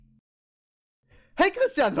Hey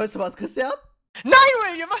Christian, weißt du was, Christian? Nein,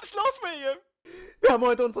 William, was ist los, William? Wir haben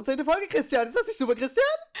heute unsere 10. Folge, Christian. Ist das nicht super, Christian?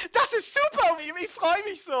 Das ist super, William, ich freue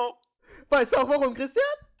mich so. Weißt du auch warum, Christian?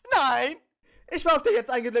 Nein. Ich war auf der jetzt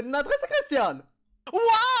eingeblendeten Adresse, Christian.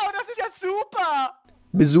 Wow, das ist ja super.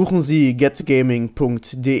 Besuchen Sie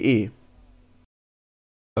getgaming.de.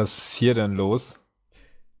 Was ist hier denn los?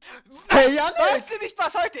 Hey Yannick! Weißt du nicht,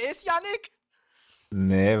 was heute ist, Yannick?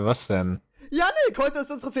 Nee, was denn? Yannick, heute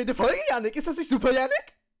ist unsere 10. Folge, Yannick. Ist das nicht super,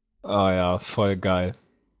 Yannick? Oh ja, voll geil.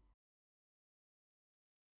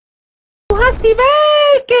 Du hast die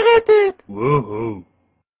Welt gerettet! Wow.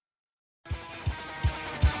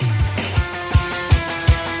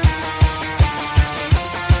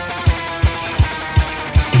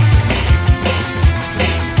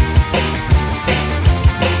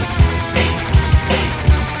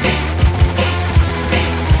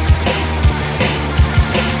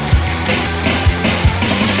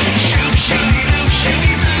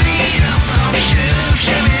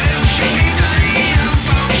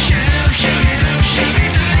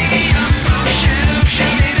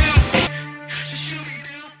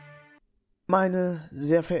 Meine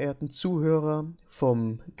sehr verehrten Zuhörer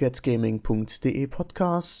vom getgaming.de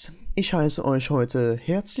Podcast, ich heiße euch heute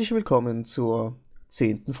herzlich willkommen zur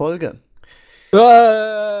 10. Folge.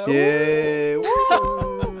 Yeah.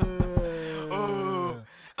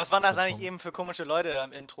 Was waren das eigentlich eben für komische Leute da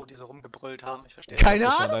im Intro, die so rumgebrüllt haben? Ich verstehe Keine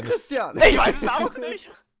Das war Ahnung, deine- Christian. Ich weiß es auch nicht.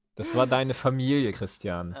 Das war deine Familie,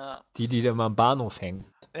 Christian. Ja, Die immer am Bahnhof hängt.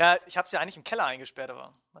 ja, ich habe sie eigentlich im Keller eingesperrt,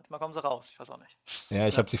 aber manchmal kommen sie raus, ich weiß auch nicht. Ja,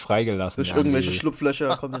 ich habe sie freigelassen. Durch Ja, irgendwelche die-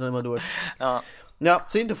 Schlupflöcher kommt ihr dann immer durch. Ja. Ja,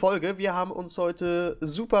 10. Folge. Wir haben uns heute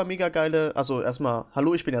super mega geile. Also erstmal,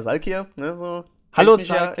 hallo, ich bin ja Sulkeers, ne? So. Hallo, Kennt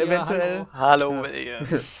mich ja Sulkeers, eventuell. Hallo, Ja. William.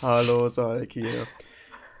 Hallo, Sulkeers.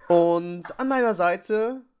 Und an meiner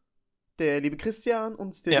Seite der liebe Christian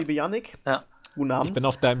und der Ja. liebe Yannick. Ja. Guten Abend. Ich bin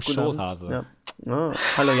auf deinem Guten Schoß, Abend. Hase. Ja. Ah,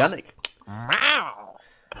 hallo, Yannick.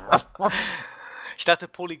 Ich dachte,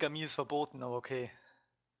 Polygamie ist verboten, aber okay.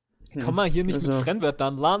 Komm mal hier nicht Also- mit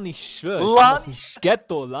Fremdwörtern, Lan, ich schwör. Lan, Ich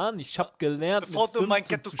Ghetto, Lan, ich hab gelernt, Bevor mit du in mein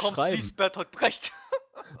 15 Ghetto zu kommst, schreiben. liest Bertolt Brecht.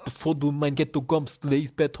 Bevor du in mein Ghetto kommst,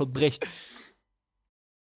 liest Bertolt Brecht.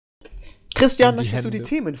 Christian, In die möchtest du die Hände.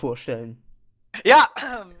 Themen vorstellen? Ja,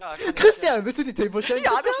 kann ich- Christian, willst du die Themen vorstellen?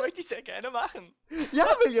 Ja, das Christian? möchte ich sehr gerne machen. Ja,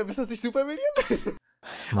 William, ist das nicht super, William?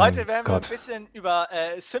 Heute werden wir Gott. ein bisschen über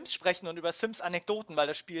Sims sprechen und über Sims-Anekdoten, weil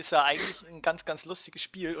das Spiel ist ja eigentlich ein ganz, ganz lustiges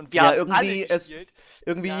Spiel und wir Ja, haben irgendwie alle es- gespielt.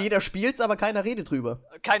 Irgendwie Ja. jeder spielt's, aber keiner redet drüber.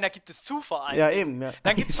 Keiner gibt es zu, vor allem. Ja, eben, ja.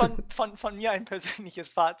 Dann gibt es von mir ein persönliches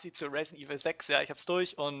Fazit zu Resident Evil 6. Ja, ich hab's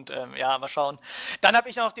durch und ja, mal schauen. Dann habe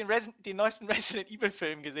ich noch den neuesten Resident Evil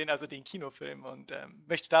Film gesehen, also den Kinofilm und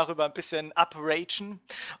möchte darüber ein bisschen upragen.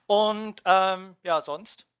 Und ja,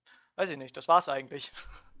 sonst, weiß ich nicht, das war's eigentlich.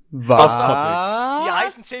 Was? Die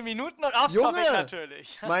heißen 10 Minuten und Off-Topic Junge!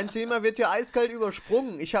 natürlich. Mein Thema wird hier eiskalt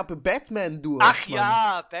übersprungen. Ich habe Batman durch. Ach Mann.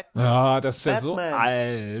 ja, Batman. Ja, das ist ja so Batman.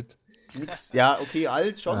 alt. Nix. Ja, okay,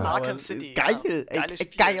 alt schon, Ja. aber Arkham City, geil, ja. ey, Geiles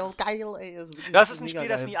Spiel. geil, ey. Wirklich Das ist ein mega Spiel,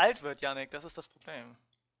 das geil. nie alt wird, Yannick. Das ist das Problem.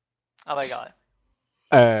 Aber egal.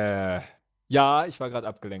 Ja, ich war gerade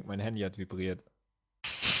abgelenkt. Mein Handy hat vibriert.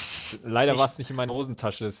 Leider Ich- war es nicht in meiner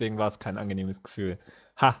Hosentasche, deswegen war es kein angenehmes Gefühl.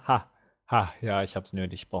 Ha, ha, ha. Ja, ich hab's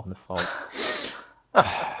nötig. Ich brauche eine Frau.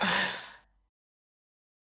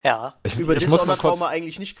 Ja. Über ich muss mal Dishonored kurz. brauchen wir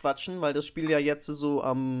eigentlich nicht quatschen, weil das Spiel ja jetzt so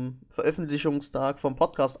am Veröffentlichungstag vom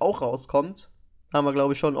Podcast auch rauskommt. Haben wir,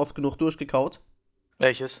 glaube ich, schon oft genug durchgekaut.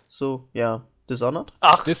 Welches? So, ja, Dishonored.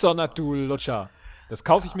 Ach, Dishonored, du Lutscher. Das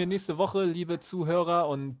kaufe ich mir nächste Woche, liebe Zuhörer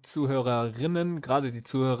und Zuhörerinnen, gerade die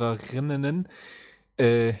Zuhörerinnen.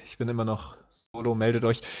 Ich bin immer noch solo, meldet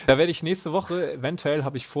euch. Da werde ich nächste Woche, eventuell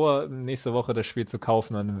habe ich vor, nächste Woche das Spiel zu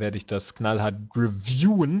kaufen, und dann werde ich das knallhart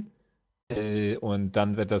reviewen. Und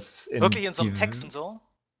dann wird das wirklich in so einem die- Text und so?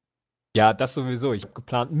 Ja, das sowieso. Ich habe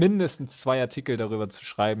geplant, mindestens 2 Artikel darüber zu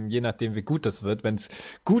schreiben, je nachdem, wie gut das wird. Wenn es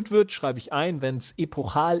gut wird, schreibe ich ein. Wenn es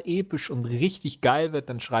epochal, episch und richtig geil wird,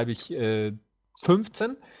 dann schreibe ich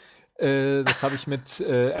 15. Das habe ich mit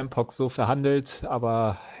Mpox so verhandelt,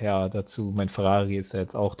 aber ja, dazu, mein Ferrari ist ja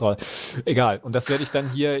jetzt auch toll. Egal, und das werde ich dann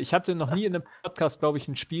hier, ich hatte noch nie in einem Podcast, glaube ich,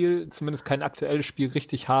 ein Spiel, zumindest kein aktuelles Spiel,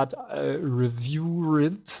 richtig hart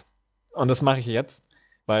reviewed. Und das mache ich jetzt,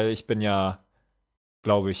 weil ich bin ja,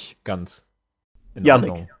 glaube ich, ganz in Yannick.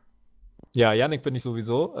 Ordnung. Ja, Yannick bin ich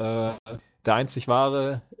sowieso. Der einzig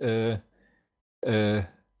wahre,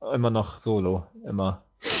 immer noch solo, immer.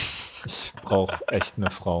 Ich brauche echt eine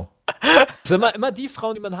Frau. Es sind immer die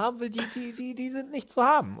Frauen, die man haben will, die sind nicht zu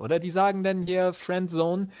haben. Oder die sagen dann hier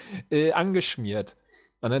Friendzone angeschmiert.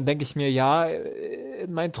 Und dann denke ich mir, ja,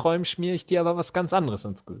 in meinen Träumen schmiere ich dir aber was ganz anderes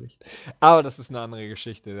ins Gesicht. Aber das ist eine andere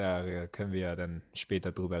Geschichte, da können wir ja dann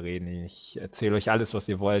später drüber reden. Ich erzähle euch alles, was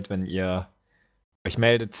ihr wollt, wenn ihr euch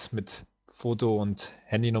meldet mit Foto und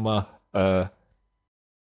Handynummer.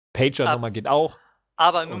 Pager-Nummer geht auch.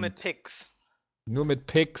 Aber nur Und mit Pics. Nur mit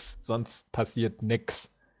Pics, sonst passiert nix.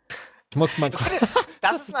 Ich muss mal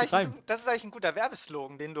Das ist eigentlich ein guter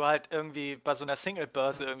Werbeslogan, den du halt irgendwie bei so einer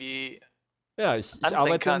Single-Börse irgendwie. Ja, ich anbringen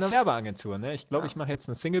arbeite in einer kannst. Werbeagentur, ne? Ich glaube, Ja. ich mache jetzt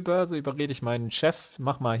eine Single-Börse, überrede ich meinen Chef,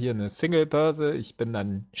 mach mal hier eine Single-Börse, ich bin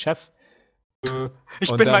dann Chef. Ich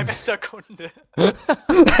und bin dann- mein bester Kunde.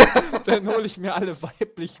 Dann hole ich mir alle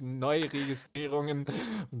weiblichen Neuregistrierungen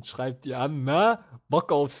und schreibe die an, na,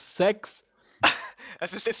 Bock auf Sex?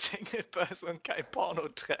 Es ist eine Single-Börse und kein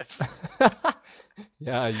Pornotreff.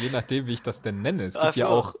 Ja, je nachdem, wie ich das denn nenne. Es Ach gibt ja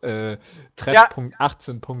so. auch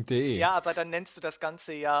treff.18.de. Ja, aber dann nennst du das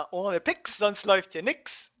Ganze ja ohne Pics, sonst läuft hier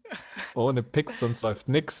nix. Ohne Pics, sonst läuft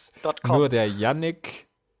nix. .com. Nur der Yannick,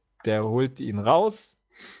 der holt ihn raus.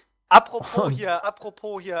 Apropos Und- hier,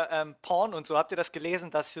 Porn und so, habt ihr das gelesen,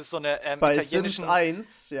 dass hier so eine Bei Sims italienischen,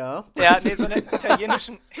 1, ja. so eine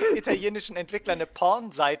italienischen Entwickler eine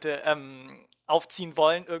Pornseite aufziehen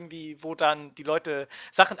wollen, irgendwie, wo dann die Leute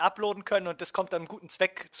Sachen uploaden können und das kommt dann einem guten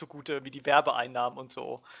Zweck zugute, wie die Werbeeinnahmen und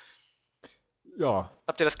so. Ja,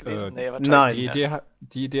 Habt ihr das gelesen? Nee, Nein. wahrscheinlich nicht.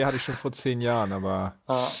 die Idee hatte ich schon vor 10 Jahren, aber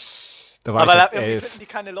Ah. da war Aber ich erst irgendwie 11. finden die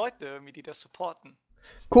keine Leute irgendwie, die das supporten.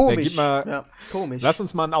 Komisch. gib mal- ja, komisch. Lass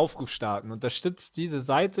uns mal einen Aufruf starten. Unterstützt diese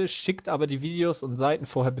Seite, schickt aber die Videos und Seiten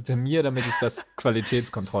vorher bitte mir, damit ich das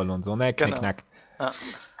Qualitätskontrolle und so, ne? Genau. Knick-Knack. Ja.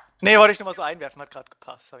 Nee, wollte ich nur mal so einwerfen, hat gerade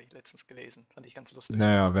gepasst, habe ich letztens gelesen. Fand ich ganz lustig.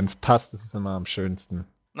 Naja, wenn es passt, ist es immer am schönsten.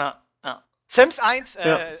 Na. Sims 1, ja,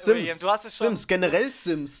 William, Sims. du hast es schon. Sims, generell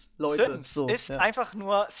Sims, Leute. Sims so, ist ja. einfach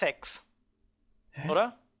nur Sex.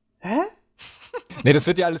 Oder? Hä? Ne, das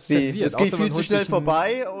wird ja alles Nee, zensiert. es geht außer viel man zu holt schnell sich einen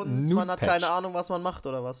vorbei und man hat Nude-Patch. keine Ahnung, was man macht,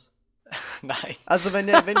 oder was? Nein. Also,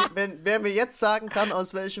 wer mir jetzt sagen kann,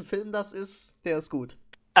 aus welchem Film das ist, der ist gut.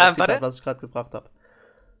 Das Warte, Zitat, was ich gerade gebracht habe.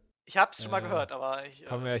 ich hab's schon mal Äh, gehört, aber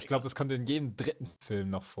Ich glaube, das kommt in jedem dritten Film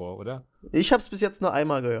noch vor, oder? Ich hab's bis jetzt nur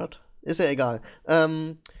einmal gehört. Ist ja egal.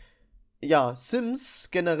 Ja, Sims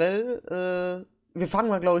generell, wir fangen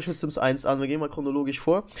mal, glaube ich, mit Sims 1 an. Wir gehen mal chronologisch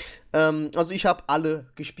vor. Also ich habe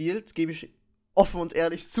alle gespielt, gebe ich offen und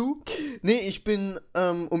ehrlich zu. Nee, ich bin,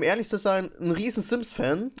 um ehrlich zu sein, ein riesen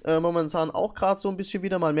Sims-Fan. Momentan auch gerade so ein bisschen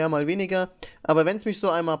wieder, mal mehr, mal weniger. Aber wenn es mich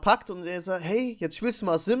so einmal packt und er sagt, hey, jetzt spielst du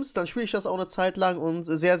mal Sims, dann spiele ich das auch eine Zeit lang und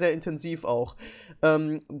sehr, sehr intensiv auch.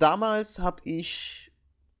 Damals habe ich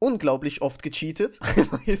unglaublich oft gecheatet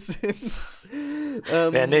bei Sims.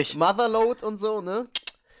 Wer nicht? Motherload und so, ne?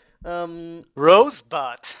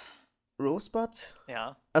 Rosebud. Rosebud?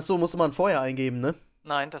 Ja. Achso, musste man vorher eingeben, ne?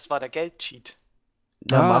 Nein, das war der Geldcheat.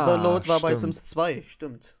 Ja, Ah, Motherload war bei stimmt. Sims 2,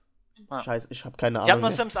 stimmt. Ah. Scheiße, ich habe keine Ich habe Ahnung nur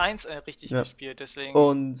mehr. Sims 1 richtig Ja. gespielt, deswegen.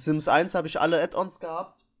 Und Sims 1 habe ich alle Add-ons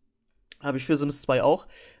gehabt. Habe ich für Sims 2 auch.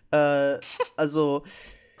 Also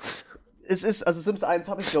Sims 1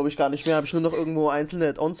 habe ich, glaube ich, gar nicht mehr. Habe ich nur noch irgendwo einzelne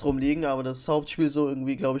Add-ons rumliegen, aber das Hauptspiel so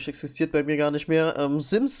irgendwie, glaube ich, existiert bei mir gar nicht mehr.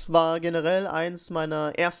 Sims war generell eins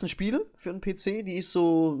meiner ersten Spiele für einen PC, die ich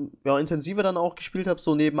so, ja, intensiver dann auch gespielt habe,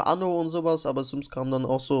 so neben Anno und sowas, aber Sims kam dann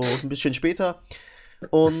auch so ein bisschen später.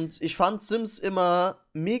 Und ich fand Sims immer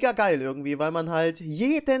mega geil irgendwie, weil man halt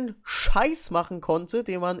jeden Scheiß machen konnte,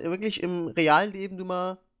 den man wirklich im realen Leben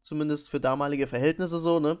immer, zumindest für damalige Verhältnisse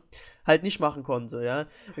so, ne, halt nicht machen konnte, ja.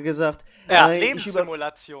 Wie gesagt, ja, ich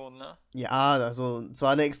Lebenssimulation, ne? ja, also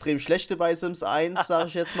zwar eine extrem schlechte bei Sims 1, sage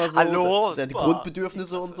ich jetzt mal so, Hallo, die super.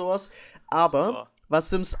 Grundbedürfnisse und Klasse. sowas, aber Super. was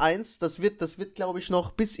Sims 1, das wird glaube ich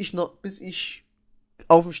noch, bis ich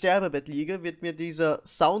auf dem Sterbebett liege, wird mir dieser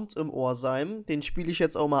Sound im Ohr sein. Den spiele ich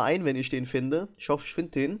jetzt auch mal ein, wenn ich den finde. Ich hoffe, ich finde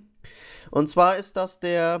den. Und zwar ist das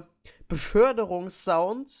der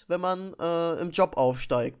Beförderungssound, wenn man im Job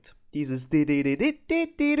aufsteigt. Dieses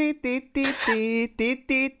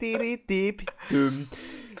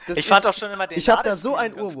Ich fand auch schon immer den ich hab da so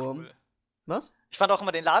Ladescreen einen ganz Ohrwurm. cool. Was? Ich fand auch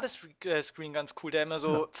immer den Ladescreen ganz cool, der immer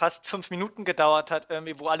so fast 5 Minuten gedauert hat,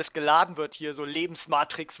 irgendwie, wo alles geladen wird hier, so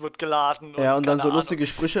Lebensmatrix wird geladen. Ja, und dann keine so Ahnung. lustige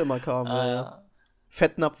Sprüche immer kamen. Ja, ja. Ah,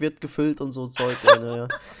 Fettnapf wird gefüllt und so Zeug. Ja.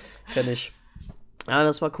 Kenn ich. Ja,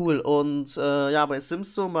 das war cool. Und ja, bei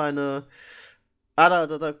Sims so meine.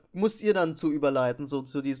 Da musst ihr dann zu überleiten, so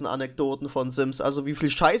zu diesen Anekdoten von Sims. Also wie viel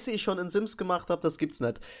Scheiße ich schon in Sims gemacht habe, das gibt's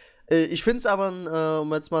nicht. Ich find's aber,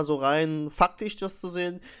 um jetzt mal so rein faktisch das zu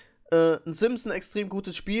sehen, ein Sims ein extrem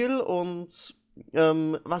gutes Spiel und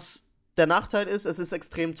was der Nachteil ist, es ist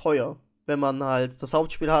extrem teuer. Wenn man halt das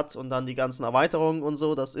Hauptspiel hat und dann die ganzen Erweiterungen und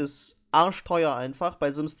so, das ist arschteuer einfach.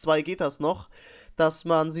 Bei Sims 2 geht das noch. dass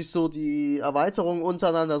man sich so die Erweiterungen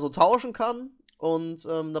untereinander so tauschen kann. Und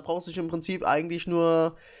da braucht sich im Prinzip eigentlich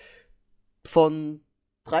nur von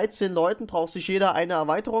 13 Leuten braucht sich jeder eine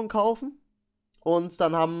Erweiterung kaufen. Und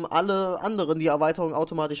dann haben alle anderen die Erweiterung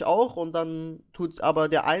automatisch auch. Und dann tut aber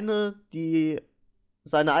der eine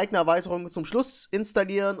seine eigene Erweiterung zum Schluss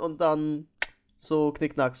installieren und dann so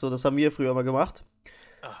knickknack. So, das haben wir früher mal gemacht.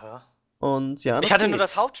 Aha. Und ja, das Ich hatte geht. nur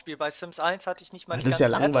das Hauptspiel. Bei Sims 1 hatte ich nicht mal die Das ist ja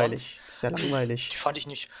ganzen Add-ons. langweilig. Das ist ja langweilig. Die fand ich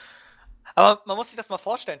nicht. Aber man muss sich das mal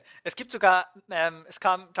vorstellen. Es gibt sogar, es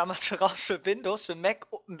kam damals raus für Windows, für Mac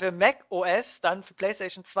OS, dann für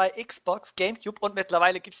PlayStation 2, Xbox, GameCube und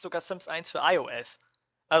mittlerweile gibt es sogar Sims 1 für iOS.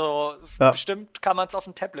 Also Ja. bestimmt kann man es auf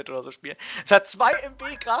dem Tablet oder so spielen. Es hat 2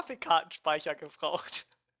 MB Grafikkartenspeicher gebraucht.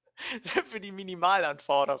 Für die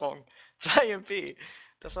Minimalanforderung. 2 MB.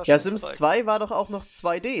 Das war Ja, schon Sims verrückt. 2 war doch auch noch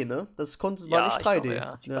 2D, ne? Das war Ja, nicht ich 3D. glaube,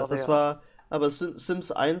 ja. Ich Ja, glaube, das ja. war. Aber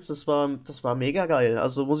Sims 1, das war mega geil.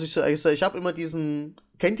 Also muss ich ehrlich sagen, ich habe immer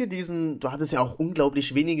kennt ihr du hattest ja auch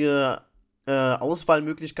unglaublich wenige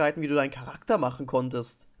Auswahlmöglichkeiten, wie du deinen Charakter machen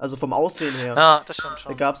konntest. Also vom Aussehen her. Ja, das stimmt Da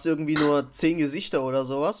schon. gab es irgendwie nur 10 Gesichter oder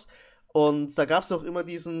sowas. Und da gab es auch immer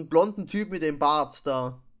diesen blonden Typ mit dem Bart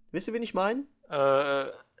da. Wisst ihr, wen ich meine?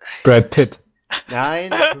 Brad Pitt.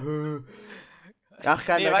 Nein. Ach,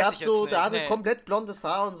 Nee, der weiß gab ich jetzt so, nicht, der hatte nee. komplett blondes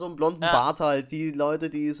Haar und so einen blonden Ja. Bart halt. Die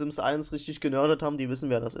Leute, die Sims 1 richtig genördet haben, die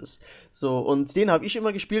wissen, wer das ist. So, und den habe ich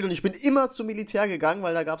immer gespielt und ich bin immer zum Militär gegangen,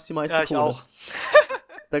 weil da gab's die meiste Ja, ich Kohle. auch.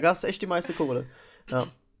 Da gab's echt die meiste Kohle. Ja.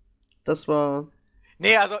 Das war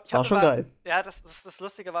Nee, also ich habe schon immer, geil. ja, das ist das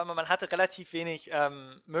Lustige, weil man hatte relativ wenig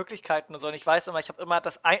Möglichkeiten und so. Und ich weiß immer, ich habe immer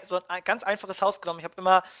so ein ganz einfaches Haus genommen. Ich habe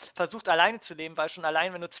immer versucht, alleine zu leben, weil schon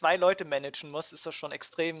allein, wenn du 2 Leute managen musst, ist das schon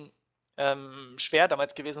extrem schwer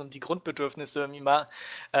damals gewesen, um die Grundbedürfnisse irgendwie mal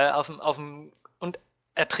auf dem und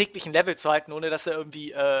erträglichen Level zu halten, ohne dass er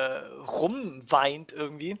irgendwie rumweint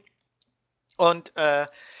irgendwie. Und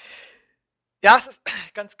ja, es ist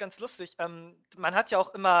ganz, ganz lustig. Man hat ja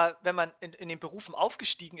auch immer, wenn man in den Berufen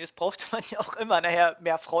aufgestiegen ist, brauchte man ja auch immer nachher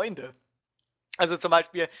mehr Freunde. Also zum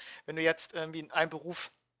Beispiel, wenn du jetzt irgendwie in einem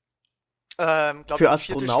Beruf, glaube Für die 4.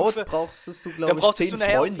 Astronaut Stufe, brauchstest du, dann glaube ich, brauchtest 10 du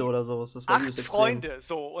nachher Freunde irgendwie oder sowas. Das war 8 übelst extrem. Freunde,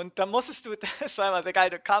 so. Und dann musstest du, das war immer sehr geil,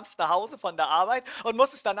 du kamst nach Hause von der Arbeit und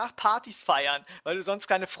musstest danach Partys feiern, weil du sonst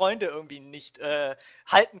keine Freunde irgendwie nicht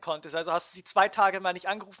halten konntest. Also hast du sie 2 Tage mal nicht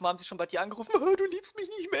angerufen, haben sie schon bei dir angerufen, du liebst mich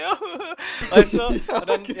nicht mehr. Weißt du? Ja, Und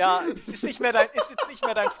dann, okay. ja, ist jetzt nicht mehr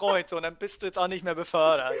dein Freund, so, und dann bist du jetzt auch nicht mehr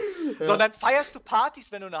befördert. So, Ja. und dann feierst du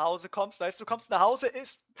Partys, wenn du nach Hause kommst. Weißt du, kommst nach Hause,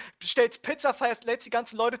 bestellst Pizza, lädst die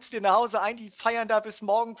ganzen Leute zu dir nach Hause ein, die feiern da bis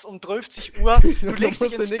morgens um 12 Uhr. Du Und dann legst dich musst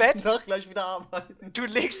du ins den Bett. nächsten Tag gleich wieder arbeiten. Du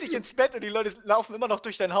legst dich ins Bett und die Leute laufen immer noch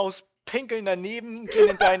durch dein Haus, pinkeln daneben, gehen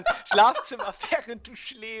in dein Schlafzimmer, während du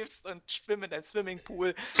schläfst und schwimmen in dein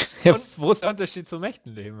Swimmingpool. Ja, Und wo ist der Unterschied zum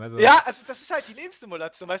echten Leben? Also, ja, also das ist halt die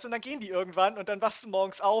Lebenssimulation, weißt du, und dann gehen die irgendwann und dann wachst du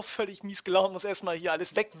morgens auf, völlig mies gelaunt, musst erstmal hier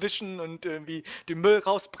alles wegwischen und irgendwie den Müll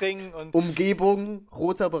rausbringen und Umgebung,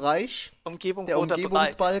 roter Bereich. Umgebung, Der roter Bereich.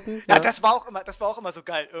 Umgebungsbalken. Ja, das war auch immer so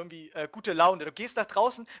geil, irgendwie gute Laune. Du gehst nach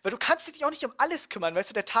draußen, weil du kannst dich auch nicht um alles kümmern, weißt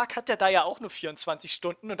du, der Tag hat ja da ja auch nur 24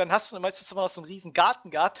 Stunden und dann hast du meistens immer noch so einen riesen Garten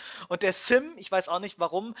gehabt und der Sim, ich weiß auch nicht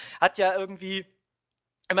warum, hat ja irgendwie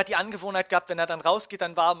immer die Angewohnheit gehabt, wenn er dann rausgeht,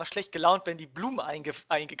 dann war er immer schlecht gelaunt, wenn die Blumen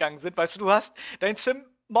eingegangen sind. Weißt du, du hast dein Sim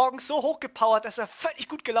morgens so hochgepowert, dass er völlig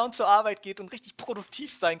gut gelaunt zur Arbeit geht und richtig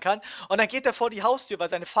produktiv sein kann. Und dann geht er vor die Haustür, weil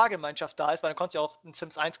seine Fahrgemeinschaft da ist, weil man konnte ja auch in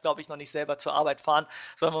Sims 1, glaube ich, noch nicht selber zur Arbeit fahren,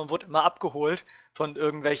 sondern man wurde immer abgeholt von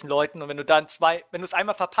irgendwelchen Leuten. Und wenn du wenn du es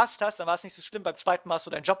einmal verpasst hast, dann war es nicht so schlimm. Beim zweiten Mal hast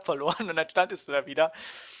du deinen Job verloren und dann standest du da wieder.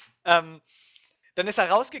 Dann ist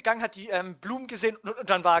er rausgegangen, hat die Blumen gesehen und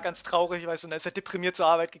dann war er ganz traurig, weißt du, und dann ist er deprimiert zur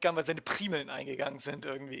Arbeit gegangen, weil seine Primeln eingegangen sind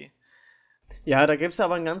irgendwie. Ja, da gibt's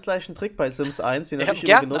aber einen ganz leichten Trick bei Sims 1, den Wir habe haben ich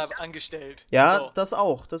immer Gärtner genutzt. angestellt. Ja,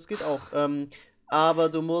 So. das geht auch. Aber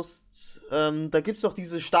du musst, da gibt's doch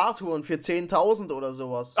diese Statuen für 10.000 oder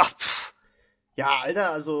sowas. Ach, pff. Ja,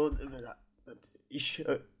 Alter, also,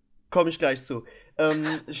 komme ich gleich zu.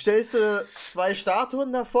 Stellst du 2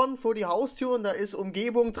 Statuen davon vor die Haustür und da ist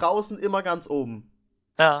Umgebung draußen immer ganz oben.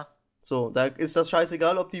 Ja. So, da ist das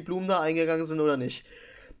scheißegal, ob die Blumen da eingegangen sind oder nicht.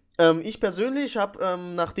 Ich persönlich habe,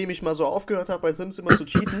 nachdem ich mal so aufgehört habe, bei Sims immer zu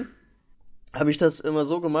cheaten, habe ich das immer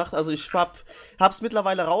so gemacht. Also ich hab's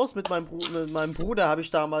mittlerweile raus mit meinem Bruder, habe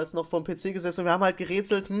ich damals noch vorm PC gesessen und wir haben halt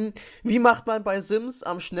gerätselt, wie macht man bei Sims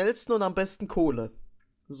am schnellsten und am besten Kohle?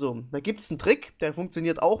 So, da gibt's einen Trick, der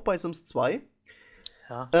funktioniert auch bei Sims 2.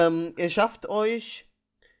 Ja. Ihr schafft euch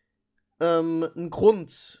einen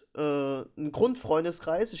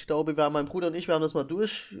Grundfreundeskreis. Ich glaube, mein Bruder und ich, wir haben das mal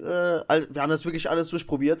wir haben das wirklich alles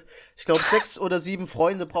durchprobiert. Ich glaube, 6 oder 7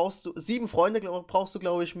 Freunde brauchst du,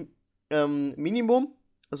 glaube ich, Minimum.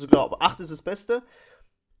 Also, glaube 8 ist das Beste.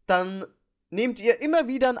 Dann nehmt ihr immer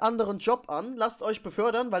wieder einen anderen Job an, lasst euch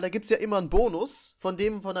befördern, weil da gibt's ja immer einen Bonus. Von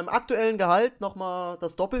deinem aktuellen Gehalt nochmal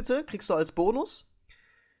das Doppelte, kriegst du als Bonus.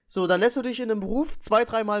 So, dann lässt du dich in einem Beruf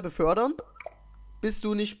 2-3 Mal befördern, bis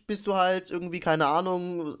du halt irgendwie, keine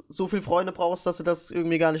Ahnung, so viele Freunde brauchst, dass du das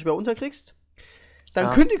irgendwie gar nicht mehr unterkriegst. Dann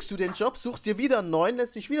kündigst du den Job, suchst dir wieder einen neuen,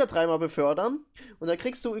 lässt dich wieder 3 Mal befördern. Und dann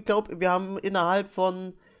kriegst du, ich glaube, wir haben innerhalb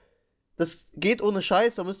von, das geht ohne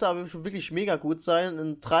Scheiß, da müsste aber wirklich mega gut sein,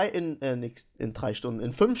 in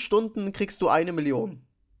 5 Stunden kriegst du 1 Million.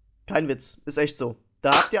 Kein Witz, ist echt so.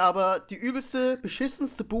 Da habt ihr aber die übelste,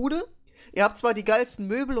 beschissenste Bude. Ihr habt zwar die geilsten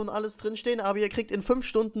Möbel und alles drinstehen, aber ihr kriegt in 5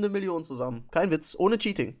 Stunden 1 Million zusammen. Kein Witz, ohne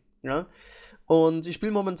Cheating. Ja? Und ich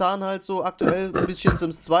spiele momentan halt so aktuell ein bisschen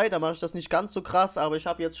Sims 2, da mache ich das nicht ganz so krass, aber ich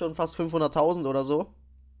habe jetzt schon fast 500.000 oder so.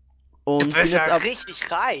 Und du bist ja richtig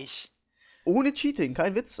reich. Ohne Cheating,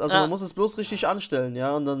 kein Witz. Also man muss es bloß richtig anstellen,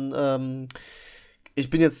 ja. Und dann, ich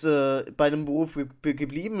bin jetzt bei einem Beruf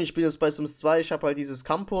geblieben. Ich bin jetzt bei Sims 2, ich habe halt dieses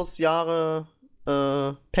Campus-Jahre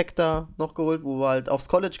Pack da noch geholt, wo du halt aufs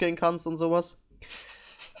College gehen kannst und sowas.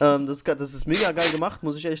 Das ist mega geil gemacht,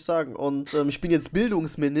 muss ich echt sagen. Und ich bin jetzt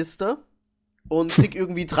Bildungsminister und krieg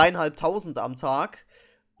irgendwie 3.500 am Tag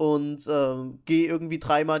und gehe irgendwie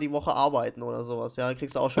 3-mal die Woche arbeiten oder sowas. Ja, da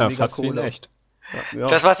kriegst du auch schon mega Kohle. Echt. Ja.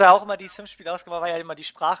 Das, was ja auch immer die Sims-Spiele ausgemacht, war ja immer die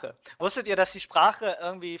Sprache. Wusstet ihr, dass die Sprache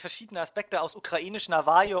irgendwie verschiedene Aspekte aus ukrainisch,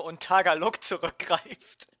 Navajo und Tagalog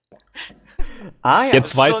zurückgreift? Ja.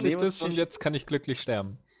 Jetzt weiß so ich das und jetzt kann ich glücklich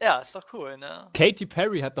sterben. Ja, ist doch cool, ne? Katy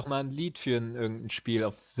Perry hat doch mal ein Lied für irgendein Spiel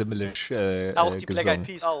auf Simlish Auch die gesungen. Black Eyed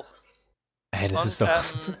Peas auch. Ey, das Und ist doch...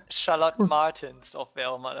 Charlotte Martins, auch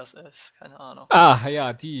wer auch immer das ist, keine Ahnung.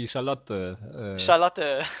 Ja, die Charlotte.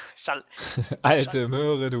 Charlotte. Alte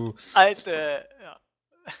Möhre, du. Alte, ja.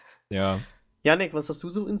 Ja. Janik, was hast du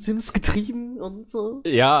so in Sims getrieben und so?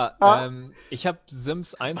 Ja, ich habe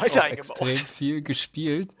Sims 1 auch Weiter eingebaut. extrem viel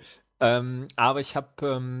gespielt. Aber ich hab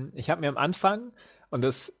mir am Anfang, und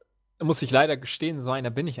das muss ich leider gestehen, so einer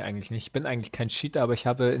bin ich eigentlich nicht. Ich bin eigentlich kein Cheater, aber ich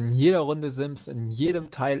habe in jeder Runde Sims, in jedem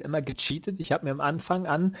Teil immer gecheatet. Ich habe mir am Anfang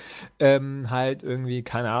an halt irgendwie,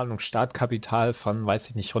 keine Ahnung, Startkapital von, weiß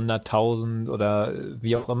ich nicht, 100.000 oder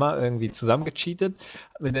wie auch immer, irgendwie zusammengecheatet.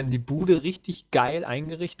 Habe mir dann die Bude richtig geil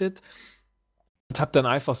eingerichtet. Und habe dann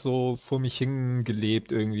einfach so vor mich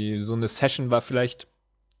hingelebt irgendwie. So eine Session war vielleicht,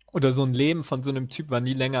 oder so ein Leben von so einem Typ war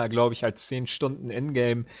nie länger, glaube ich, als 10 Stunden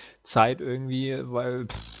Ingame-Zeit irgendwie,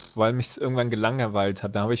 weil mich es irgendwann gelangweilt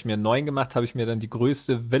hat. Da habe ich mir neu gemacht, habe ich mir dann die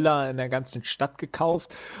größte Villa in der ganzen Stadt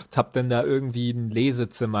gekauft und habe dann da irgendwie ein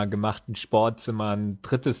Lesezimmer gemacht, ein Sportzimmer, ein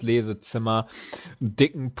 3. Lesezimmer, einen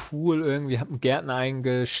dicken Pool irgendwie, habe einen Gärtner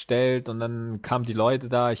eingestellt und dann kamen die Leute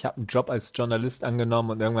da. Ich habe einen Job als Journalist angenommen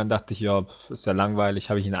und irgendwann dachte ich, ja, ist ja langweilig,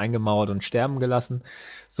 habe ich ihn eingemauert und sterben gelassen.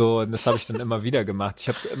 So, und das habe ich dann immer wieder gemacht. Ich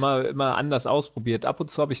habe es immer anders ausprobiert. Ab und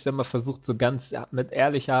zu habe ich dann mal versucht, so ganz mit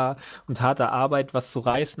ehrlicher und harter Arbeit was zu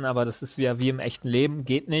reißen, aber das ist wie im echten Leben,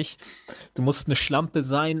 geht nicht. Du musst eine Schlampe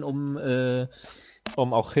sein, um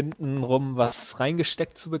auch hintenrum was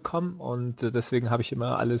reingesteckt zu bekommen und deswegen habe ich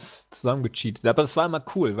immer alles zusammengecheatet. Aber das war immer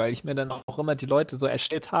cool, weil ich mir dann auch immer die Leute so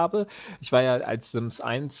erstellt habe. Ich war ja, als Sims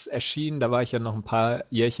 1 erschien, da war ich ja noch ein paar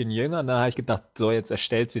Jährchen jünger und dann habe ich gedacht, so, jetzt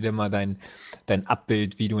erstellst du dir mal dein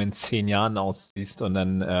Abbild, wie du in 10 Jahren aussiehst und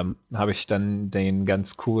dann habe ich dann den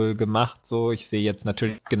ganz cool gemacht, so. Ich sehe jetzt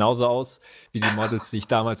natürlich genauso aus, wie die Models, die ich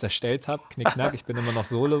damals erstellt habe. Knickknack, ich bin immer noch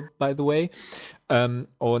Solo, by the way.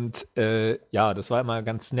 Ja, das war immer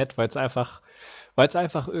ganz nett, weil es einfach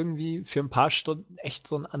irgendwie für ein paar Stunden echt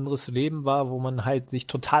so ein anderes Leben war, wo man halt sich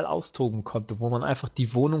total austoben konnte, wo man einfach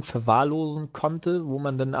die Wohnung verwahrlosen konnte, wo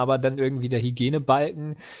man dann aber irgendwie der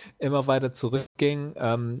Hygienebalken immer weiter zurückging.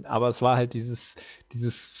 Aber es war halt dieses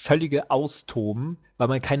völlige Austoben, weil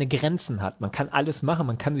man keine Grenzen hat. Man kann alles machen,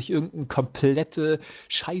 man kann sich irgendeine komplette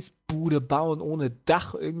Scheißbude bauen ohne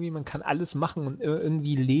Dach irgendwie, man kann alles machen und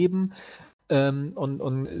irgendwie leben.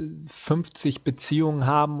 Und 50 Beziehungen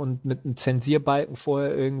haben und mit einem Zensierbalken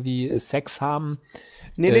vorher irgendwie Sex haben.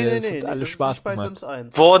 Nee, alles das Spaß ist nicht bei gemacht. Sims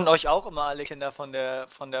 1. Wurden euch auch immer alle Kinder von dieser...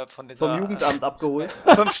 Vom Jugendamt abgeholt.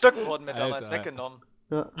 5 Stück wurden mir damals Alter. weggenommen.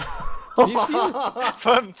 Ja. Wie viel?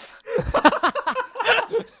 5.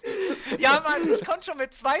 Ja, Mann, ich konnte schon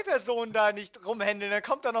mit 2 Personen da nicht rumhändeln. Dann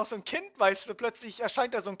kommt da noch so ein Kind, weißt du, plötzlich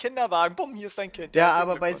erscheint da so ein Kinderwagen. Bumm, hier ist dein Kind. Ja,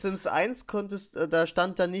 aber bei Sims 1 da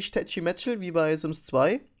stand da nicht Tetchi-Matchel wie bei Sims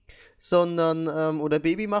 2, sondern, oder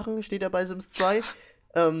Baby machen steht ja bei Sims 2.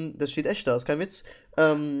 Das steht echt da, ist kein Witz.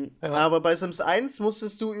 Aber bei Sims 1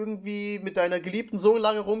 musstest du irgendwie mit deiner Geliebten so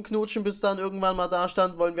lange rumknutschen, bis dann irgendwann mal da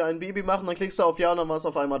stand, wollen wir ein Baby machen, dann klickst du auf Ja und dann war es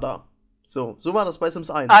auf einmal da. So war das bei Sims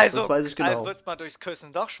 1, das weiß ich genau. Also wird man durchs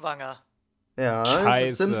Küssen doch schwanger. Ja,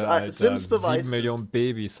 Scheiße, Sims, Alter, Sims beweist 7 Millionen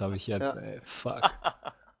Babys habe ich jetzt, Ja. ey, fuck.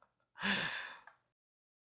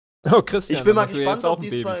 Oh, Christian, Ich bin mal dann hast du gespannt, jetzt auch ob ein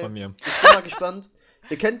dies Baby bei. von mir. Ich bin mal gespannt.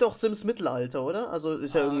 Ihr kennt doch Sims Mittelalter, oder? Also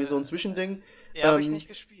ist ja irgendwie so ein Zwischending. Ja, habe ich nicht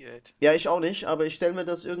gespielt. Ja, ich auch nicht, aber ich stelle mir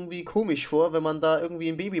das irgendwie komisch vor, wenn man da irgendwie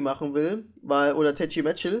ein Baby machen will, oder Techi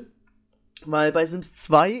Matchel. Weil bei Sims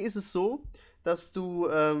 2 ist es so, dass du,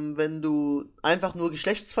 wenn du einfach nur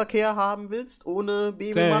Geschlechtsverkehr haben willst, ohne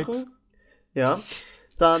Baby Sex. machen, ja,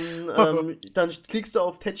 dann klickst du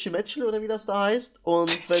auf Techi Matchel oder wie das da heißt.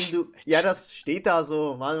 Und wenn du. Ja, das steht da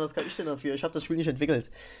so. Mann, was kann ich denn dafür? Ich habe das Spiel nicht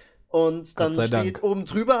entwickelt. Und dann Gott sei steht Dank. oben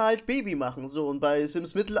drüber halt Baby machen. So, und bei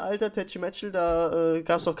Sims Mittelalter, Techi Matchel, da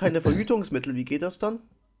gab es doch keine Verhütungsmittel. Wie geht das dann?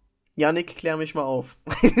 Janik, klär mich mal auf.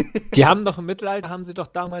 Die haben doch im Mittelalter, haben sie doch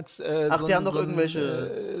damals die haben doch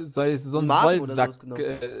irgendwelche so einen Magen oder Wollsack. sowas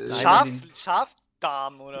genommen.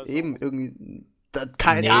 Schafsdarm oder so. Eben, irgendwie. Nee,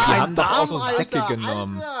 Kein die haben doch Darm, auch so Säcke Alter,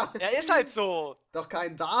 genommen. Alter. Ja, ist halt so. Doch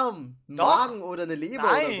kein Darm. Ein Doch. Magen oder eine Leber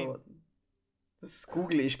Nein. oder so. Das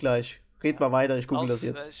google ich gleich. Red mal weiter, ich google das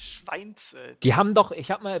jetzt. Schweins. Die haben doch,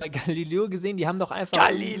 ich habe mal bei Galileo gesehen, die haben doch einfach.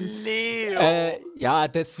 Galileo! Ja,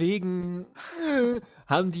 deswegen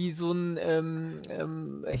haben die so ein,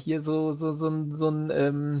 hier so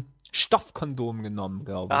ein Stoffkondom genommen,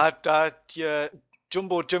 glaube ich. Da hat hier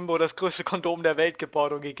Jumbo das größte Kondom der Welt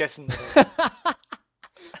gebaut und gegessen.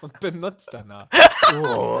 Und benutzt danach. Ich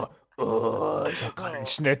hab gerade einen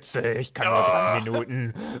Schnitzel, ich kann nur 3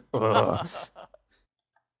 Minuten.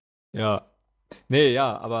 Ja. Nee,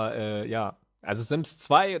 ja, aber ja. Also Sims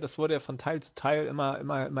 2, das wurde ja von Teil zu Teil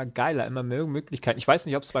immer geiler, immer mehr Möglichkeiten. Ich weiß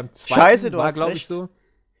nicht, ob es beim zweiten Scheiße, du war, hast glaube ich, recht. so.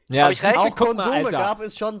 Ja, Hab ich recht? Auch guck mal, Kondome Alter. gab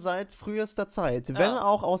es schon seit frühester Zeit, wenn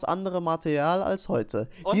auch aus anderem Material als heute.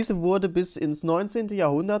 Und? Diese wurde bis ins 19.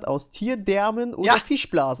 Jahrhundert aus Tierdärmen oder Ja.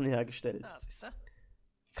 Fischblasen hergestellt. Ja, siehst du?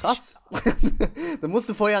 Krass. Da musst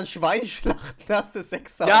du vorher ein Schwein schlachten, dass du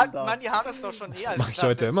Sex haben Ja, darfst. Mann, die haben es doch schon als Mach ich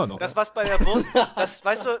heute immer noch. Das, was bei der Wurst,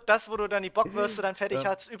 weißt du, das, wo du dann die Bockwürste dann fertig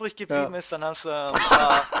hast, übrig geblieben ist, dann hast du ein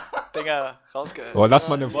paar Dinger rausgehört. Boah, lass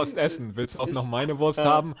mal eine Wurst essen. Willst du auch noch meine Wurst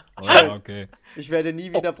haben? Oh, ja, okay. Ich werde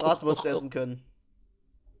nie wieder Bratwurst essen können.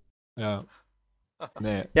 Ja.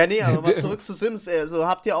 Nee. Ja, nee, aber mal zurück zu Sims. So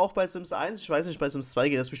habt ihr auch bei Sims 1, ich weiß nicht, bei Sims 2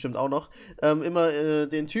 geht das bestimmt auch noch, immer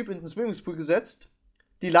den Typ in den Swimmingpool gesetzt,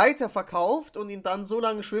 die Leiter verkauft und ihn dann so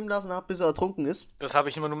lange schwimmen lassen habt, bis er ertrunken ist. Das habe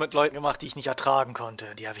ich immer nur mit Leuten gemacht, die ich nicht ertragen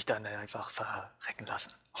konnte. Die habe ich dann einfach verrecken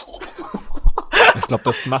lassen. Ich glaube,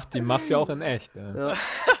 das macht die Mafia auch in echt. Ja.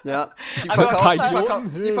 Ja. Die Also,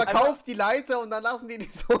 verkauft die Leiter und dann lassen die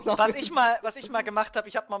so lange. Was ich mal gemacht habe,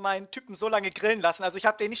 ich habe mal meinen Typen so lange grillen lassen. Also ich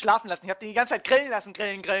habe den nicht schlafen lassen, ich habe den die ganze Zeit grillen lassen.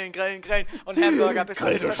 Grillen. Und Hamburger, bis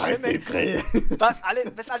alles verschimmelt.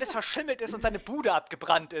 Bis alles verschimmelt ist und seine Bude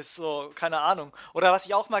abgebrannt ist. So, keine Ahnung. Oder was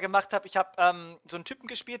ich auch mal gemacht habe, ich habe so einen Typen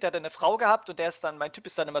gespielt, der hat eine Frau gehabt und mein Typ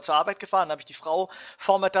ist dann immer zur Arbeit gefahren. Dann habe ich die Frau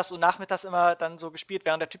vormittags und nachmittags immer dann so gespielt.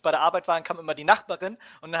 Während der Typ bei der Arbeit war, dann kam immer die Nachbarin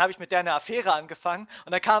und dann habe ich mit der eine Affäre angefangen.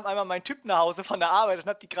 Und dann kam einmal mein Typ nach Hause von der Arbeit und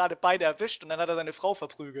hat die gerade beide erwischt und dann hat er seine Frau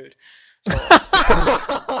verprügelt. So.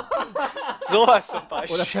 Sowas zum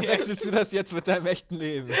Beispiel. Oder verwechselst du das jetzt mit deinem echten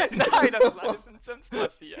Leben? Nein, das ist alles in Sims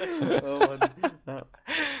passiert. Oh Mann. Ja.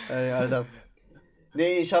 Ey, Alter.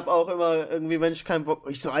 Nee, ich hab auch immer irgendwie, wenn ich keinen Bock.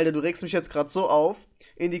 Ich so, Alter, du regst mich jetzt gerade so auf.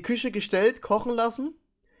 In die Küche gestellt, kochen lassen.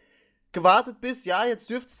 Gewartet bis, ja, jetzt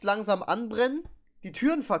dürft's langsam anbrennen. Die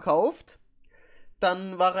Türen verkauft.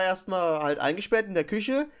 Dann war er erstmal halt eingesperrt in der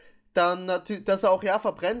Küche. Dann natürlich, dass er auch ja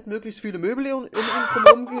verbrennt, möglichst viele Möbel um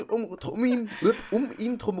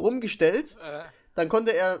ihn drumherum gestellt. Dann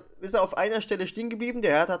ist er auf einer Stelle stehen geblieben.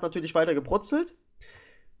 Der Herd hat natürlich weiter gebrutzelt.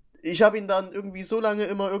 Ich habe ihn dann irgendwie so lange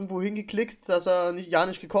immer irgendwo hingeklickt, dass er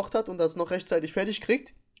nicht gekocht hat und das noch rechtzeitig fertig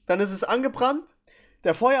kriegt. Dann ist es angebrannt.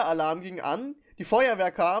 Der Feueralarm ging an. Die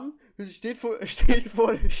Feuerwehr kam. Steht vor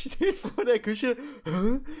der Küche.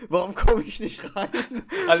 Warum komme ich nicht rein?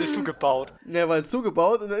 Alles zugebaut. Ja, weil es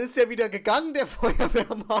zugebaut. Und dann ist er wieder gegangen, der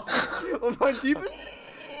Feuerwehrmann. Und mein Typ.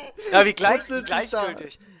 Ja, wie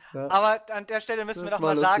gleichgültig. Ja. Aber an der Stelle müssen wir Das doch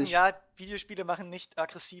mal war sagen, lustig. ja, Videospiele machen nicht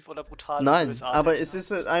aggressiv oder brutal. Nein, bösartig. aber es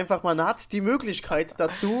ist einfach, man hat die Möglichkeit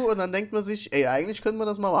dazu und dann denkt man sich, ey, eigentlich könnte man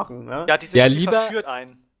das mal machen. Ja, Ja, dieses Ja, Spiel lieber- verführt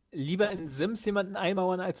einen. Lieber in Sims jemanden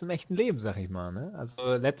einmauern als im echten Leben, sag ich mal. Ne?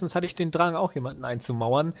 Also letztens hatte ich den Drang, auch jemanden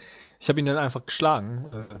einzumauern. Ich habe ihn dann einfach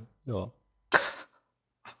geschlagen. Ja.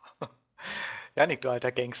 Janik, du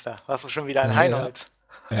alter Gangster. Warst du schon wieder ein Ja. Heinholz?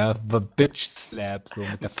 Ja, Bitch Slap, so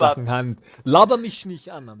mit der flachen Hand. Laber mich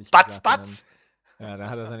nicht an, habe ich Batz, gesagt. Und batz! dann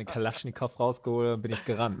hat er seine Kalaschnikow rausgeholt und bin ich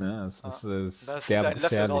gerannt, ne? Das ist Da hast du derbe deinen Löffel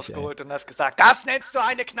gefährlich, ey. rausgeholt und hast gesagt, das nennst du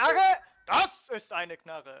eine Knarre? Das ist eine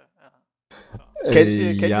Knarre. Ja. So. Kennt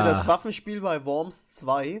ihr das Ja. Waffenspiel bei Worms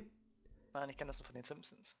 2? Nein, ich kenne das nur von den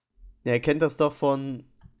Simpsons. Ja, ihr kennt das doch von.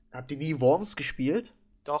 Habt ihr nie Worms gespielt?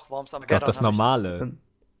 Doch, Worms am Doch, das normale.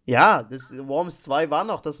 Ja, das Worms 2 war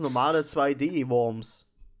noch das normale 2D-Worms.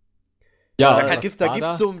 Ja, Da was gibt's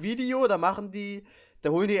war so ein Video, da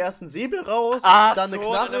holen die erst einen Säbel raus, Ach dann eine so,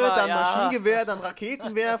 Knarre, dann dann ja. Maschinengewehr, dann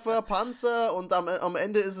Raketenwerfer, Panzer und am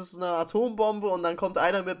Ende ist es eine Atombombe und dann kommt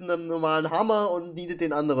einer mit einem normalen Hammer und nietet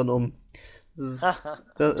den anderen um.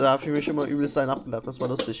 Da hab ich mich immer übelst einen abgelacht, das war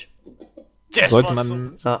lustig. Sollte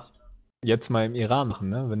man Ja. jetzt mal im Iran machen,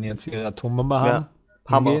 ne? Wenn die jetzt ihre Atombombe haben, Ja,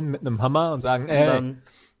 Hammer. hingehen mit einem Hammer und sagen, Und ey, dann,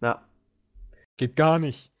 ja. geht gar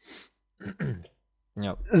nicht.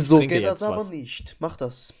 Ja, So trinke geht das jetzt aber was. nicht. Mach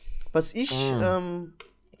das. Was ich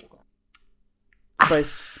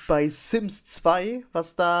bei Sims 2,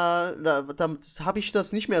 da habe ich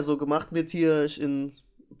das nicht mehr so gemacht mit hier in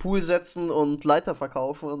Pool setzen und Leiter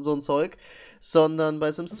verkaufen und so ein Zeug, sondern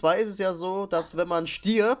bei Sims 2 ist es ja so, dass wenn man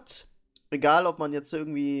stirbt, egal ob man jetzt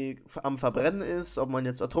irgendwie am Verbrennen ist, ob man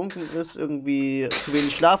jetzt ertrunken ist, irgendwie zu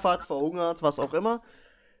wenig Schlaf hat, verhungert, was auch immer,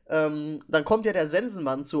 dann kommt ja der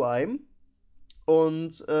Sensenmann zu einem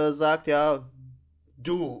und sagt, ja,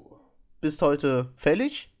 du bist heute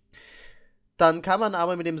fällig. Dann kann man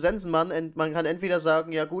aber mit dem Sensenmann, man kann entweder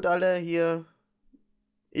sagen, ja gut, alle, hier,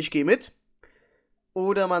 ich gehe mit.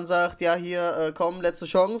 Oder man sagt, ja hier, komm, letzte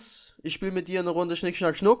Chance, ich spiele mit dir eine Runde Schnick,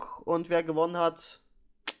 Schnack, Schnuck und wer gewonnen hat,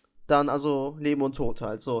 dann also Leben und Tod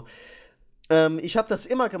halt so. Ich habe das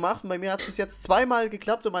immer gemacht und bei mir hat es bis jetzt 2-mal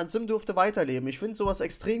geklappt und mein Sim durfte weiterleben. Ich finde sowas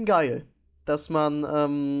extrem geil. Dass man,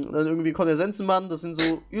 dann irgendwie kommt der Sensenmann, das sind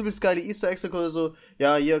so übelst geile Easter Eggs, so,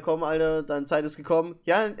 ja, hier, komm, Alter, deine Zeit ist gekommen.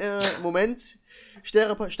 Ja, Moment,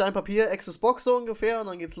 Stein, Papier, Access Box so ungefähr und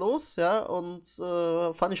dann geht's los, ja, und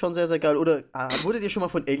fand ich schon sehr, sehr geil. Oder, wurdet ihr schon mal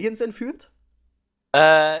von Aliens entführt?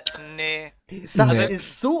 Nee. Das Nee.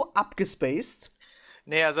 ist so abgespaced.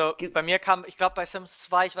 Nee, also bei mir kam, ich glaube bei Sims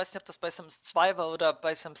 2, ich weiß nicht, ob das bei Sims 2 war oder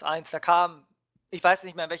bei Sims 1, da kam, ich weiß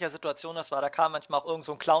nicht mehr, in welcher Situation das war, da kam manchmal auch irgend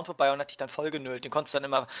so ein Clown vorbei und hat dich dann vollgenüllt. Den konntest du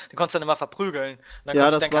dann immer verprügeln. Und dann Ja,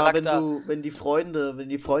 konntest das du deinen war, Charakter, wenn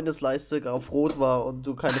die Freundesleiste auf Rot war und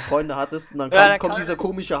du keine Freunde hattest und dann Ja, dann kommt kann- dieser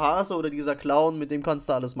komische Hase oder dieser Clown, mit dem kannst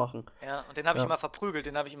du alles machen. Ja, und den habe ich Ja. immer verprügelt,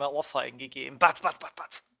 den habe ich immer Ohrfeigen gegeben. Batz, batz, batz,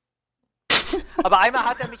 batz. Aber einmal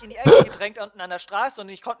hat er mich in die Ecke gedrängt unten an der Straße und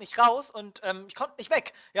ich konnte nicht raus und ich konnte nicht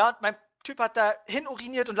weg. Ja, und mein Typ hat da hin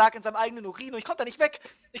uriniert und lag in seinem eigenen Urin und ich konnte da nicht weg.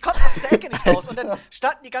 Ich konnte aus der Ecke nicht raus. Und dann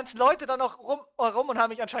standen die ganzen Leute da noch rum und haben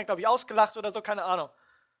mich anscheinend, glaube ich, ausgelacht oder so, keine Ahnung.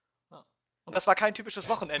 Ja. Und das war kein typisches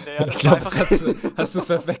Wochenende, ja. Das Ich war glaube, einfach. das hast du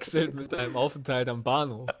verwechselt mit einem Aufenthalt am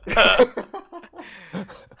Bahnhof.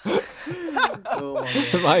 Oh, Mann.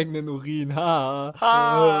 Im eigenen Urin, ha.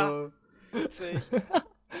 Ah, witzig.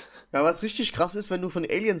 Ja, was richtig krass ist, wenn du von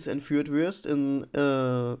Aliens entführt wirst in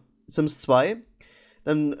Sims 2,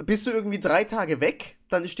 dann bist du irgendwie 3 Tage weg,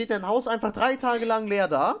 dann steht dein Haus einfach 3 Tage lang leer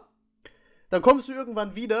da, dann kommst du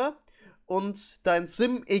irgendwann wieder und dein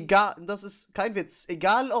Sim, egal, das ist kein Witz,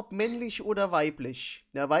 egal ob männlich oder weiblich,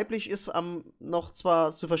 ja, weiblich ist noch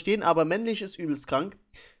zwar zu verstehen, aber männlich ist übelst krank,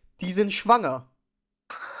 die sind schwanger.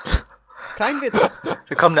 Kein Witz.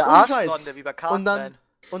 Wir kommen eine Ohne Scheiß. Arschsonde wie bei Und Cartman.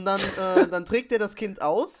 dann trägt er das Kind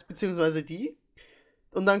aus, beziehungsweise die,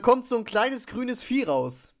 und dann kommt so ein kleines grünes Vieh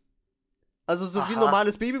raus. Also so wie ein Aha.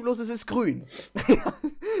 normales Baby, bloß es ist grün.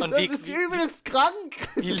 Und Das ist übelst krank.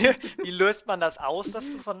 wie löst man das aus,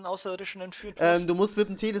 dass du von Außerirdischen entführt wirst? Du musst mit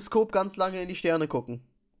dem Teleskop ganz lange in die Sterne gucken.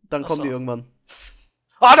 Dann Ach kommen so. die irgendwann.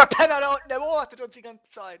 Oh, der Penner da unten, der beobachtet uns die ganze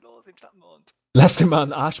Zeit. Los, den schnappen wir uns. Lass dir mal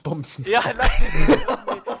einen Arsch bumsen. Ja,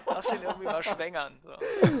 lass ihn irgendwie mal schwängern. So.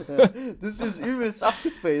 Das ist übelst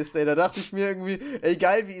abgespaced, ey. Da dachte ich mir irgendwie, ey,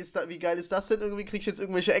 geil, wie geil ist das denn irgendwie? Krieg ich jetzt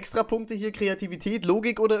irgendwelche Extrapunkte hier, Kreativität,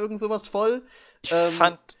 Logik oder irgend sowas voll? Ich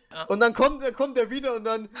fand. Ja. Und dann kommt er wieder und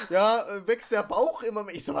dann, ja, wächst der Bauch immer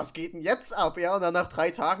mehr. Ich so, was geht denn jetzt ab? Ja, und dann nach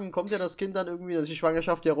 3 Tagen kommt ja das Kind dann irgendwie, das ist die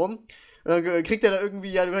Schwangerschaft ja rum. Und dann kriegt er da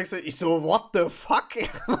irgendwie, ja, du merkst, ich so, what the fuck?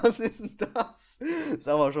 Was ist denn das? Ist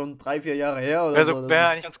aber schon 3, 4 Jahre her oder so. Wäre Das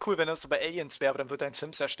eigentlich ganz cool, wenn das so bei Aliens wäre, aber dann wird dein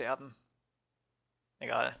Sims ja sterben.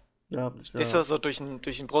 Egal. ja, das Ist so durch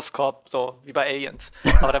den Brustkorb, so wie bei Aliens.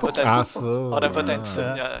 Aber dann wird Ach so. aber dann wird dein ja.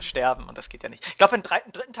 Sim ja sterben und das geht ja nicht. Ich glaube, im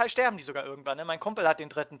dritten Teil sterben die sogar irgendwann. Ne? Mein Kumpel hat den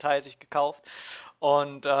dritten Teil sich gekauft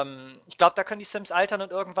Und ich glaube, da können die Sims altern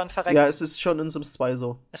und irgendwann verrecken. Ja, es ist schon in Sims 2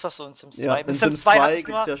 so. Ist das so in Sims 2? Ja, in Sims 2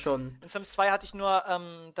 gibt's ja schon. In Sims 2 hatte ich nur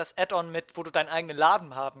das Add-on mit, wo du deinen eigenen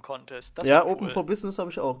Laden haben konntest. Das Ja, war Open cool. for Business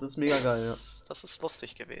habe ich auch. Das ist mega geil, ja. Das ist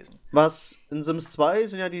lustig gewesen. Was in Sims 2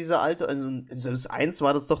 sind ja diese alte, also in Sims 1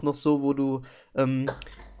 war das doch noch so, wo du,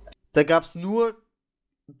 da gab's nur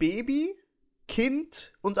Baby,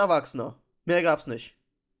 Kind und Erwachsener. Mehr gab's nicht.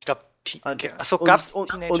 Ich glaube, achso, Und- gab's und,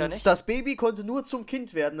 Teenager und nicht? das Baby konnte nur zum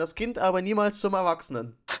Kind werden, das Kind aber niemals zum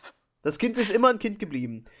Erwachsenen. Das Kind ist immer ein Kind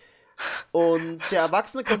geblieben. Und der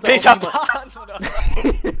Erwachsene konnte Peter auch niemals... Pan, oder was?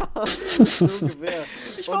 Ja, so ungefähr.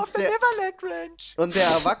 Ich war auf der Neverland Ranch. Und der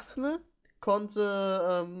Erwachsene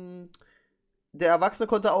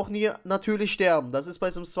konnte auch nie natürlich sterben. Das ist bei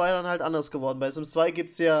Sims 2 dann halt anders geworden. Bei Sims 2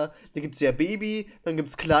 gibt's ja Baby, dann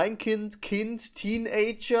gibt's Kleinkind, Kind,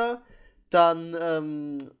 Teenager,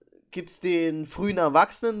 dann gibt's den frühen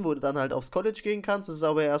Erwachsenen, wo du dann halt aufs College gehen kannst. Das ist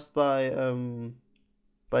aber erst bei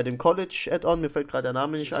dem College-Add-on, mir fällt gerade der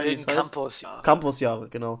Name nicht ein. wie es heißt. Campusjahre. Campusjahre,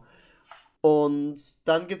 genau. Und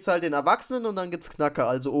dann gibt's halt den Erwachsenen und dann gibt's Knacker,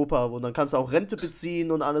 also Opa, und dann kannst du auch Rente beziehen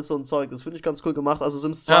und alles so ein Zeug. Das finde ich ganz cool gemacht. Also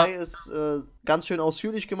Sims 2 ist ganz schön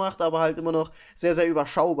ausführlich gemacht, aber halt immer noch sehr, sehr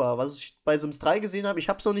überschaubar. Was ich bei Sims 3 gesehen habe, ich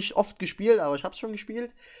habe es noch nicht oft gespielt, aber ich habe es schon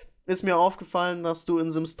gespielt, ist mir aufgefallen, dass du in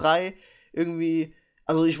Sims 3 irgendwie...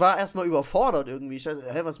 Also ich war erstmal überfordert irgendwie. Ich dachte,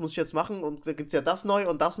 was muss ich jetzt machen? Und da gibt's ja das neu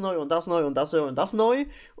und das neu und das neu und das neu und das neu.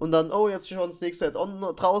 Und dann, jetzt ist schon das nächste Add-on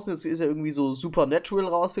draußen. Jetzt ist ja irgendwie so Supernatural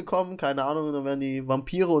rausgekommen. Keine Ahnung, und dann werden die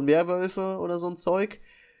Vampire und Werwölfe oder so ein Zeug.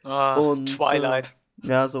 Und, Twilight.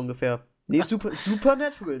 Ja, so ungefähr. Nee,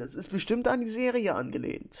 Supernatural, das ist bestimmt an die Serie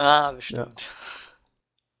angelehnt. Bestimmt.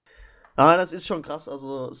 Ah, das ist schon krass.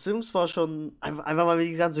 Also, Sims war schon einfach weil man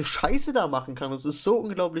die ganze Scheiße da machen kann. Das ist so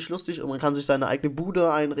unglaublich lustig und man kann sich seine eigene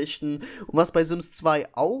Bude einrichten. Und was bei Sims 2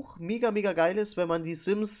 auch mega, mega geil ist, wenn man die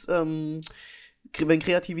Sims, wenn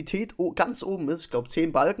Kreativität ganz oben ist, ich glaube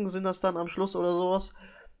 10 Balken sind das dann am Schluss oder sowas,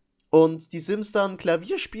 und die Sims dann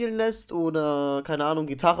Klavier spielen lässt oder, keine Ahnung,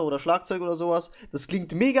 Gitarre oder Schlagzeug oder sowas, das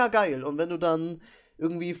klingt mega geil. Und wenn du dann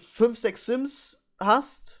irgendwie 5, 6 Sims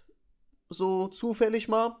hast, so zufällig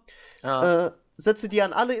mal, setze die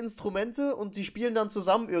an alle Instrumente und die spielen dann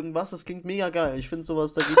zusammen irgendwas. Das klingt mega geil. Ich finde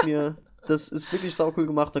sowas, das ist wirklich saucool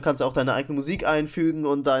gemacht. Da kannst du auch deine eigene Musik einfügen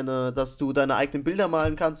und dass du deine eigenen Bilder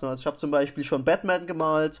malen kannst. Also ich habe zum Beispiel schon Batman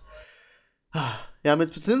gemalt. Ja, in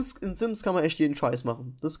Sims kann man echt jeden Scheiß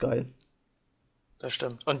machen. Das ist geil. Das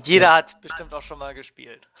stimmt. Und jeder hat bestimmt auch schon mal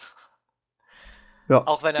gespielt. Ja,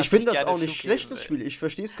 auch wenn er ich finde das gerne auch nicht zugeben schlecht, das will. Spiel. Ich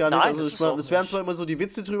verstehe es gar nicht. Nein, Also das ist auch es werden nicht. zwar immer so die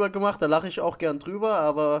Witze drüber gemacht, da lache ich auch gern drüber,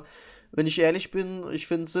 aber wenn ich ehrlich bin, ich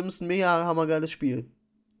finde Sims ein mega hammergeiles Spiel.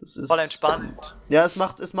 Das ist Voll entspannt. Ja, es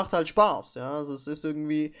macht halt Spaß, ja. Also es ist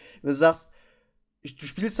irgendwie, wenn du sagst, du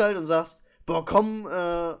spielst halt und sagst, boah, komm,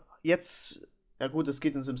 jetzt, ja gut, das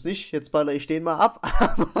geht in Sims nicht, jetzt baller ich den mal ab,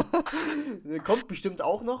 aber kommt bestimmt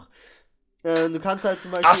auch noch. Du kannst halt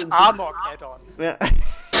zum Beispiel Das in Sims- Amok-Add-on. Ja.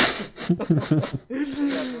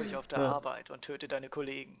 Ja, durch auf der Arbeit und töte deine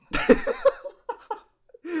Kollegen.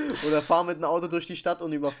 Oder fahr mit einem Auto durch die Stadt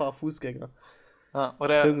und überfahr Fußgänger.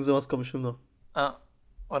 Oder, Irgend sowas kommt bestimmt noch.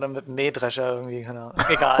 oder mit einem Mähdrescher irgendwie, keine Ahnung.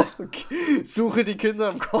 Egal. Okay. Suche die Kinder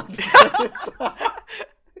im Korn.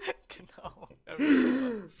 Genau.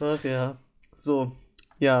 Ach ja. So.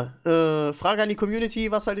 Ja. Frage an die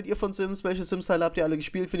Community: Was haltet ihr von Sims? Welche Sims-Teile habt ihr alle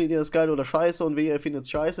gespielt? Findet ihr das geil oder scheiße? Und ihr findet es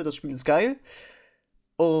scheiße? Das Spiel ist geil.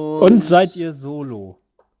 Und seid ihr solo?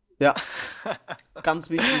 Ja.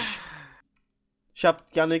 Ganz wichtig. Ich hab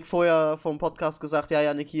Yannick vorher vom Podcast gesagt, ja,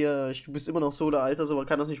 Yannick, hier, du bist immer noch Solo, Alter, so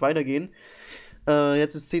kann das nicht weitergehen.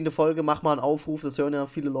 Jetzt ist 10. Folge, mach mal einen Aufruf, das hören ja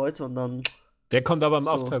viele Leute und dann... Der kommt aber im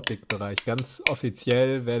So. Auftragblickbereich. Ganz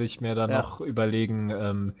offiziell werde ich mir dann noch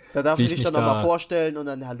überlegen, Da darfst wie du ich dich mich dann nochmal vorstellen und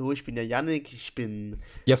dann, hallo, ich bin der Yannick, ich bin...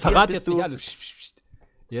 Ja, verrat bist jetzt du? nicht alles.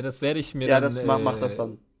 Ja, das werde ich mir Ja, dann... das mach das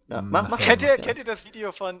dann. Ja, mach das. Kennt ihr das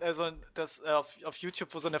Video von auf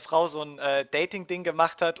YouTube, wo so eine Frau so ein Dating-Ding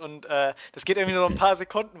gemacht hat und das geht irgendwie nur ein paar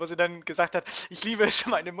Sekunden, wo sie dann gesagt hat, ich liebe es,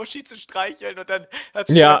 meine Muschi zu streicheln und dann hat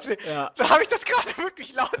sie Ja, gesagt, ja, da habe ich das gerade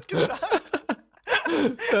wirklich laut gesagt.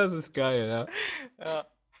 das ist geil, ja. Ja,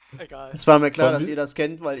 egal. Es war mir klar, Von dass wie- ihr das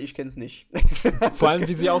kennt, weil ich kenn's nicht. Vor allem,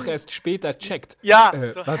 wie sie auch erst später checkt. Ja,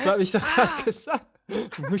 Was habe ich da gerade gesagt?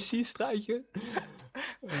 Muschi streicheln?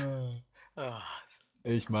 Ah,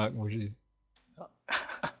 Ich mag Muschi.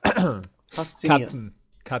 Faszinierend.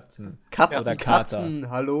 Katzen. Oder Katzen,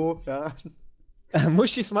 hallo, ja.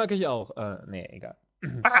 Muschis mag ich auch. Nee, egal.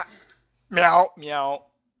 miau,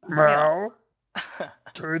 miau. Miau.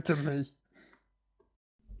 Töte mich.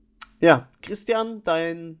 Ja, Christian,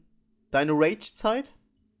 deine Rage-Zeit?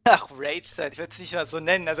 Ach, Rage-Set, ich würde es nicht mal so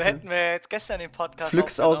nennen. Also hätten wir jetzt gestern den Podcast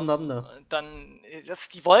Pflück's aufgenommen, auseinander. dann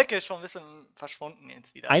ist die Wolke schon ein bisschen verschwunden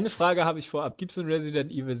jetzt wieder. Eine Frage habe ich vorab. Gibt es in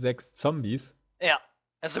Resident Evil 6 Zombies? Ja,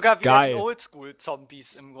 also sogar wieder die Geil.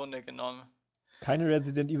 Oldschool-Zombies im Grunde genommen. Keine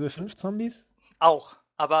Resident Evil 5 Zombies? Auch,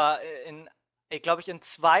 aber glaube ich, in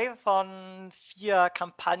 2 von 4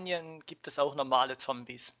 Kampagnen gibt es auch normale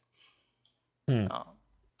Zombies. Ja.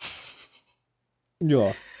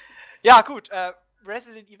 Ja. Ja, gut,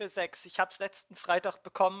 Resident Evil 6. Ich habe es letzten Freitag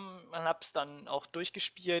bekommen und habe es dann auch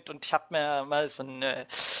durchgespielt und ich habe mir mal so eine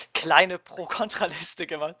kleine Pro-Kontra-Liste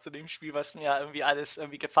gemacht zu dem Spiel, was mir irgendwie alles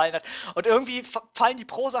irgendwie gefallen hat. Und irgendwie fallen die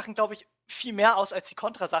Pro-Sachen, glaube ich, viel mehr aus als die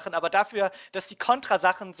Kontra-Sachen, aber dafür, dass die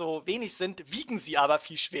Kontra-Sachen so wenig sind, wiegen sie aber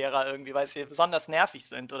viel schwerer irgendwie, weil sie besonders nervig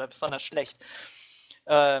sind oder besonders schlecht.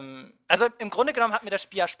 Also im Grunde genommen hat mir das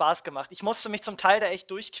Spiel ja Spaß gemacht. Ich musste mich zum Teil da echt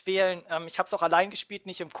durchquälen. Ich habe es auch allein gespielt,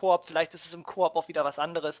 nicht im Koop. Vielleicht ist es im Koop auch wieder was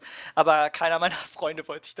anderes. Aber keiner meiner Freunde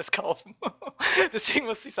wollte sich das kaufen. Deswegen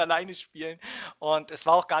musste ich es alleine spielen. Und es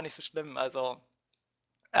war auch gar nicht so schlimm. Also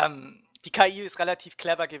die KI ist relativ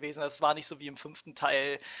clever gewesen. Es war nicht so wie im 5.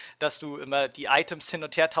 Teil, dass du immer die Items hin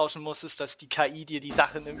und her tauschen musstest, dass die KI dir die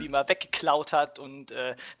Sachen irgendwie mal weggeklaut hat und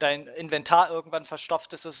dein Inventar irgendwann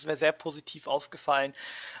verstopft ist. Das ist mir sehr positiv aufgefallen.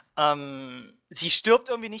 Sie stirbt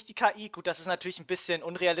irgendwie nicht, die KI. Gut, das ist natürlich ein bisschen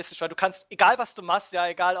unrealistisch, weil du kannst, egal was du machst, ja,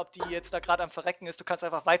 egal ob die jetzt da gerade am Verrecken ist, du kannst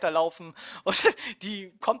einfach weiterlaufen und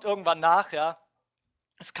die kommt irgendwann nach, ja.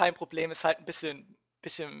 Ist kein Problem, ist halt ein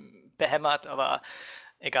bisschen behämmert, aber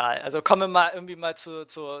egal. Also kommen wir mal irgendwie mal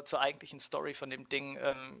zur eigentlichen Story von dem Ding.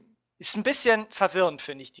 Ist ein bisschen verwirrend,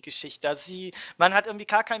 finde ich, die Geschichte. Also man hat irgendwie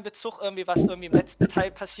gar keinen Bezug, irgendwie, was irgendwie im letzten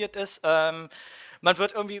Teil passiert ist. Man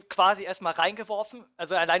wird irgendwie quasi erstmal reingeworfen.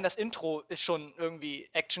 Also allein das Intro ist schon irgendwie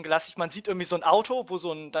actiongelastig. Man sieht irgendwie so ein Auto,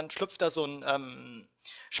 dann schlüpft da so ein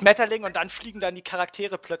Schmetterling und dann fliegen dann die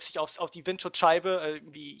Charaktere plötzlich auf die Windschutzscheibe,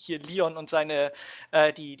 wie hier Leon und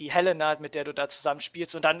die Helena, mit der du da zusammen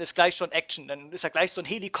spielst, und dann ist gleich schon Action. Dann ist ja gleich so ein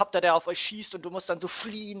Helikopter, der auf euch schießt und du musst dann so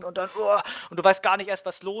fliehen und dann, und du weißt gar nicht erst,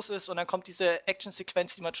 was los ist, und dann kommt diese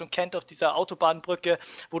Actionsequenz, die man schon kennt, auf dieser Autobahnbrücke,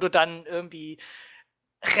 wo du dann irgendwie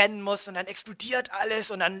rennen musst und dann explodiert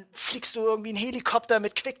alles und dann fliegst du irgendwie einen Helikopter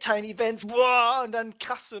mit Quicktime-Events, und dann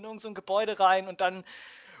krachst du in irgend so ein Gebäude rein und dann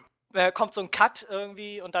kommt so ein Cut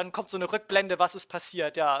irgendwie und dann kommt so eine Rückblende, was ist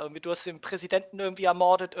passiert. Ja, irgendwie du hast den Präsidenten irgendwie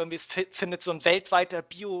ermordet, irgendwie es findet so ein weltweiter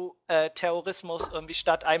Bioterrorismus irgendwie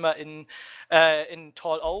statt, einmal in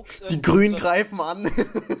Tall Oaks. Die Grünen greifen an.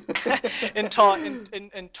 in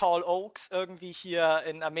Tall Oaks irgendwie hier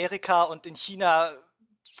in Amerika, und in China,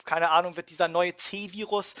 keine Ahnung, wird dieser neue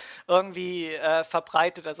C-Virus irgendwie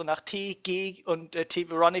verbreitet. Also nach T, G und T.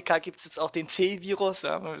 Veronica gibt es jetzt auch den C-Virus.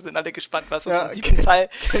 Ja, wir sind alle gespannt, was uns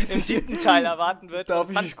im 7. Teil erwarten wird. Darf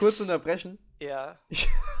ich dich kurz unterbrechen? Ja. Ich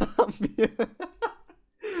habe mir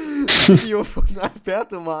ein Video von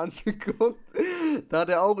Alberto mal angeguckt. Da hat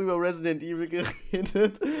er auch über Resident Evil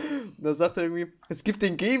geredet. Und da sagt er irgendwie, es gibt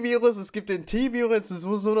den G-Virus, es gibt den T-Virus, es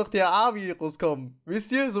muss nur noch der A-Virus kommen.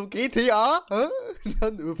 Wisst ihr, so GTA?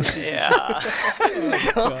 Dann ja.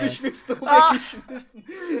 Da hab ich mich so weggeschmissen.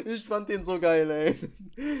 Ich fand den so geil,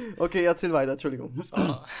 ey. Okay, erzähl weiter, Entschuldigung.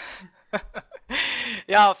 So.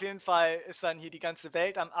 Ja, auf jeden Fall ist dann hier die ganze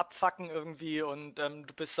Welt am Abfacken irgendwie, und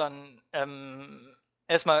du bist dann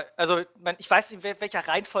erstmal, also ich weiß nicht, welcher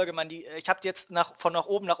Reihenfolge ich habe jetzt von nach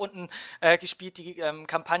oben nach unten gespielt, die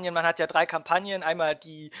Kampagnen. Man hat ja 3 Kampagnen, einmal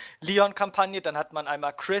die Leon-Kampagne, dann hat man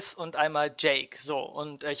einmal Chris und einmal Jake. So,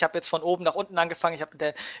 und ich habe jetzt von oben nach unten angefangen, ich habe mit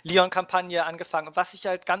der Leon-Kampagne angefangen. Und was ich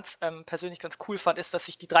halt persönlich ganz cool fand, ist, dass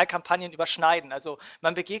sich die 3 Kampagnen überschneiden. Also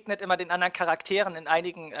man begegnet immer den anderen Charakteren in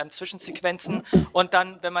einigen Zwischensequenzen, und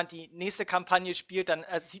dann, wenn man die nächste Kampagne spielt, dann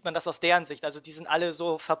sieht man das aus deren Sicht. Also die sind alle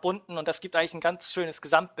so verbunden und das gibt eigentlich ein ganz schönes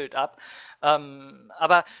Gesamtbild ab.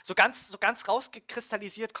 Aber so ganz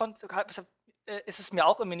rausgekristallisiert ist es mir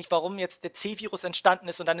auch irgendwie nicht, warum jetzt der C-Virus entstanden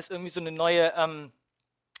ist, und dann ist irgendwie so eine neue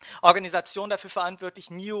Organisation dafür verantwortlich,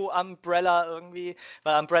 New Umbrella irgendwie,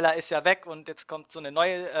 weil Umbrella ist ja weg und jetzt kommt so eine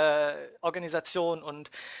neue Organisation, und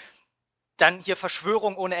dann hier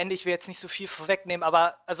Verschwörung ohne Ende. Ich will jetzt nicht so viel vorwegnehmen,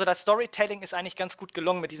 aber also das Storytelling ist eigentlich ganz gut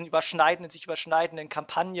gelungen mit diesen sich überschneidenden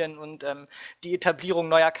Kampagnen und die Etablierung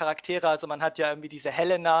neuer Charaktere. Also man hat ja irgendwie diese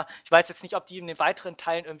Helena. Ich weiß jetzt nicht, ob die in den weiteren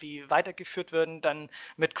Teilen irgendwie weitergeführt würden. Dann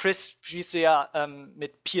mit Chris spielst du ja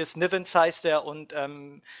mit Piers Nivens, heißt er, und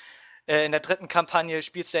in der 3. Kampagne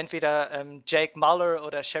spielst du entweder Jake Muller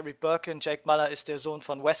oder Sherry Birkin. Jake Muller ist der Sohn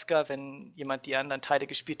von Wesker. Wenn jemand die anderen Teile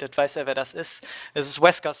gespielt hat, weiß er, wer das ist. Es ist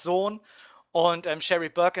Weskers Sohn. Und Sherry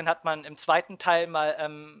Birkin hat man im zweiten Teil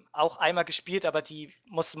mal auch einmal gespielt, aber die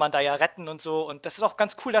musste man da ja retten und so. Und das ist auch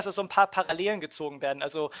ganz cool, dass da so ein paar Parallelen gezogen werden.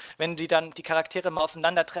 Also wenn die dann die Charaktere mal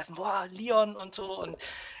aufeinandertreffen, boah, Leon und so und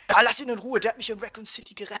ja, lass ihn in Ruhe, der hat mich in Raccoon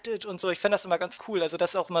City gerettet und so. Ich finde das immer ganz cool. Also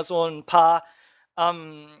dass auch mal so ein paar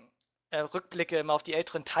Rückblicke immer auf die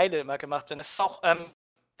älteren Teile immer gemacht werden. Das ist auch,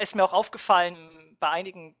 ist mir auch aufgefallen bei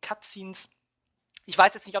einigen Cutscenes. Ich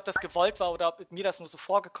weiß jetzt nicht, ob das gewollt war oder ob mir das nur so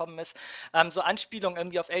vorgekommen ist, so Anspielungen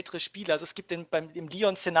irgendwie auf ältere Spiele. Also es gibt im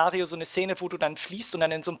Leon-Szenario so eine Szene, wo du dann fließt und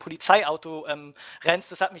dann in so ein Polizeiauto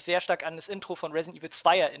rennst. Das hat mich sehr stark an das Intro von Resident Evil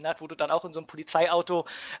 2 erinnert, wo du dann auch in so ein Polizeiauto,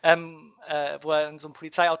 wo er in so ein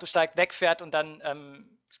Polizeiauto steigt, wegfährt und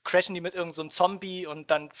dann crashen die mit irgendeinem so Zombie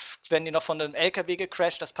und dann werden die noch von einem LKW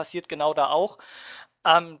gecrashed. Das passiert genau da auch.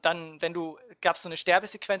 Dann, gab es so eine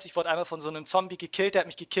Sterbesequenz, ich wurde einmal von so einem Zombie gekillt, der hat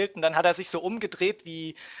mich gekillt und dann hat er sich so umgedreht,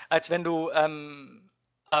 wie als wenn du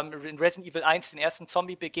in Resident Evil 1 den ersten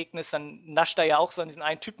Zombie begegnest, dann nascht er ja auch so an diesen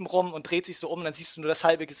einen Typen rum und dreht sich so um und dann siehst du nur das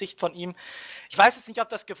halbe Gesicht von ihm. Ich weiß jetzt nicht, ob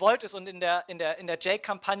das gewollt ist und in der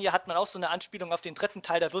Jake-Kampagne hat man auch so eine Anspielung auf den dritten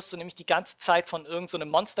Teil, da wirst du nämlich die ganze Zeit von irgend so einem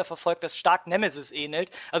Monster verfolgt, das stark Nemesis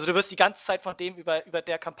ähnelt. Also du wirst die ganze Zeit von dem über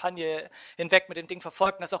der Kampagne hinweg mit dem Ding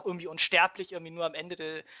verfolgt und das ist auch irgendwie unsterblich, irgendwie nur am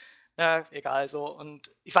Ende egal so.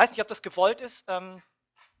 Und ich weiß nicht, ob das gewollt ist,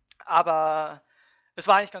 aber es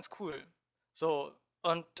war eigentlich ganz cool. So,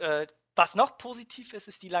 und was noch positiv ist,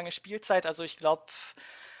 ist die lange Spielzeit. Also ich glaube,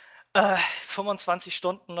 25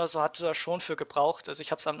 Stunden oder so hatte er schon für gebraucht. Also ich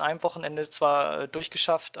habe es an einem Wochenende zwar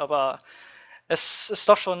durchgeschafft, aber es ist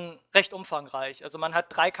doch schon recht umfangreich. Also man hat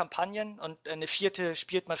 3 Kampagnen und eine 4.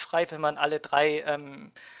 spielt man frei, wenn man alle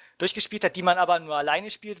 3 durchgespielt hat, die man aber nur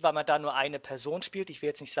alleine spielt, weil man da nur eine Person spielt. Ich will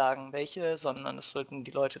jetzt nicht sagen, welche, sondern das sollten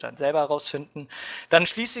die Leute dann selber herausfinden. Dann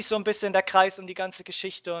schließt sich so ein bisschen der Kreis um die ganze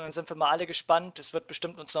Geschichte und dann sind wir mal alle gespannt. Es wird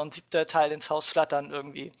bestimmt uns noch ein 7. Teil ins Haus flattern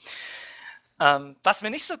irgendwie. Was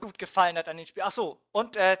mir nicht so gut gefallen hat an dem Spiel, ach so,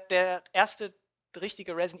 und der erste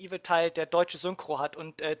richtige Resident Evil Teil, der deutsche Synchro hat.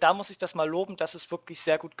 Und da muss ich das mal loben, das ist wirklich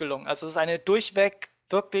sehr gut gelungen. Also es ist eine durchweg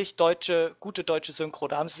wirklich gute deutsche Synchro.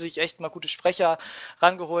 Da haben sie sich echt mal gute Sprecher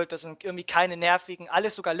rangeholt. Das sind irgendwie keine nervigen,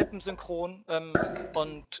 alles sogar lippensynchron.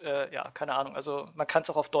 Und ja, keine Ahnung. Also man kann es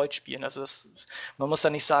auch auf Deutsch spielen. Also man muss da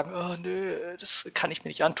nicht sagen, oh nö, das kann ich mir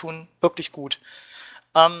nicht antun. Wirklich gut.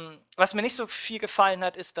 Was mir nicht so viel gefallen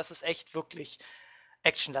hat, ist, dass es echt wirklich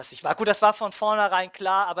actionlastig war. Gut, das war von vornherein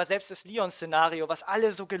klar, aber selbst das Leon-Szenario, was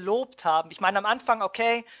alle so gelobt haben, ich meine, am Anfang,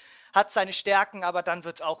 okay, hat seine Stärken, aber dann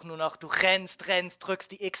wird es auch nur noch, du rennst, drückst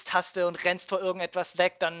die X-Taste und rennst vor irgendetwas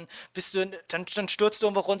weg, dann stürzt du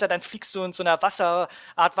irgendwo runter, dann fliegst du in so einer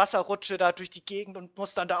Art Wasserrutsche da durch die Gegend und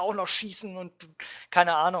musst dann da auch noch schießen und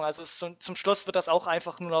keine Ahnung, also zum Schluss wird das auch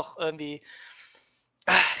einfach nur noch irgendwie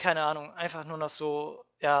keine Ahnung, einfach nur noch so,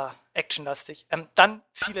 ja, actionlastig. Dann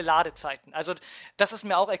viele Ladezeiten. Also, das ist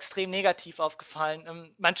mir auch extrem negativ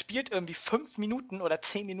aufgefallen. Man spielt irgendwie 5 Minuten oder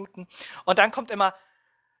 10 Minuten und dann kommt immer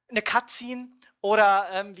eine Cutscene oder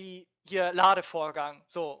irgendwie hier Ladevorgang.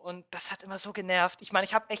 So, und das hat immer so genervt. Ich meine,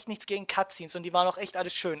 ich habe echt nichts gegen Cutscenes und die waren auch echt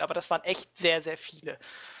alles schön, aber das waren echt sehr, sehr viele.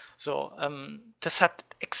 So, das hat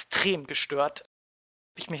extrem gestört.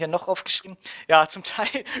 Habe ich mir hier noch aufgeschrieben? Ja, zum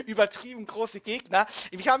Teil übertrieben große Gegner.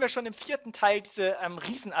 Wir haben ja schon im 4. Teil diese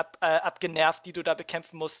Riesen abgenervt, die du da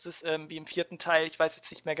bekämpfen musstest, wie im 4. Teil. Ich weiß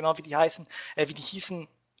jetzt nicht mehr genau, wie die hießen.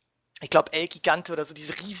 Ich glaube, El-Gigante oder so,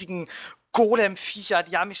 diese riesigen Golem-Viecher,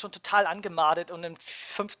 die haben mich schon total angemadet und im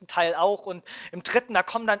 5. Teil auch. Und im 3.,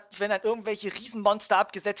 werden dann irgendwelche Riesenmonster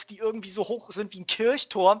abgesetzt, die irgendwie so hoch sind wie ein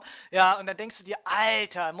Kirchturm. Ja, und dann denkst du dir,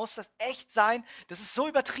 Alter, muss das echt sein? Das ist so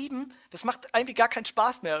übertrieben, das macht irgendwie gar keinen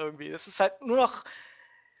Spaß mehr irgendwie. Das ist halt nur noch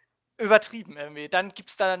übertrieben irgendwie. Dann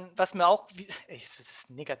gibt's was mir auch, das ist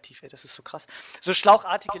negativ, ey, das ist so krass. So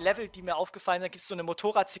schlauchartige Level, die mir aufgefallen sind. Da gibt's so eine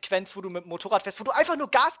Motorradsequenz, wo du mit dem Motorrad fährst, wo du einfach nur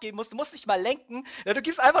Gas geben musst. Du musst nicht mal lenken. Ja, du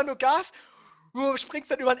gibst einfach nur Gas, du springst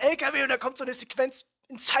dann über einen LKW und da kommt so eine Sequenz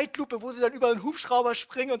in Zeitlupe, wo sie dann über einen Hubschrauber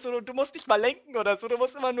springen und so. Und du musst nicht mal lenken oder so. Du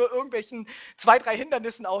musst immer nur irgendwelchen 2, 3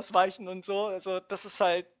 Hindernissen ausweichen und so. Also das ist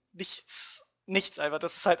halt nichts einfach.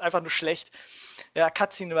 Das ist halt einfach nur schlecht. Ja,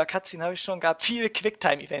 Cutscene über Cutscene habe ich schon gehabt. Viele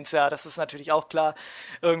Quicktime-Events, ja, das ist natürlich auch klar.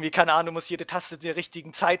 Irgendwie, keine Ahnung, du musst jede Taste der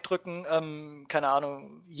richtigen Zeit drücken. Keine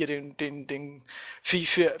Ahnung, hier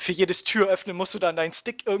für jedes Tür öffnen musst du dann deinen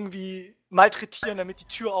Stick irgendwie malträtieren, damit die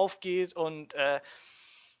Tür aufgeht. Und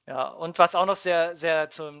ja, und was auch noch sehr, sehr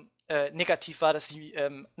negativ war, dass die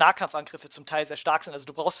Nahkampfangriffe zum Teil sehr stark sind. Also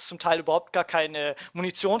du brauchst zum Teil überhaupt gar keine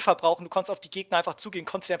Munition verbrauchen. Du konntest auf die Gegner einfach zugehen,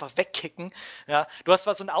 konntest sie einfach wegkicken. Ja. Du hast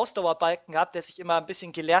zwar so einen Ausdauerbalken gehabt, der sich immer ein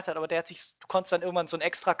bisschen geleert hat, aber du konntest dann irgendwann so ein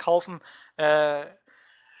extra kaufen,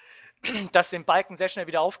 das den Balken sehr schnell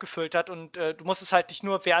wieder aufgefüllt hat und du musstest halt dich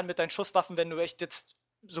nur wehren mit deinen Schusswaffen, wenn du echt jetzt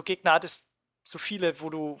so Gegner hattest, so viele, wo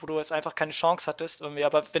du jetzt einfach keine Chance hattest. Irgendwie.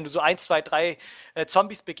 Aber wenn du so 1, 2, 3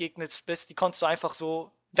 Zombies begegnet bist, die konntest du einfach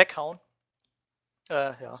so weghauen.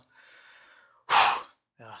 Ja. Puh,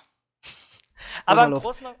 ja. Aber im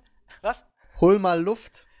Großen und... Was? Hol mal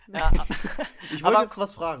Luft. Ja, Ich wollte aber- jetzt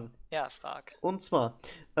was fragen. ja, frag. Und zwar,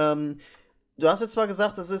 du hast jetzt zwar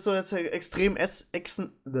gesagt, das ist so jetzt extrem ich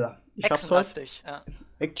hab's heute. Actionlastig, ja.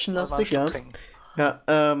 Actionlastig, Mal einen ja. Schluck trinken.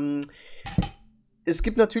 Ja, es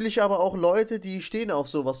gibt natürlich aber auch Leute, die stehen auf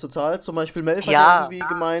sowas total. Zum Beispiel Melf hat Ja. irgendwie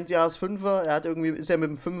gemeint, ja, das Fünfer, ist ja mit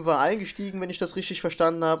dem Fünfer eingestiegen, wenn ich das richtig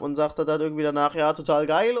verstanden habe, und sagte dann irgendwie danach, ja, total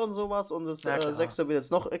geil und sowas, und das Ja, klar. Sechste wird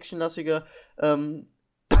jetzt noch actionlastiger.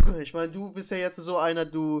 Ich meine, du bist ja jetzt so einer,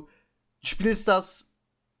 du spielst das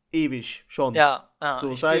ewig schon. Ja,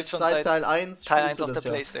 So, ich spiel seit schon Teil 1 Teil spielst 1 du auf das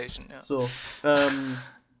der ja. Playstation, ja. So,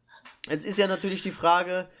 jetzt ist ja natürlich die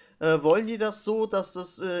Frage, wollen die das so, dass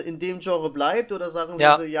das in dem Genre bleibt, oder sagen sie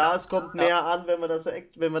Ja. so, ja, es kommt mehr an, wenn wir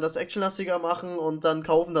das actionlastiger machen, und dann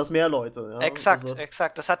kaufen das mehr Leute. Ja? Exakt, Also,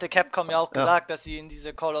 exakt. Das hatte Capcom ja auch Ja. gesagt, dass sie in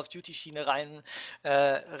diese Call of Duty Schiene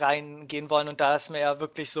reingehen wollen, und da ist mir ja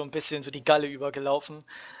wirklich so ein bisschen so die Galle übergelaufen.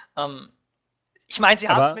 Ich meine, sie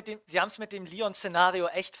Aber- haben es mit dem Leon-Szenario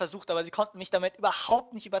echt versucht, aber sie konnten mich damit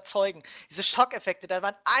überhaupt nicht überzeugen. Diese Schockeffekte, da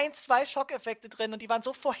waren 1, 2 Schockeffekte drin und die waren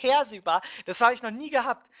so vorhersehbar. Das habe ich noch nie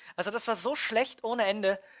gehabt. Also das war so schlecht ohne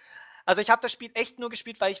Ende. Also ich habe das Spiel echt nur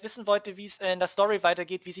gespielt, weil ich wissen wollte, wie es in der Story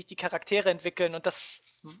weitergeht, wie sich die Charaktere entwickeln, und das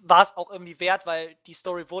war es auch irgendwie wert, weil die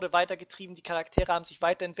Story wurde weitergetrieben, die Charaktere haben sich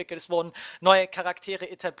weiterentwickelt, es wurden neue Charaktere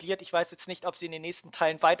etabliert. Ich weiß jetzt nicht, ob sie in den nächsten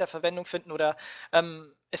Teilen weiter Verwendung finden oder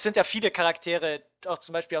es sind ja viele Charaktere, auch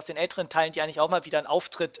zum Beispiel aus den älteren Teilen, die eigentlich auch mal wieder einen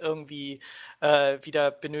Auftritt irgendwie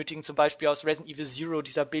wieder benötigen. Zum Beispiel aus Resident Evil Zero,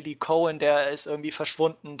 dieser Billy Cohen, der ist irgendwie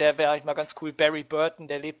verschwunden, der wäre eigentlich mal ganz cool. Barry Burton,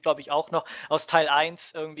 der lebt, glaube ich, auch noch aus Teil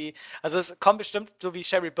 1 irgendwie. Also es kommt bestimmt, so wie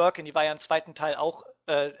Sherry Birkin, die war ja im zweiten Teil auch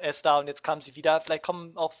erst da und jetzt kam sie wieder. Vielleicht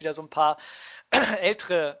kommen auch wieder so ein paar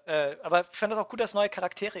ältere, aber ich fand es auch gut, dass neue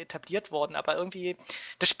Charaktere etabliert wurden, aber irgendwie,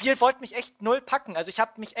 das Spiel wollte mich echt null packen. Also ich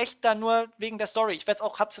habe mich echt da nur wegen der Story, ich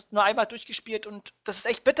habe es nur einmal durchgespielt und das ist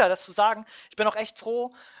echt bitter, das zu sagen. Ich bin auch echt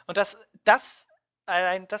froh, und das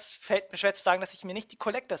fällt mir schwer zu sagen, dass ich mir nicht die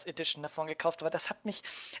Collectors Edition davon gekauft habe.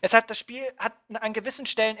 Das Spiel hat an gewissen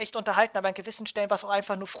Stellen echt unterhalten, aber an gewissen Stellen war es auch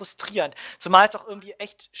einfach nur frustrierend. Zumal es auch irgendwie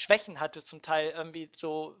echt Schwächen hatte, zum Teil irgendwie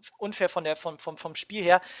so unfair vom Spiel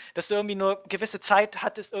her, dass du irgendwie nur gewisse Zeit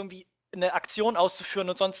hattest, irgendwie eine Aktion auszuführen,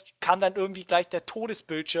 und sonst kam dann irgendwie gleich der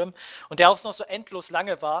Todesbildschirm, und der auch noch so endlos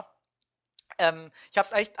lange war. Ich habe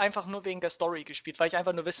es echt einfach nur wegen der Story gespielt, weil ich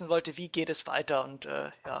einfach nur wissen wollte, wie geht es weiter, und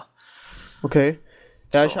ja. okay.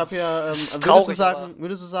 Ja, So. ich habe ja, Das ist würdest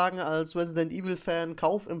traurig, du sagen, als Resident Evil-Fan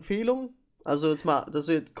Kaufempfehlung? Also jetzt mal, dass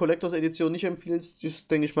du die Collectors Edition nicht empfiehlst,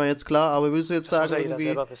 ist, denke ich mal, jetzt klar, aber würdest du jetzt Das sagen, muss ja jeder irgendwie.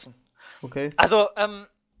 selber wissen. Okay. Also,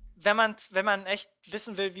 wenn man echt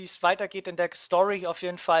wissen will, wie es weitergeht in der Story, auf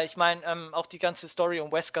jeden Fall. Ich meine, auch die ganze Story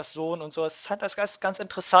um Weskers Sohn und so, es ist halt ganz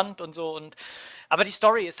interessant und so. Aber die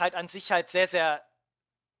Story ist halt an sich halt sehr, sehr.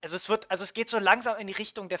 Also es geht so langsam in die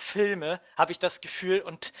Richtung der Filme, habe ich das Gefühl.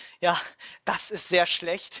 Und ja, das ist sehr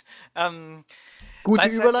schlecht. Gute Weil's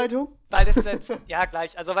halt so- Überleitung? Weil es jetzt, ja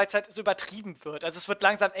gleich, also weil es halt so übertrieben wird. Also es wird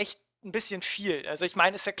langsam echt ein bisschen viel. Also ich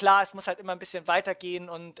meine, ist ja klar, es muss halt immer ein bisschen weitergehen,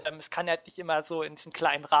 und es kann halt nicht immer so in diesem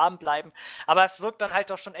kleinen Rahmen bleiben. Aber es wirkt dann halt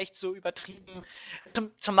doch schon echt so übertrieben.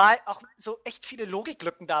 Zumal auch so echt viele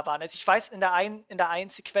Logiklücken da waren. Also ich weiß, in der einen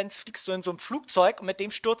Sequenz fliegst du in so einem Flugzeug und mit dem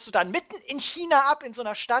stürzt du dann mitten in China ab, in so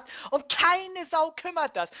einer Stadt, und keine Sau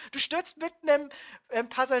kümmert das. Du stürzt mit einem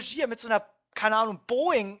Passagier, mit so einer, keine Ahnung,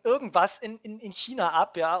 Boeing irgendwas in China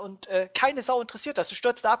ab, ja, und keine Sau interessiert das. Du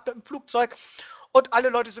stürzt da ab mit dem Flugzeug und alle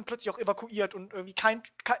Leute sind plötzlich auch evakuiert und irgendwie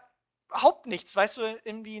überhaupt nichts, weißt du,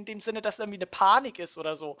 irgendwie in dem Sinne, dass irgendwie eine Panik ist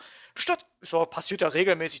oder so. So passiert ja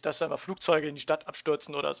regelmäßig, dass da immer Flugzeuge in die Stadt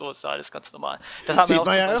abstürzen oder so, ist ja alles ganz normal. Das haben wir Sieht auch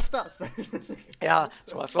man zum ja Beispiel- öfters. Ja,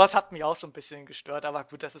 sowas hat mich auch so ein bisschen gestört, aber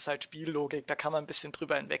gut, das ist halt Spiellogik, da kann man ein bisschen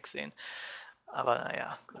drüber hinwegsehen. Aber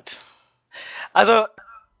naja, gut. Also,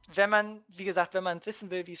 wie gesagt, wenn man wissen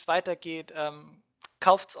will, wie es weitergeht,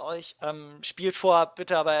 kauft's euch, spielt vorher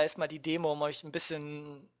bitte aber erstmal die Demo, um euch ein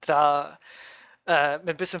bisschen mit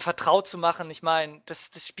ein bisschen vertraut zu machen. Ich meine, das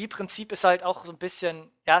Spielprinzip ist halt auch so ein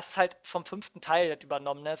bisschen, ja, es ist halt vom 5. Teil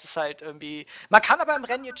übernommen, ne? Es ist halt irgendwie, man kann aber im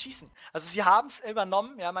Rennen jetzt schießen. Also sie haben es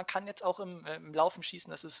übernommen, ja, man kann jetzt auch im Laufen schießen,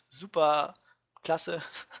 das ist super klasse.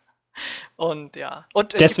 Und ja.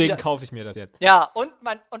 Und es gibt Deswegen wieder, kaufe ich mir das jetzt. ja, und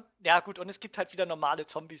ja gut, und es gibt halt wieder normale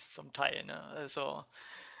Zombies zum Teil, ne? Also,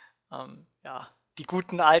 ja, die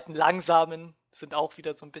guten, alten, langsamen, sind auch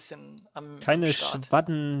wieder so ein bisschen am Keine Start.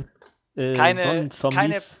 Schwadden, Keine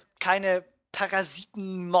Sonnenzombies.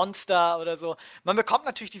 Parasitenmonster oder so. Man bekommt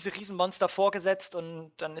natürlich diese Riesenmonster vorgesetzt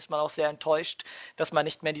und dann ist man auch sehr enttäuscht, dass man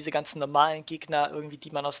nicht mehr diese ganzen normalen Gegner irgendwie,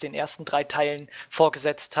 die man aus den ersten 3 Teilen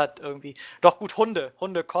vorgesetzt hat, irgendwie. Doch gut, Hunde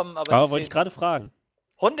kommen, aber Aber die wollte ich gerade fragen.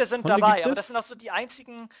 Hunde sind Hunde dabei, gibt aber es? das sind auch so die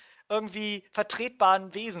einzigen irgendwie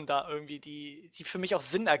vertretbaren Wesen da irgendwie, die für mich auch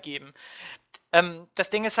Sinn ergeben. Das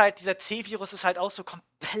Ding ist halt, dieser C-Virus ist halt auch so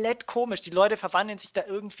komplett komisch. Die Leute verwandeln sich da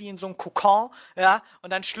irgendwie in so einen Kokon, ja, und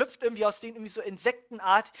dann schlüpft irgendwie aus denen irgendwie so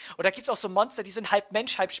Insektenart. Oder gibt es auch so Monster, die sind halb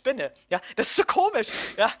Mensch, halb Spinne. Ja, das ist so komisch.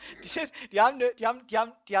 Ja, die haben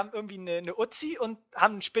irgendwie eine Uzi und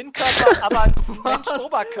haben einen Spinnenkörper, aber einen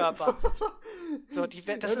Mensch-Oberkörper. So,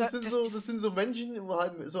 Das sind so Menschen,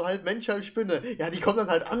 so halb Mensch, halb Spinne. Ja, die kommen dann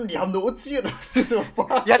halt an, die haben eine Uzi und so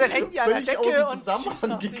was. Ja, dann hängen die an der völlig Decke aus und dem Zusammenhang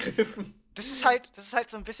schießen auf die. gegriffen. Das ist halt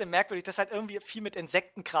so ein bisschen merkwürdig. Das hat irgendwie viel mit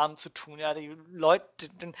Insektenkram zu tun. Ja, die Leute,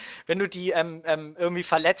 wenn du die irgendwie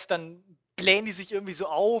verletzt, dann blähen die sich irgendwie so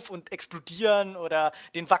auf und explodieren oder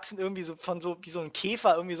denen wachsen irgendwie so wie so ein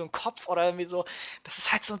Käfer irgendwie so ein Kopf oder irgendwie so. Das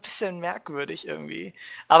ist halt so ein bisschen merkwürdig irgendwie.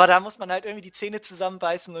 Aber da muss man halt irgendwie die Zähne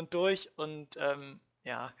zusammenbeißen und durch und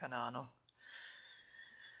ja, keine Ahnung.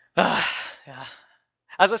 Ja.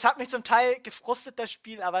 Also es hat mich zum Teil gefrustet, das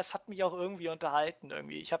Spiel, aber es hat mich auch irgendwie unterhalten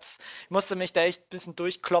irgendwie. Ich musste mich da echt ein bisschen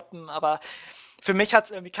durchkloppen, aber für mich hat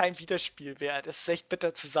es irgendwie keinen Wiederspielwert. Das ist echt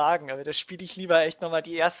bitter zu sagen, aber da spiele ich lieber echt nochmal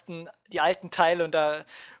die alten Teile und da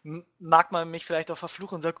mag man mich vielleicht auch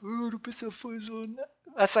verfluchen und sagt, du bist ja voll so, ne?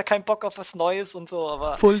 Hast ja keinen Bock auf was Neues und so,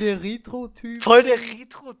 aber Voll der Retro-Typ. voll der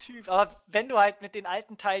Retro-Typ. Aber wenn du halt mit den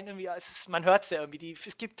alten Teilen irgendwie, man hört es ja irgendwie,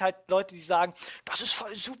 es gibt halt Leute, die sagen, das ist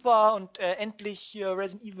voll super und endlich hier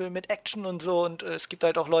Resident Evil mit Action und so. Und es gibt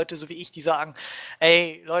halt auch Leute, so wie ich, die sagen,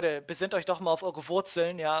 ey, Leute, besinnt euch doch mal auf eure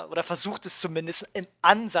Wurzeln, ja, oder versucht es zumindest im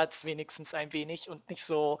Ansatz wenigstens ein wenig und nicht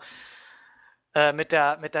so mit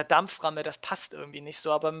der Dampframme, das passt irgendwie nicht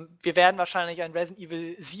so. Aber wir werden wahrscheinlich ein Resident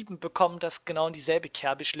Evil 7 bekommen, das genau in dieselbe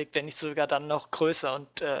Kerbe schlägt, wenn nicht sogar dann noch größer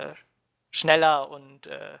und schneller und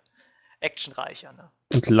actionreicher. Ne?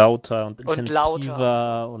 Und lauter und Und lauter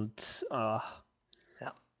intensiver und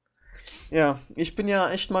Ja, ich bin ja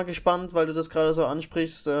echt mal gespannt, weil du das gerade so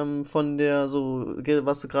ansprichst, von der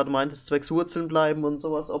was du gerade meintest, zwecks Wurzeln bleiben und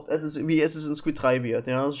sowas, wie Assassin's Creed 3 wird.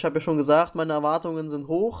 Ja, also ich habe ja schon gesagt, meine Erwartungen sind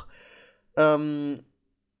hoch.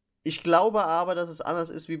 Ich glaube aber, dass es anders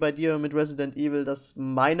ist wie bei dir mit Resident Evil, dass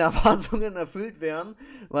meine Erwartungen erfüllt werden,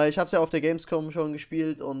 weil ich habe es ja auf der Gamescom schon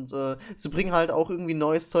gespielt und sie bringen halt auch irgendwie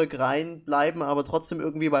neues Zeug rein, bleiben aber trotzdem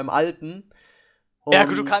irgendwie beim Alten. Ja,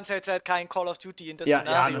 gut, du kannst ja jetzt halt kein Call of Duty in das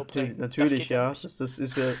Szenario bringen. Natürlich, ja. Das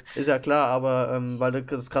ist ja klar, aber weil du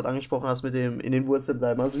das gerade angesprochen hast mit dem in den Wurzeln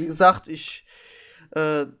bleiben. Also wie gesagt, ich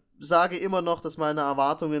sage immer noch, dass meine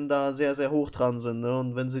Erwartungen da sehr, sehr hoch dran sind. Ne?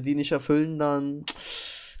 Und wenn sie die nicht erfüllen, dann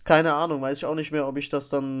keine Ahnung, weiß ich auch nicht mehr, ob ich das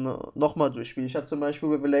dann nochmal durchspiele. Ich habe zum Beispiel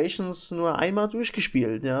Revelations nur einmal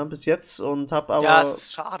durchgespielt, ja, bis jetzt und habe aber... Ja, es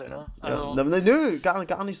ist schade, ne? Also, ja, nö,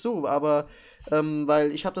 gar nicht so, aber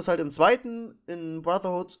weil ich habe das halt im zweiten, in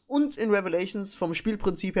Brotherhood und in Revelations vom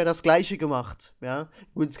Spielprinzip her das gleiche gemacht, ja.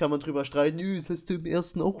 Gut, jetzt kann man drüber streiten, das hast du im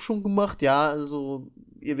ersten auch schon gemacht, ja, also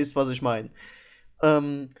ihr wisst, was ich meine.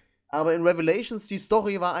 Aber in Revelations, die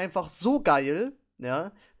Story war einfach so geil,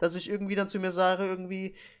 ja, dass ich irgendwie dann zu mir sage,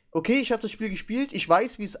 irgendwie, okay, ich habe das Spiel gespielt, ich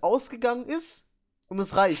weiß, wie es ausgegangen ist und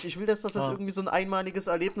es reicht. Ich will, dass das irgendwie so ein einmaliges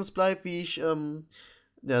Erlebnis bleibt, wie ich, da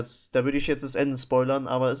würde ich jetzt das Ende spoilern,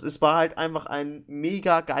 aber es war halt einfach ein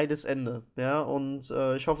mega geiles Ende, ja, und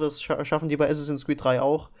ich hoffe, das schaffen die bei Assassin's Creed 3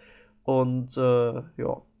 auch und,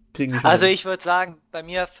 ja. Also ich würde sagen, bei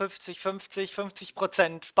mir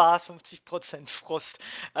 50% Spaß, 50% Frust.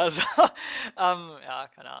 Also, ja,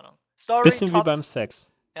 keine Ahnung. Story bisschen top. wie beim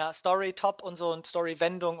Sex. Ja, Story top und so und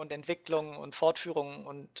Story-Wendung und Entwicklung und Fortführung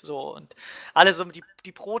und so und alle so,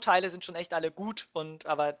 die Pro-Teile sind schon echt alle gut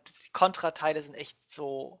aber die Kontra-Teile sind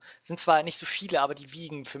zwar nicht so viele, aber die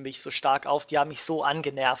wiegen für mich so stark auf, die haben mich so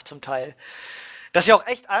angenervt zum Teil. Dass ich auch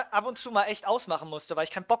echt ab und zu mal echt ausmachen musste, weil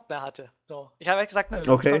ich keinen Bock mehr hatte. So. Ich habe halt gesagt, nö, ich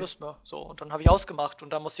habe keine Lust mehr. So, und dann habe ich ausgemacht und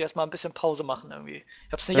dann musste ich erstmal ein bisschen Pause machen irgendwie.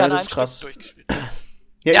 Ich habe es nicht an einem Stück durchgespielt.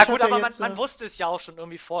 Ja gut, aber man wusste es ja auch schon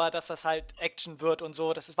irgendwie vorher, dass das halt Action wird und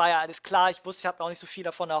so. Das war ja alles klar. Ich habe auch nicht so viel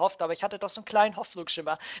davon erhofft, aber ich hatte doch so einen kleinen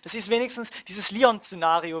Hoffnungsschimmer, dass sie es wenigstens dieses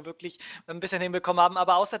Leon-Szenario wirklich ein bisschen hinbekommen haben.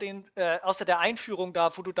 Aber außer der Einführung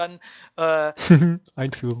da, wo du dann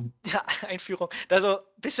Einführung. Ja, Einführung. Also,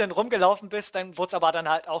 bisschen rumgelaufen bist, dann wurde es aber dann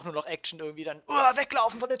halt auch nur noch Action irgendwie. Dann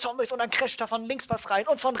weglaufen von den Zombies und dann crasht da von links was rein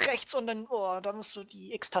und von rechts und dann, da musst du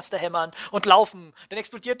die X-Taste hämmern und laufen. Dann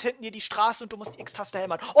explodiert hinten dir die Straße und du musst die X-Taste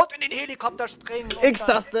hämmern und in den Helikopter springen.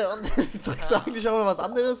 X-Taste und drückst du eigentlich auch noch was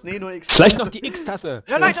anderes? Nee, nur X-Taste. Vielleicht noch die X-Taste.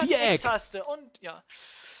 Ja, nein, die Viereck. X-Taste und ja.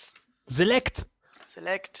 Select.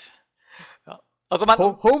 Ja. Also man.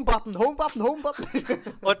 Home-Button.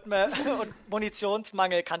 Und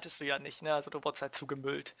Munitionsmangel kanntest du ja nicht, ne? Also du wurdest halt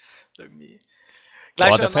zugemüllt. Irgendwie.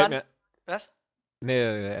 Gleich schon am Anfang. Was?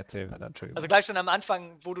 Nee, erzähl mal, Entschuldigung. Also gleich schon am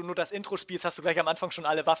Anfang, wo du nur das Intro spielst, hast du gleich am Anfang schon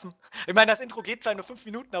alle Waffen. Ich meine, das Intro geht zwar nur 5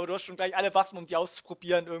 Minuten, aber du hast schon gleich alle Waffen, um die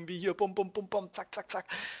auszuprobieren. Irgendwie hier, bum, bum, bum, bum, zack, zack, zack.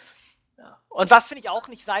 Ja. Und was finde ich auch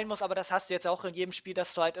nicht sein muss, aber das hast du jetzt auch in jedem Spiel,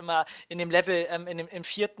 dass du halt immer in dem Level, im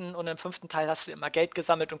 4. und im 5. Teil hast du immer Geld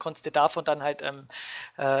gesammelt und konntest dir davon dann halt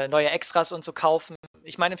neue Extras und so kaufen.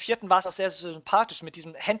 Ich meine, im 4. war es auch sehr, sehr sympathisch mit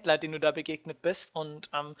diesem Händler, den du da begegnet bist.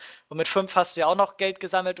 Und mit 5 hast du ja auch noch Geld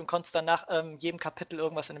gesammelt und konntest dann nach jedem Kapitel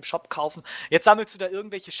irgendwas in dem Shop kaufen. Jetzt sammelst du da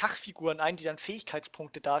irgendwelche Schachfiguren ein, die dann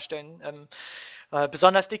Fähigkeitspunkte darstellen.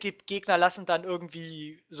 Besonders dicke Gegner lassen dann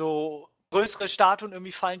irgendwie so größere Statuen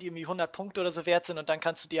irgendwie fallen, die irgendwie 100 Punkte oder so wert sind und dann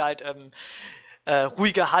kannst du dir halt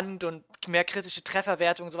ruhige Hand und mehr kritische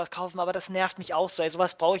Trefferwerte und sowas kaufen, aber das nervt mich auch so. Ey,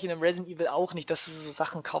 sowas brauche ich in einem Resident Evil auch nicht, dass du so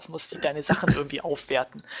Sachen kaufen musst, die deine Sachen irgendwie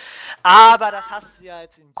aufwerten. Aber das hast du ja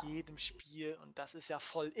jetzt in jedem Spiel und das ist ja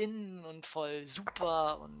voll in und voll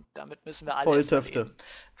super und damit müssen wir alle Volltöfte.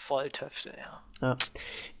 Volltöfte, ja.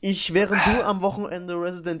 Während du am Wochenende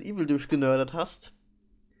Resident Evil durchgenördet hast,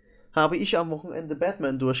 habe ich am Wochenende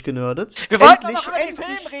Batman durchgenördet. Wir wollten noch über den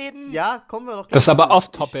Film reden! Ja, kommen wir doch gleich. Das ist aber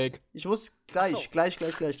off-topic. Ich muss gleich.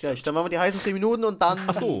 Dann machen wir die heißen 10 Minuten und dann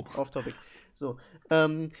off-topic. So,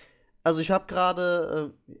 also ich habe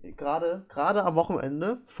gerade am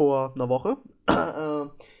Wochenende, vor einer Woche,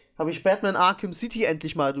 habe ich Batman Arkham City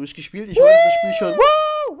endlich mal durchgespielt. Ich wollte das Spiel schon...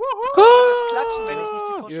 Klatschen, wenn ich nicht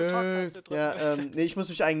die Push-to-Talk-Taste drücke. Nee, ich muss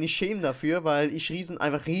mich eigentlich schämen dafür, weil ich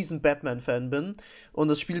einfach riesen Batman-Fan bin und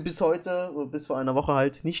das Spiel bis vor einer Woche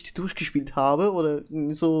halt nicht durchgespielt habe oder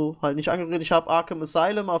so halt nicht angerührt. Ich habe Arkham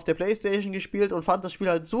Asylum auf der Playstation gespielt und fand das Spiel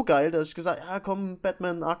halt so geil, dass ich gesagt habe, ja komm,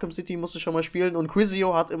 Batman Arkham City musst du schon mal spielen und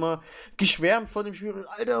Chrisio hat immer geschwärmt von dem Spiel.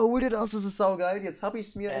 Alter, hol dir das ist saugeil. Jetzt habe ich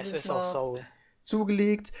es mir es ist auch so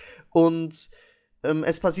zugelegt und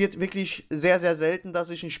es passiert wirklich sehr, sehr selten,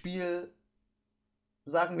 dass ich ein Spiel,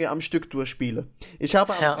 sagen wir, am Stück durchspiele. Ich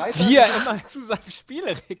habe am Freitag... Wie er immer zusammen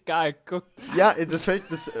spielen, egal, guck. Ja,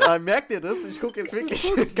 merkt ihr das? Ich gucke jetzt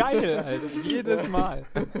wirklich... Geil, Alter, jedes Mal.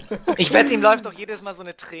 Ich wette, ihm läuft doch jedes Mal so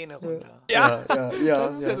eine Träne runter. Ja, das ist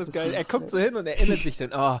ja das Geil. Er guckt so hin und erinnert sich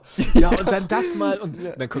dann, ja, und dann das mal und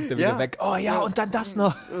dann guckt er wieder weg. Oh ja, und dann das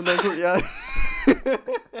noch. Und dann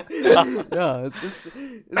ja, es ist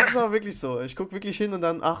aber wirklich so. Ich gucke wirklich hin und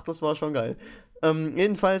dann, das war schon geil.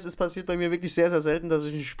 Jedenfalls, es passiert bei mir wirklich sehr, sehr selten, dass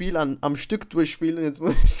ich ein Spiel am Stück durchspiele und jetzt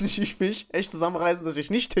muss ich mich echt zusammenreißen, dass ich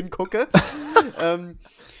nicht hingucke. Stell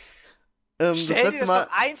dir das doch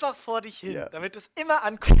einfach vor dich hin, damit du es immer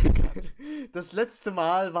angucken kannst. Das letzte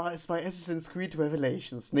Mal war es bei Assassin's Creed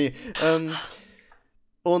Revelations. Nee,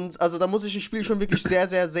 und also da muss ich das Spiel schon wirklich sehr,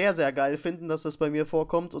 sehr, sehr, sehr geil finden, dass das bei mir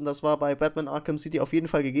vorkommt. Und das war bei Batman Arkham City auf jeden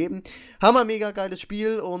Fall gegeben. Hammer mega geiles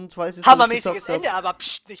Spiel und weiß ich hammermäßiges Ende, aber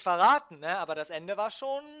nicht verraten, ne? Aber das Ende war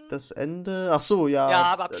schon... Das Ende? Ach so, ja. Ja,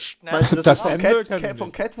 aber ne? Meinst du, das ist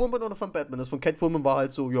von Catwoman oder von Batman? Das von Catwoman war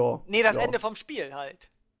halt so, ja. Nee, das Ende vom Spiel halt.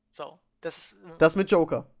 So, das mit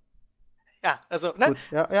Joker. Ja, also, ne? Gut,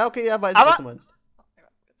 ja, okay, ja, weiß ich, was du meinst.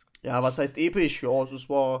 Ja, was heißt episch? Ja, es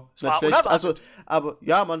war nicht schlecht. Also, aber,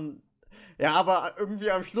 aber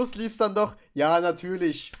irgendwie am Schluss lief's dann doch, ja,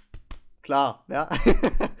 natürlich. Klar, ja.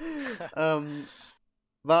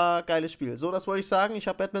 War geiles Spiel. So, das wollte ich sagen. Ich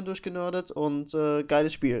habe Batman durchgenördet und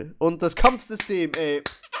geiles Spiel. Und das Kampfsystem, ey.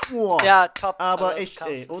 Boah. Ja, top. Aber echt,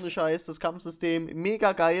 ey, ohne Scheiß, das Kampfsystem,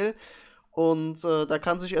 mega geil. Und da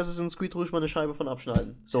kann sich Assassin's Creed ruhig mal eine Scheibe von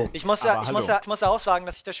abschneiden. So. Ich muss ja auch sagen,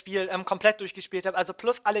 dass ich das Spiel komplett durchgespielt habe. Also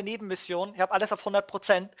plus alle Nebenmissionen. Ich habe alles auf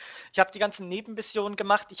 100%. Ich habe die ganzen Nebenmissionen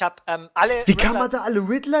gemacht. Ich habe alle... Wie kann man da alle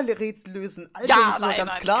Riddler-Rätsel lösen? Alter, das ist doch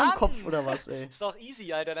ganz klar im Kopf, oder was, ey? Ist doch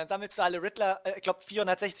easy, Alter. Dann sammelst du alle Riddler. Ich glaube,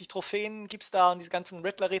 460 Trophäen gibt's da und diese ganzen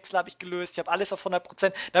Riddler-Rätsel habe ich gelöst. Ich habe alles auf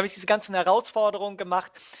 100%. Da habe ich diese ganzen Herausforderungen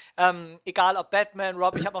gemacht. Egal ob Batman,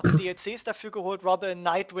 Robin. Ich habe noch die DLCs dafür geholt. Robin,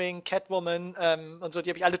 Nightwing, Catwoman und so,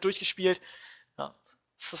 die habe ich alle durchgespielt. Ja,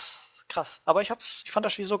 das ist krass. Aber ich fand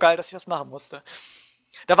das Spiel so geil, dass ich das machen musste.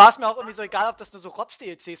 Da war es mir auch irgendwie so egal, ob das nur so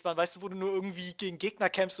Rotz-DLCs waren, weißt du, wo du nur irgendwie gegen Gegner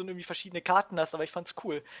kämpfst und irgendwie verschiedene Karten hast, aber ich fand's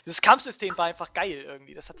cool. Dieses Kampfsystem war einfach geil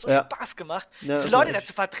irgendwie. Das hat so Spaß gemacht, diese Leute da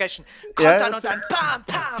zu verdreschen. Kontern und dann bam,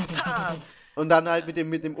 bam, bam. Und dann halt mit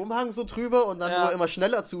dem Umhang so drüber und dann, wo er immer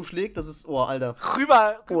schneller zuschlägt, das ist, oh, Alter.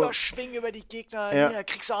 Rüber schwingen über die Gegner, Ja. hier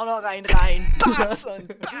kriegst du auch noch rein, Patz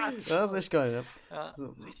und Patz. Ja, das ist echt geil, ja. Ja,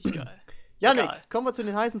 So. richtig geil. Janik, Egal. kommen wir zu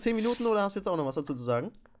den heißen 10 Minuten oder hast du jetzt auch noch was dazu zu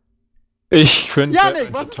sagen? Ich finde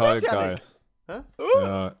Janik, Batman was ist total das, Janik? geil.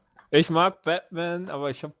 Ja. Ich mag Batman, aber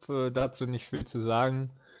ich habe dazu nicht viel zu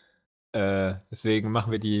sagen. Deswegen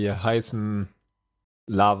machen wir die heißen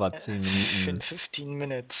Lava 10 Minuten. 15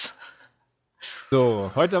 Minutes.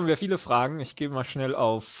 So, heute haben wir viele Fragen. Ich gehe mal schnell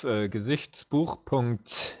auf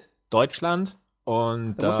gesichtsbuch.deutschland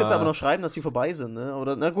und Du musst jetzt aber noch schreiben, dass die vorbei sind, ne?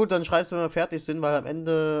 Oder, na gut, dann schreibst du, wenn wir fertig sind, weil am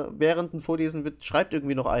Ende, während dem Vorlesen schreibt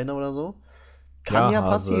irgendwie noch einer oder so. Kann ja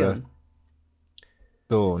passieren.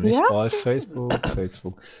 So, nicht Ja, all siehste.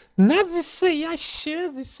 Facebook. Na, siehste, ja,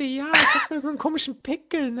 schön, siehste, ja. Ich hab da so einen komischen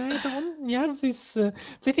Pickel, ne, da unten, ja, siehste.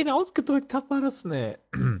 Seht ihr den ausgedrückt habt, war das? Nee.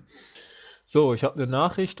 So, ich habe eine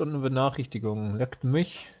Nachricht und eine Benachrichtigung. Leckt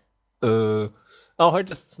mich. Heute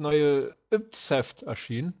ist das neue Yps-Heft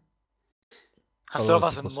erschienen. Hast du Aber noch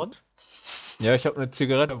was das im ist Mund? Ja, ich habe eine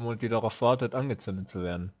Zigarette im Mund, die darauf wartet, angezündet zu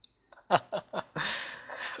werden.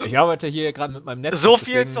 Ich arbeite hier gerade mit meinem Netz. So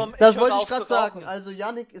viel zum. Das höre wollte ich auf gerade zu rauchen. sagen. Also,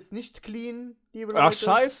 Yannick ist nicht clean, liebe Leute. Ach,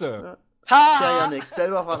 scheiße. Ja. Ha! Tja, Yannick,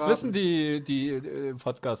 selber Das verraten. wissen die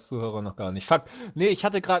Podcast-Zuhörer noch gar nicht. Fuck. Nee, ich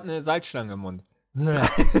hatte gerade eine Salzstange im Mund. Ja.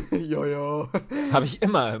 Habe ich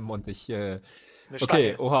immer im Mund. Eine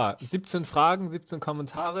Okay, Stange. oha. 17 Fragen, 17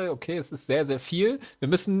 Kommentare. Okay, es ist sehr, sehr viel.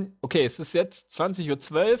 Okay, es ist jetzt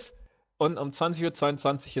 20:12 Uhr und um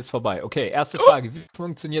 20:22 Uhr ist vorbei. Okay, erste Frage. Wie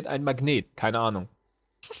funktioniert ein Magnet? Keine Ahnung.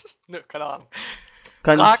 Nö, keine Ahnung.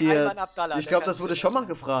 Kann Frag ich dir Ayman jetzt. Abdallah, Ich der glaube, kann das wurde es schon mal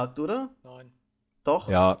erklären. gefragt, oder? Nein. Doch?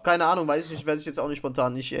 Ja. Keine Ahnung, weiß ich jetzt auch nicht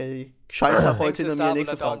spontan. Scheiß nach heute Links hinter ist mir. da,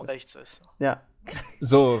 Nächste wo der Daumen Frage. rechts ist. Ja.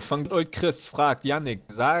 So, von Old Chris fragt Yannick,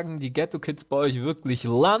 sagen die Ghetto-Kids bei euch wirklich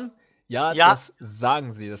LAN? Ja, Ja. das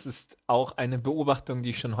sagen sie. Das ist auch eine Beobachtung,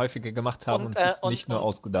 die ich schon häufiger gemacht habe und es ist nicht nur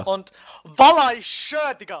ausgedacht. Und Walla, ich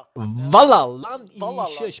schwör, Digga. Walla, LAN, Walla,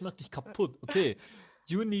 ich mach dich kaputt. Okay.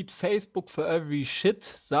 You need Facebook for every shit,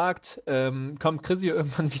 sagt, kommt Chrissy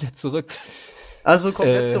irgendwann wieder zurück. Also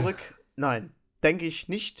komplett zurück. Nein. Denke ich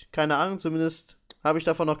nicht. Keine Ahnung, zumindest habe ich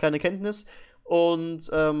davon noch keine Kenntnis. Und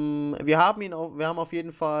wir haben auf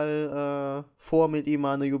jeden Fall vor, mit ihm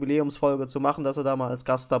mal eine Jubiläumsfolge zu machen, dass er da mal als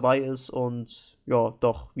Gast dabei ist. Und ja,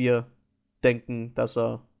 doch, wir denken, dass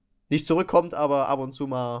er nicht zurückkommt, aber ab und zu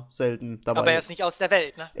mal selten dabei ist. Aber er ist nicht aus der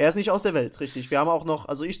Welt, ne? Er ist nicht aus der Welt, richtig. Wir haben auch noch,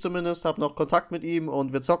 also ich zumindest, habe noch Kontakt mit ihm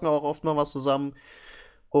und wir zocken auch oft mal was zusammen.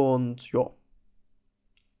 Und ja.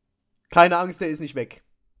 Keine Angst, der ist nicht weg.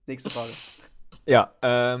 Nächste Frage. Ja,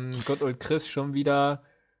 Good Old Chris schon wieder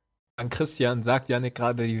an Christian, sagt Yannick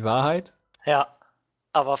gerade die Wahrheit. Ja.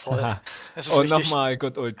 Aber voll. Aha. Es ist Und richtig. nochmal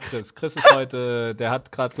Good Old Chris. Chris ist heute, der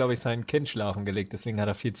hat gerade, glaube ich, sein Kind schlafen gelegt, deswegen hat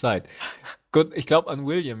er viel Zeit. Gut, ich glaube an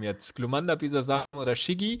William jetzt. Glumanda, Bisasam oder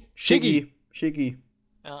Shiggy? Shiggy.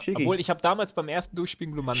 Ja. Shiggy. Obwohl, ich habe damals beim ersten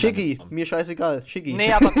Durchspielen Glumanda Shiggy. genommen. Mir scheißegal. Shiggy.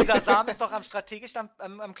 Nee, aber Bisasam ist doch am strategisch am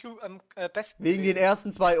besten. Wegen den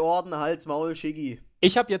ersten 2 Orden, Hals, Maul, Shiggy.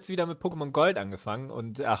 Ich habe jetzt wieder mit Pokémon Gold angefangen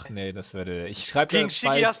und ach nee, das würde. Ich schreibe Gegen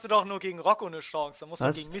Shiggy hast du doch nur gegen Rocco eine Chance. Da musst du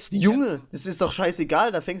Was? gegen Misty Junge, kämpfen. das ist doch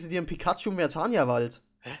scheißegal. Da fängst du dir einen Pikachu im Vertania-Wald.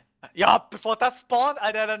 Ja, bevor das spawnt,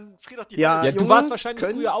 Alter, dann friert doch die Ja, Hölle. Ja, Junge, du warst wahrscheinlich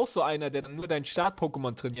können- früher auch so einer, der dann nur dein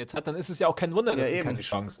Start-Pokémon trainiert hat. Dann ist es ja auch kein Wunder, dass Ja, du eben. keine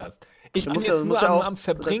Chance hast. Ich Du bin musst jetzt ja- nur musst ja auch- am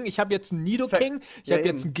Verbringen. Ich habe jetzt einen Nidoking, ich Ja, habe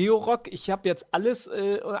jetzt eben. einen Georock, ich habe jetzt alles,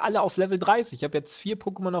 alle auf Level 30. Ich habe jetzt 4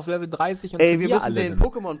 Pokémon auf Level 30 und Ey, wir trainier müssen alle den dann.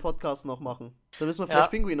 Pokémon-Podcast noch machen. Da müssen wir Ja.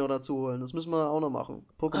 vielleicht Pinguin noch dazu holen. Das müssen wir auch noch machen.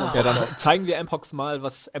 Pokémon. Ja, dann zeigen wir Mpox mal,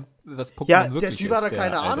 was Pokémon Ja, wirklich der Typ hat da ist,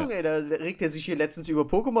 keine der Alte. Ahnung, ey. Da regt er sich hier letztens über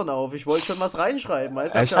Pokémon auf. Ich wollte schon was reinschreiben,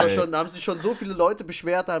 weißt du? Echt, Aber ey? da haben sich schon so viele Leute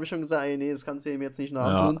beschwert, da habe ich schon gesagt, ey, nee, das kannst du ihm jetzt nicht Ja.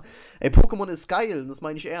 antun. Ey, Pokémon ist geil, das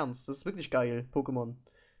meine ich ernst. Das ist wirklich geil, Pokémon.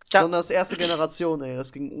 Ja. Besonders erste Generation, ey.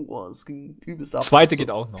 Das ging übelst ab. Zweite So.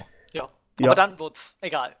 geht auch noch. Ja. Ja. Aber dann wird's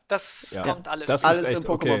egal. Das Ja. kommt alles. Das- Alles ist im echt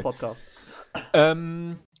okay. Pokémon-Podcast.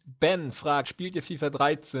 Ben fragt, spielt ihr FIFA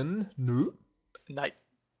 13? Nö. Nein.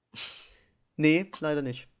 Nee, leider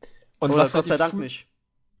nicht. Und Oder was Gott seid sei ihr Dank Fu- nicht.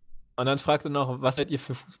 Und dann fragt er noch, was seid ihr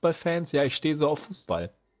für Fußballfans? Ja, ich stehe so auf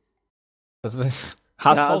Fußball. Das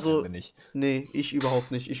HSV also- bin ich. Nee, ich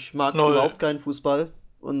überhaupt nicht. Ich mag Null. überhaupt keinen Fußball.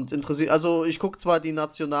 Und interessiert. Also, ich gucke zwar die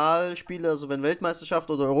Nationalspiele, also wenn Weltmeisterschaft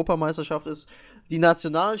oder Europameisterschaft ist, die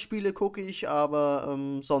Nationalspiele gucke ich, aber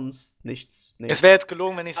sonst nichts. Nee. Es wäre jetzt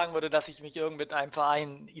gelogen, wenn ich sagen würde, dass ich mich irgend mit einem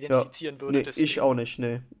Verein identifizieren würde. Nee, deswegen. ich auch nicht.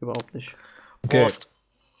 Nee, überhaupt nicht. Okay. Wurst.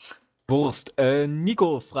 Wurst.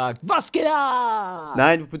 Nico fragt, was geht ab?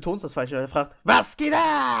 Nein, du betonst das falsch. Er fragt, was geht ab?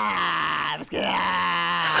 Was geht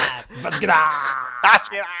ab? Was geht ab? Was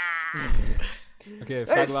geht ab? Okay,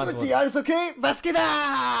 Ist Frage mit dir beantwortet. alles okay? Was geht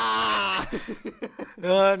da?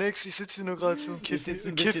 Ja, nix, ich sitze hier nur gerade so im Ich sitze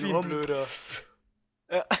ein bisschen rum. Blöder.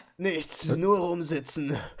 Ja. Nichts, nur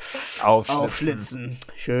rumsitzen. Aufschlitzen. Aufschlitzen.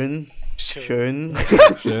 Schön. Schön.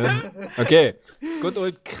 Schön. Okay. Good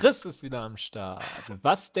old Chris ist wieder am Start.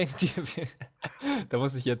 Was denkt ihr? Da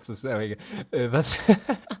muss ich jetzt das.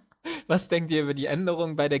 Was denkt ihr über die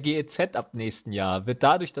Änderungen bei der GEZ ab nächsten Jahr? Wird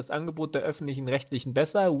dadurch das Angebot der öffentlichen Rechtlichen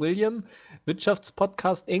besser? William,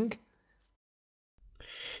 Wirtschaftspodcast Inc.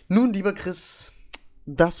 Nun, lieber Chris,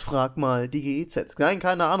 das frag mal die GEZ. Nein,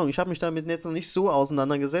 keine Ahnung, ich habe mich damit jetzt noch nicht so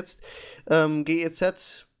auseinandergesetzt.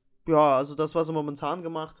 GEZ, ja, also das, was sie momentan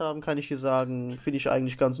gemacht haben, kann ich dir sagen, finde ich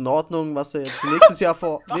eigentlich ganz in Ordnung. Was sie jetzt nächstes Jahr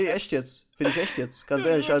vor... Nee, echt jetzt. Finde ich echt jetzt, ganz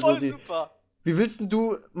ehrlich. Also Voll super. Wie willst denn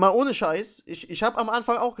du, mal ohne Scheiß, ich habe am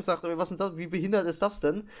Anfang auch gesagt, was ist das, wie behindert ist das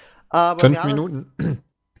denn? Aber 5 Minuten.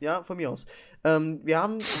 Ja, von mir aus. Wir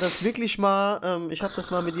haben das wirklich mal, ich habe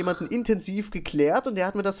das mal mit jemandem intensiv geklärt und der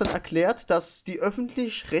hat mir das dann erklärt, dass die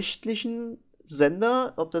öffentlich-rechtlichen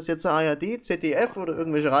Sender, ob das jetzt ARD, ZDF oder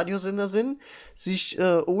irgendwelche Radiosender sind, sich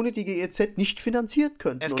ohne die GEZ nicht finanzieren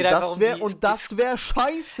könnten. Es Und geht einfach das wäre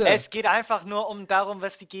scheiße. Es geht einfach nur darum,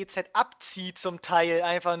 was die GZ abzieht zum Teil,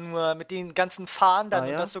 einfach nur mit den ganzen Fahndern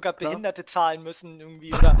und dass sogar Behinderte zahlen müssen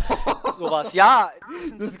irgendwie oder sowas. Ja,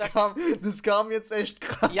 das kam jetzt echt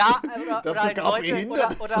krass. Ja, Das oder halt sogar Leute,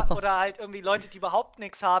 Behinderte oder halt irgendwie Leute, die überhaupt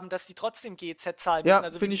nichts haben, dass die trotzdem GZ zahlen müssen. Ja,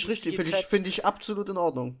 Also finde wie ich die richtig, GZ finde ich absolut in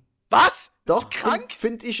Ordnung. Was? Doch, Bist du krank?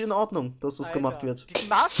 finde ich in Ordnung, dass das Alter, gemacht wird. die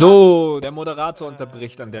Maßnahmen- So, der Moderator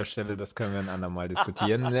unterbricht an der Stelle, das können wir ein andermal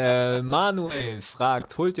diskutieren. Manuel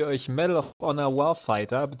fragt, holt ihr euch Medal of Honor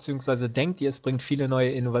Warfighter, beziehungsweise denkt ihr, es bringt viele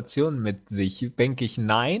neue Innovationen mit sich? Denke ich,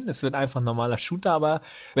 nein, es wird einfach ein normaler Shooter, aber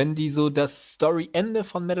wenn die so das Story-Ende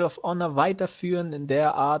von Medal of Honor weiterführen in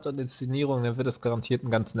der Art und Inszenierung, dann wird es garantiert ein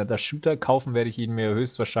ganz netter Shooter. Kaufen werde ich ihn mir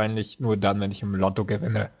höchstwahrscheinlich nur dann, wenn ich im Lotto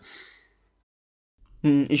gewinne.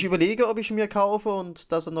 Ich überlege, ob ich ihn mir kaufe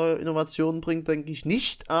und dass er neue Innovationen bringt, denke ich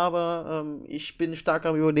nicht, aber ich bin stark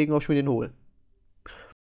am Überlegen, ob ich mir den hole.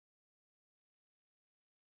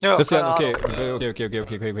 Ja, Das ist ja keine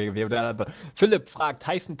okay. Ahnung. Philipp fragt,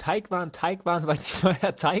 heißen Teigwaren, weil die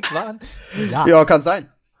vorher Teig waren? Ja. Ja, kann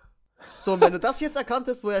sein. So, und wenn du das jetzt erkannt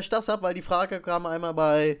hast, woher ich das habe, weil die Frage kam einmal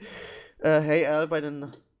bei Hey Al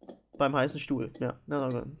beim heißen Stuhl. Ja.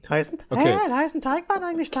 Heißen Teigwaren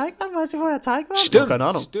eigentlich Teigwaren? Weißt du, woher Teig war? Stimmt, Ja, keine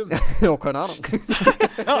Ahnung. stimmt. Ja, keine Ahnung.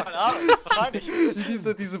 Ja, keine Ahnung, wahrscheinlich.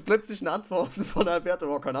 diese plötzlichen Antworten von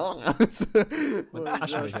Alberto, keine Ahnung. Mein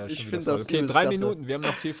Aschenbecher ist Ich schon finde wieder das voll. Okay, übelst 3 klasse. Minuten, wir haben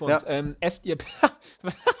noch viel vor Ja. uns. Esst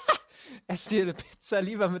ihr eine Pizza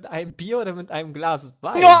lieber mit einem Bier oder mit einem Glas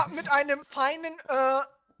Wein? Ja, mit einem feinen,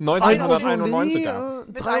 1991er.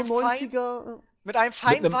 93er. mit einem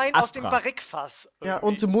feinen einem Wein aus dem Astra. Barrikfass. Ja,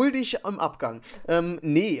 und muldig am Abgang.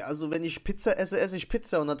 Nee, also wenn ich Pizza esse, esse ich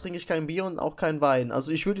Pizza und dann trinke ich kein Bier und auch kein Wein.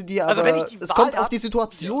 Also ich würde dir Also aber, wenn ich die es Wahl kommt auf hab- die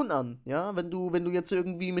Situation an, ja. Wenn du jetzt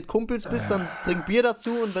irgendwie mit Kumpels bist, dann trink Bier dazu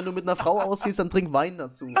und wenn du mit einer Frau ausgehst, dann trink Wein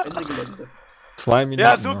dazu. Ende Gelände. 2 Minuten.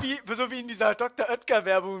 Ja, noch. so wie in dieser Dr.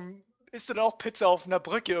 Oetker-Werbung isst du dann auch Pizza auf einer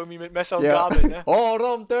Brücke irgendwie mit Messer und Ja. Gabel, ne?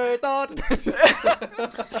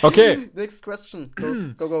 Okay, Next question. Los,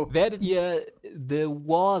 go. werdet ihr The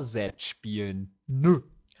War Z spielen? Nö.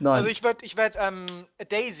 Nein. Also ich werd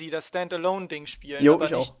Daisy, das Standalone-Ding spielen, Jo, aber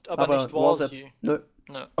ich nicht, auch. aber nicht War Z. Warzy. Nö.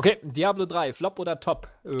 Ne. Okay, Diablo 3, Flop oder Top?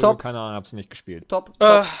 Top. Keine Ahnung, hab's nicht gespielt. Top.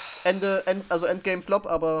 Äh. Also Endgame Flop,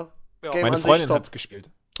 aber Ja, Game Meine an sich Freundin top. hat's gespielt.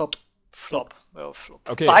 Top. Flop. Ja, Flop.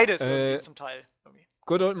 Okay, Beides irgendwie zum Teil. Irgendwie.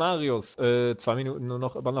 Good old Marius, 2 Minuten nur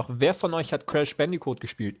noch, aber noch. Wer von euch hat Crash Bandicoot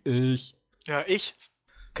gespielt? Ich. Ja, ich.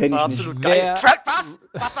 Kenn War ich nicht. absolut Wer- geil. Was?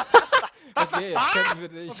 Was? Okay, jetzt kennen wir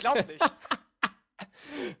dich. Unglaublich.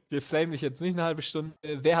 Wir flamen dich jetzt nicht eine halbe Stunde.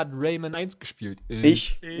 Wer hat Rayman 1 gespielt?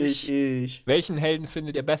 Ich. Welchen Helden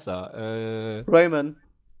findet ihr besser? Rayman,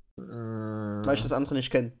 weil ich das andere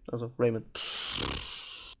nicht kenne. Also Rayman.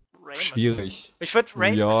 Rayman. Schwierig. Ich würde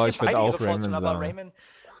Rayman, Ja, ich ich würd beide auch bevorzugen, Rayman aber sagen.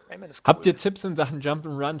 Rayman ist cool. Habt ihr Tipps in Sachen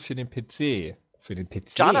Jump'n'Run für den PC? Für den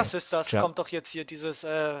PC? Jana Sisters Ja. kommt doch jetzt hier, dieses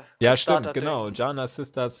Ja, stimmt, Kickstarter-Ding. genau. Jana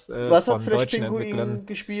Sisters Was von hat vielleicht deutschen Pinguin Entwicklern.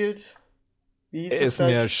 gespielt? Wie hieß Ist das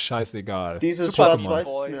mir gleich? scheißegal. Dieses Super Schwarz-Weiß,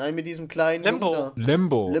 Boy. mit diesem kleinen Limbo. Jungen da.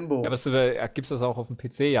 Limbo. Limbo. Ja, aber gibt's das auch auf dem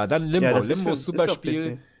PC? Ja, dann Limbo. Ja, das ist Limbo für- ist super doch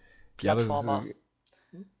Spiel. PC. Ja, aber, Plattformer.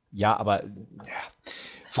 ja, aber ja.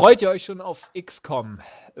 Freut ihr euch schon auf XCOM?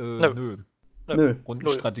 Nö. Nö.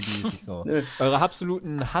 Rundenstrategie ist nicht so. Nö. Eure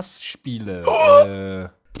absoluten Hassspiele.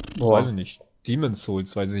 Boah. Weiß ich nicht. Demon's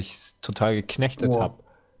Souls, weil ich es total geknechtet Boah. habe.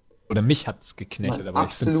 Oder mich hat's geknechtet, Mein aber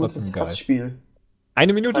ich find's trotzdem absolutes geil. Hassspiel.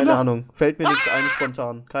 Eine Minute Keine noch? Ahnung. Fällt mir nichts ein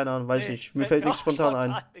spontan. Keine Ahnung, weiß ich Nee, nicht. Mir fällt nichts auch spontan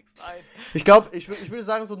ein. nichts ein. Ich glaube, ich würde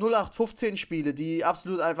sagen, so 0815 Spiele, die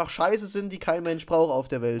absolut einfach scheiße sind, die kein Mensch braucht auf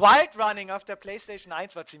der Welt. Wild Running auf der PlayStation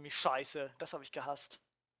 1 war ziemlich scheiße. Das habe ich gehasst.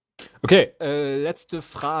 Okay, letzte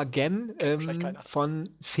Fragen Wahrscheinlich keiner.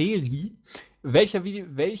 von Feli.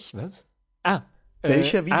 Was?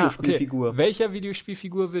 Welcher Videospielfigur? Okay. Welcher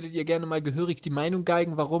Videospielfigur würdet ihr gerne mal gehörig die Meinung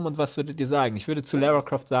geigen? Warum und was würdet ihr sagen? Ich würde zu Lara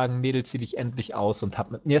Croft sagen, Mädel, zieh dich endlich aus und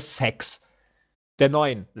hab mit mir Sex. Der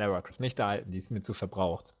neuen Lara Croft, nicht der alten, die ist mir zu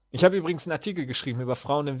verbraucht. Ich habe übrigens einen Artikel geschrieben über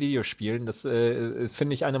Frauen in Videospielen. Das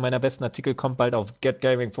finde ich einer meiner besten Artikel, kommt bald auf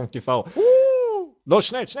getgaming.tv. Los,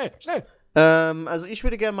 schnell! Also ich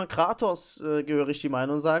würde gerne mal Kratos gehörig die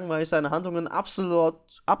Meinung sagen, weil ich seine Handlungen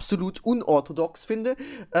absolut unorthodox finde,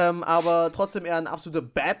 aber trotzdem er ein absoluter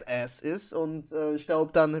Badass ist und ich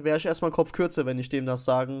glaube, dann wäre ich erstmal Kopf kürzer, wenn ich dem das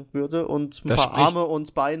sagen würde und ein paar Arme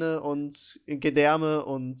und Beine und Gedärme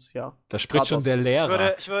und ja. Da spricht schon der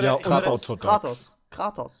Lehrer. Ich würde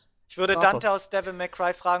Kratos. Ich würde Dante aus Devil May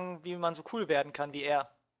Cry fragen, wie man so cool werden kann wie er.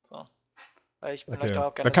 So. Weil ich bin Okay.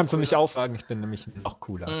 auch gerne Da kannst so du cool mich sein. aufsagen, ich bin nämlich noch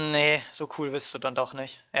cooler. Nee, so cool bist du dann doch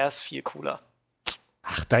nicht. Er ist viel cooler.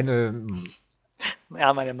 Ach,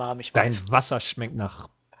 Ja, meine Mom, ich dein weiß. Wasser schmeckt nach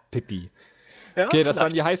Pipi. Ja, Okay, das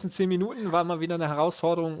waren vielleicht. die heißen 10 Minuten, war mal wieder eine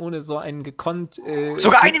Herausforderung, ohne so einen gekonnt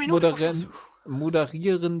Sogar eine Minute vor Schluss.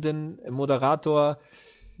 moderierenden Moderator.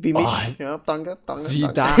 Wie mich. Oh, Ja, danke. Wie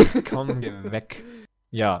danke. das? Komm, geh weg.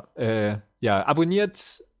 Ja,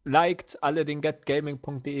 abonniert, liked alle den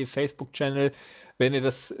getgaming.de Facebook-Channel, wenn ihr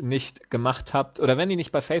das nicht gemacht habt. Oder wenn ihr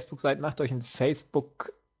nicht bei Facebook seid, macht euch einen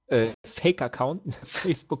Facebook Fake-Account,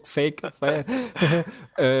 Facebook-Fake,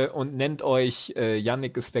 und nennt euch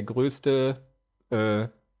Yannick ist der Größte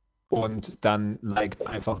und dann liked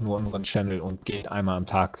einfach nur unseren Channel und geht einmal am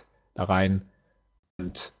Tag da rein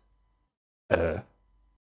und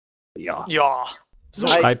ja. So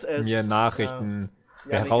Schreibt es. mir Nachrichten.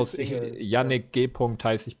 Ja. Yannick G.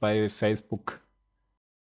 heiße ich bei Facebook.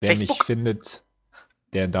 Wer mich findet,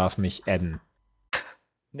 der darf mich adden.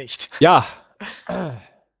 nicht. Ja.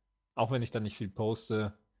 Auch wenn ich da nicht viel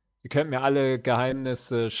poste. Ihr könnt mir alle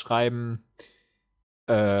Geheimnisse schreiben,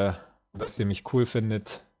 dass ihr mich cool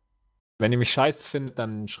findet. Wenn ihr mich scheiße findet,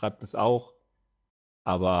 dann schreibt es auch.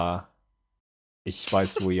 Aber ich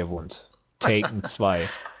weiß, wo ihr wohnt. Taken 2.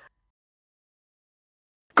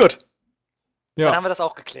 Gut. Ja. Dann haben wir das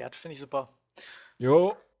auch geklärt. Finde ich super.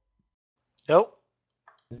 Jo. Jo.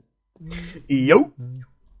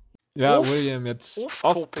 Ja, William, jetzt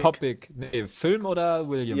Off-Topic. off-topic. Nee, Film oder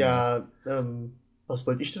William? Ja, was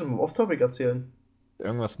wollte ich denn im Off-Topic erzählen?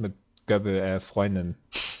 Irgendwas mit Göbbel, Freundin.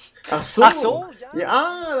 Ach so, ja.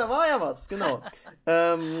 Ja, da war ja was, genau.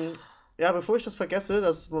 Ja, bevor ich das vergesse,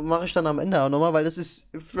 das mache ich dann am Ende auch nochmal, weil das ist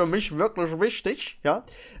für mich wirklich wichtig, ja.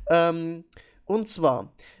 Und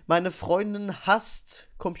zwar, meine Freundin hasst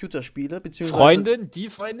Computerspiele, beziehungsweise... Freundin? Die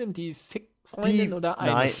Freundin? Die Fick-Freundin oder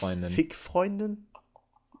eine nein, Freundin? Fick-Freundin?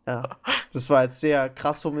 Ja, das war jetzt sehr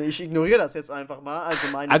krass von mir. Ich ignoriere das jetzt einfach mal. Also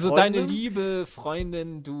meine Also Freundin, deine liebe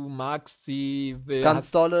Freundin, du magst sie...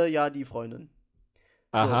 ganz dolle, ja, die Freundin.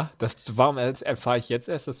 Aha, warum erfahre ich jetzt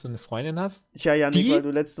erst, dass du eine Freundin hast? Tja, Janik, Die? weil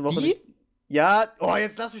du letzte Woche Die? nicht... Ja, oh,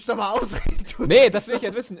 jetzt lass mich doch mal ausreden. du Nee, Dreck- das will ich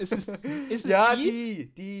ja wissen. Ist es Ja,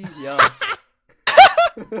 die? ja.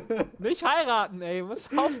 Nicht heiraten, ey. Muss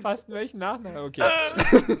aufpassen, welchen Nachnamen. Okay.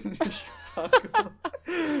 Oh,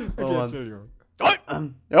 Okay, Mann. Entschuldigung.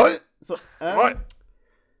 Jawohl. So, Jawohl.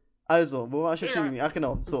 also, wo war ich jetzt stehen geblieben? Ach,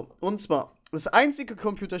 genau. So, und zwar, das einzige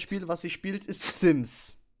Computerspiel, was sie spielt, ist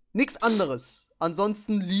Sims. Nix anderes.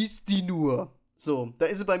 Ansonsten liest die nur. So, da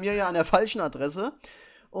ist sie bei mir ja an der falschen Adresse.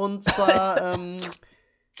 Und zwar,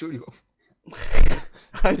 Entschuldigung.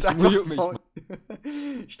 halt Ich einfach mute mich so.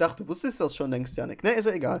 Ich dachte, du wusstest das schon längst, Janik. Ne, ist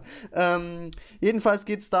ja egal. Jedenfalls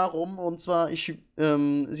geht's darum, und zwar,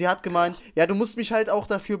 sie hat gemeint, ja, du musst mich halt auch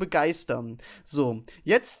dafür begeistern. So,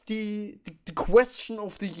 jetzt die Question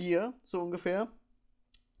of the Year, so ungefähr.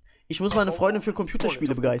 Ich muss meine Freundin für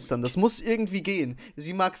Computerspiele begeistern. Das muss irgendwie gehen.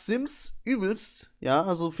 Sie mag Sims übelst, ja,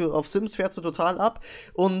 also auf Sims fährt sie total ab.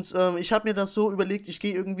 Und ich habe mir das so überlegt, ich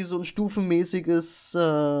gehe irgendwie so ein stufenmäßiges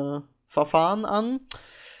Verfahren an.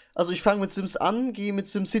 Also ich fange mit Sims an, gehe mit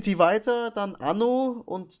SimCity weiter, dann Anno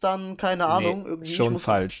und dann, keine Ahnung, irgendwie. Schon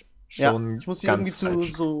falsch. Ja, Schon ich muss die ganz irgendwie zu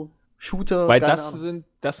falsch. so Shooter, Weil keine das Ahnung.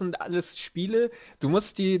 sind alles Spiele, du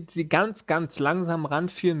musst die ganz, ganz langsam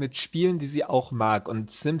ranführen mit Spielen, die sie auch mag.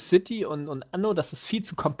 Und SimCity und Anno, das ist viel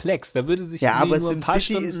zu komplex. Da würde sich Ja, sie aber nur ein paar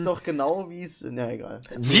SimCity ist Stunden- doch genau wie es. Ja, egal.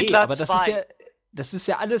 Nee, Siedler aber das 2. ist ja, das ist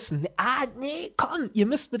ja alles. Nee, komm, ihr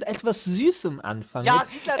müsst mit etwas Süßem anfangen. Ja, mit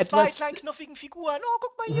Siedler 2, etwas, kleinen knuffigen Figuren. Oh,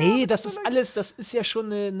 guck mal hier. Nee, mit das so ist einer- alles, das ist ja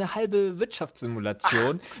schon eine halbe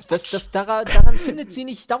Wirtschaftssimulation. Daran findet sie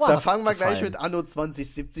nicht dauerhaft Da fangen wir gleich Gefallen. mit Anno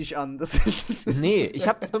 2070 an. Das ist Nee, ich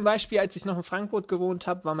habe zum Beispiel, als ich noch in Frankfurt gewohnt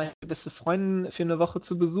habe, war meine beste Freundin für eine Woche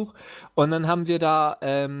zu Besuch und dann haben wir da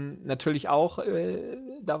natürlich auch,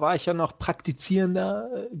 da war ich ja noch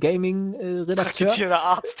praktizierender Gaming-Redakteur Praktizierender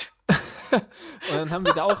Arzt. und dann haben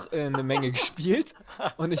wir da auch eine Menge gespielt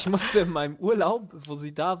und ich musste in meinem Urlaub, wo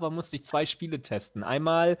sie da war, musste ich 2 Spiele testen.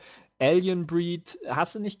 Einmal Alien Breed,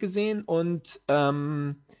 hast du nicht gesehen, und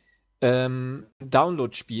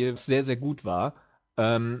Download-Spiel, was sehr, sehr gut war.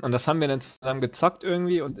 Und das haben wir dann zusammen gezockt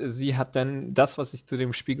irgendwie und sie hat dann das, was ich zu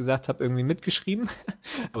dem Spiel gesagt habe, irgendwie mitgeschrieben.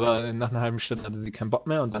 Aber nach einer halben Stunde hatte sie keinen Bock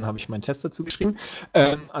mehr und dann habe ich meinen Test dazu geschrieben.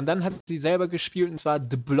 Und dann hat sie selber gespielt und zwar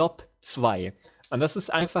The Blob 2. Und das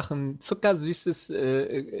ist einfach ein zuckersüßes,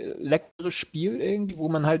 leckeres Spiel irgendwie, wo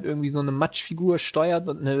man halt irgendwie so eine Matschfigur steuert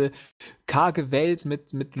und eine karge Welt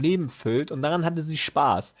mit Leben füllt. Und daran hatte sie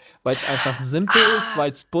Spaß, weil es einfach simpel ist,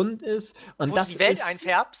 weil es bunt ist. Und Wo das du die Welt ist,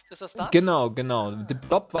 einfärbst, ist das das? Genau. Ah. The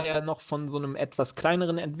Blob war ja noch von so einem etwas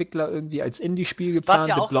kleineren Entwickler irgendwie als Indie-Spiel Was geplant.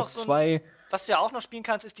 ja The auch Blob noch so ein- 2. Was du ja auch noch spielen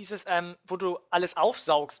kannst, ist dieses, wo du alles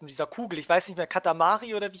aufsaugst mit dieser Kugel. Ich weiß nicht mehr,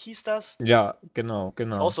 Katamari oder wie hieß das? Ja, genau.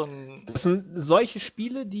 Ist auch so ein. Das sind solche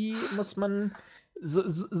Spiele, die muss man.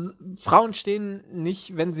 Frauen stehen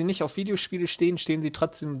nicht, wenn sie nicht auf Videospiele stehen, stehen sie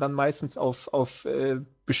trotzdem dann meistens auf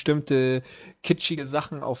bestimmte kitschige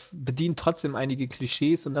Sachen, bedienen trotzdem einige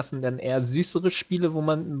Klischees und das sind dann eher süßere Spiele,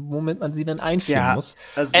 womit man sie dann einführen Ja, muss.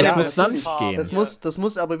 also Es ja, muss sanft Farben. gehen. das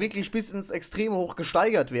muss aber wirklich bis ins Extrem hoch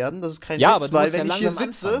gesteigert werden. Das ist kein Ja, Witz, aber du weil musst ja wenn ich hier langsam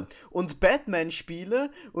sitze anfangen. und Batman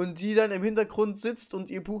spiele und die dann im Hintergrund sitzt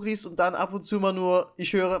und ihr Buch liest und dann ab und zu mal nur,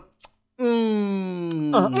 ich höre, Oh,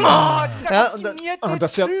 dieser Ja, und kostümierte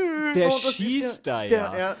das ist ja, Typ. der Oh, das ist schießt da der,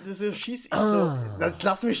 ja. ja, das schießt ich so. Jetzt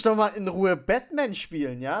lass mich doch mal in Ruhe Batman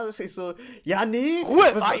spielen, ja? Das ist so, ja, nee.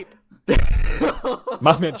 Ruhe, Weib.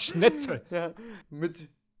 Mach mir einen Schnitzel. Ja, mit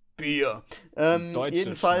Bier. Deutsche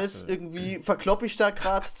Jedenfalls Schnitzel. irgendwie verkloppe ich da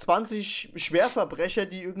gerade 20 Schwerverbrecher,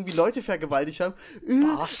 die irgendwie Leute vergewaltigt haben.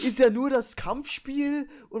 Was? Ist ja nur das Kampfspiel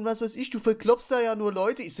und was weiß ich, du verkloppst da ja nur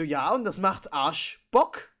Leute. Ich so, ja, und das macht Arsch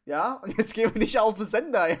Bock, ja? Und jetzt gehen wir nicht auf den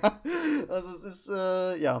Sender, ja? Also es ist,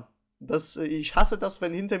 ja. Ich hasse das,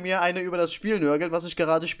 wenn hinter mir einer über das Spiel nörgelt, was ich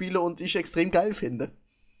gerade spiele und ich extrem geil finde.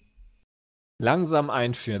 Langsam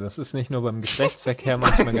einführen. Das ist nicht nur beim Geschlechtsverkehr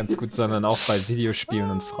manchmal ganz gut, sondern auch bei Videospielen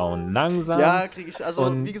und Frauen. Langsam. Ja, kriege ich. Also,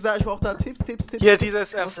 Und- wie gesagt, ich brauche da Tipps. Hier Tipps,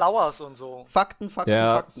 dieses was- Flowers und so. Fakten.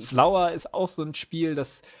 Ja, Flower ist auch so ein Spiel,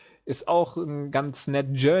 das ist auch ein ganz nett.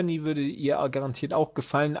 Journey würde ihr garantiert auch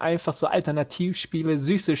gefallen. Einfach so Alternativspiele,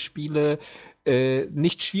 süße Spiele,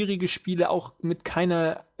 nicht schwierige Spiele, auch mit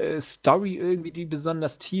keiner Story irgendwie, die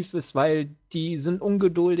besonders tief ist, weil die sind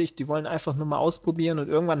ungeduldig, die wollen einfach nur mal ausprobieren und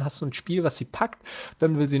irgendwann hast du ein Spiel, was sie packt,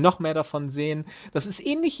 dann will sie noch mehr davon sehen. Das ist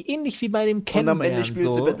ähnlich wie bei dem Und Kennenlernen. am Ende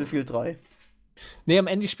spielt sie so. Battlefield 3. Nee, am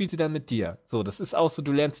Ende spielt sie dann mit dir. So, das ist auch so,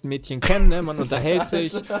 du lernst ein Mädchen kennen, ne? Man unterhält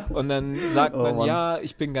sich und dann sagt Oh man, Mann. ja,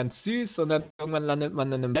 ich bin ganz süß und dann irgendwann landet man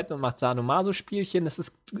dann im Bett und macht Sadomaso-Spielchen. Das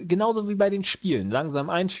ist genauso wie bei den Spielen. Langsam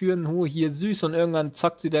einführen, hier süß und irgendwann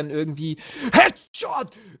zockt sie dann irgendwie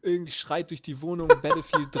Headshot! Irgendwie schreit durch die Wohnung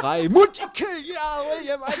Battlefield 3. Multikill, ja,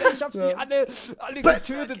 William, Alter, ich hab sie Ja. alle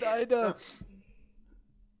getötet, Alter.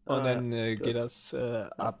 Und dann gut. geht das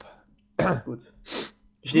ab. Gut.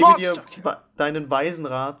 Ich nehme dir Monster. deinen weisen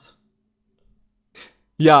Rat,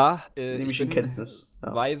 Ja, nehme ich bin in Kenntnis.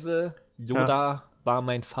 Ja. weise, Yoda war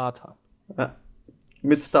mein Vater. Ja.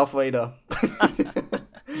 Mit Darth Vader.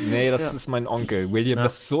 Nee, das Ja. ist mein Onkel. William, Ja.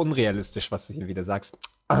 das ist so unrealistisch, was du hier wieder sagst.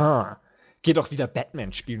 Geh doch wieder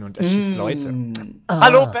Batman spielen und erschießt Leute.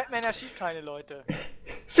 Hallo, Batman erschießt keine Leute.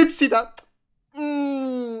 Sitzt sie da?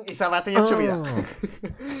 Ich sag, was denn jetzt schon wieder?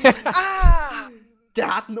 Ah!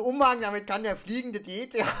 Der hat einen Umhang, damit kann der fliegen, das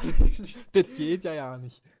geht ja nicht. Das geht ja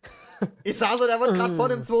nicht. Ich sag so, der wird gerade von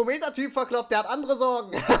einem 2-Meter-Typ verkloppt, der hat andere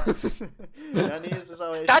Sorgen. Ja, nee, es ist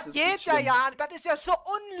aber echt. Das ist geht ja schlimm. ja, das ist ja so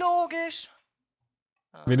unlogisch.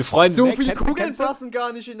 Meine Freunde, So ne, viele kennst du- Kugeln passen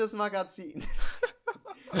gar nicht in das Magazin.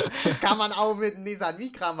 Das kann man auch mit dem Nissan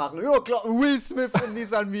Micra machen. Ja klar, Will Smith im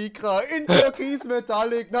Nissan Micra, in Türkis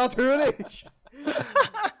Metallic, natürlich.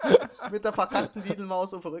 Mit der verkackten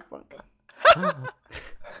Didelmaus auf der Rückbank.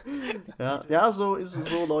 Ja, so ist es,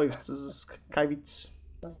 so läuft's. Das ist kein Witz.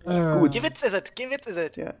 Gut. Gewitz ist es, gewitz ist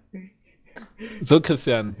es. Ja. So,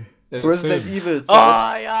 Christian, Resident Film. Evil Oh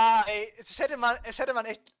 6. ja, ey, es hätte man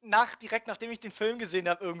echt direkt nachdem ich den Film gesehen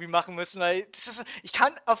habe, irgendwie machen müssen, weil ich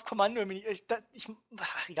kann auf Kommando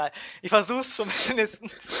ach, egal. Ich versuch's zumindest.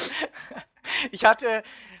 Ich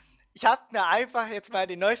habe mir einfach jetzt mal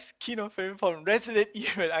den neuesten Kinofilm von Resident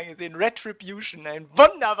Evil angesehen, Retribution, ein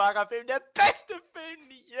wunderbarer Film, der beste Film,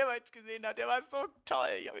 den ich jemals gesehen habe. Der war so toll,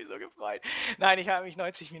 ich habe mich so gefreut. Nein, ich habe mich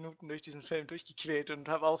 90 Minuten durch diesen Film durchgequält und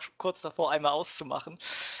habe auch kurz davor einmal auszumachen.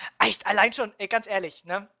 Echt, allein schon, ey, ganz ehrlich,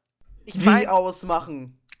 ne? Ich Wie mein,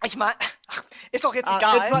 ausmachen? ach, ist doch jetzt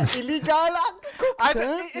Etwa egal. illegal angeguckt, Also,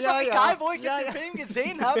 hä? ist Ja, doch ja. egal, wo ich Ja, jetzt den ja. Film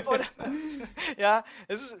gesehen habe, oder? Ja,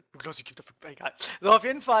 es ist. Los, ich geb dafür, egal. So, auf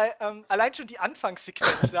jeden Fall, allein schon die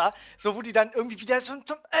Anfangssequenz, ja, so wo die dann irgendwie wieder so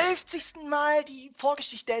zum 11. Mal die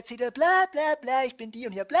Vorgeschichte erzählt, bla bla bla, ich bin die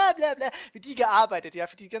und hier, bla bla bla, für die gearbeitet, ja,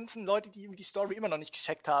 für die ganzen Leute, die irgendwie die Story immer noch nicht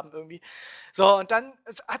gecheckt haben, irgendwie. So, und dann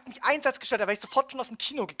es hat mich ein Satz gestört, da war ich sofort schon aus dem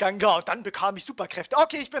Kino gegangen, ja, und dann bekam ich Superkräfte.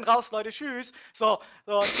 Okay, ich bin raus, Leute, tschüss. So,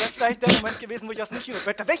 und das wäre der Moment gewesen, wo ich aus dem Kino,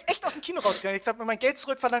 da wäre ich echt aus dem Kino rausgegangen. Ich habe mir mein Geld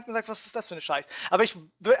zurückverlangt und gesagt, was ist das für eine Scheiß? Aber ich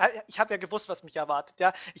habe ja gewusst, was mich erwartet,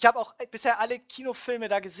 ja. Ich habe auch bisher alle Kinofilme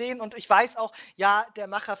da gesehen und ich weiß auch, ja, der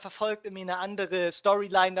Macher verfolgt irgendwie eine andere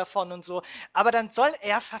Storyline davon und so. Aber dann soll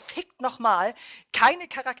er verfickt nochmal keine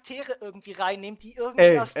Charaktere irgendwie reinnehmen, die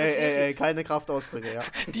irgendwie aus der Serie, Keine Kraftausdrücke, ja.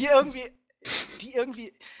 die irgendwie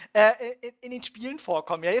in den Spielen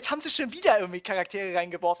vorkommen. Ja, jetzt haben sie schon wieder irgendwie Charaktere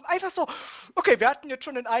reingeworfen. Einfach so, okay, wir hatten jetzt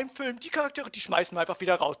schon in einem Film die Charaktere, die schmeißen wir einfach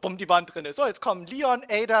wieder raus. Bumm, die waren drin. So, jetzt kommen Leon,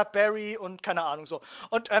 Ada, Barry und keine Ahnung so.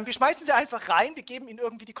 Und wir schmeißen sie einfach rein, wir geben ihnen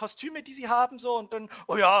irgendwie die Kostüme, die sie haben, so, und dann,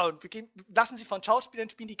 oh ja, und lassen sie von Schauspielern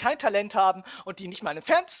spielen, die kein Talent haben und die nicht mal im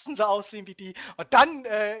Entferntesten so aussehen wie die. Und dann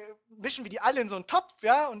mischen wir die alle in so einen Topf,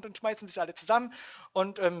 ja, und dann schmeißen wir sie alle zusammen.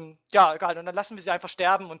 Und ja, egal, und dann lassen wir sie einfach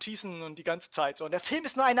sterben und schießen und die ganze Zeit so. Und der Film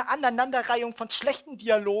ist nur eine Aneinanderreihung von schlechten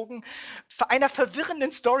Dialogen, einer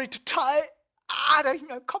verwirrenden Story, total. Da hab ich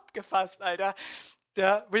mir am Kopf gefasst, Alter.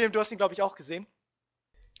 William, du hast ihn, glaube ich, auch gesehen.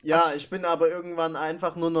 Ja, ich bin aber irgendwann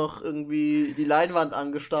einfach nur noch irgendwie die Leinwand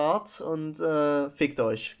angestarrt und fickt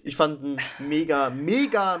euch. Ich fand ihn mega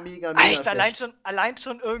Echt, schlecht. allein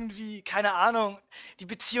schon irgendwie, keine Ahnung, die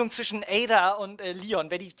Beziehung zwischen Ada und Leon.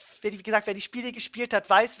 Wie gesagt, wer die Spiele gespielt hat,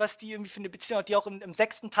 weiß, was die irgendwie für eine Beziehung hat, die auch im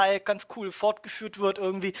 6. Teil ganz cool fortgeführt wird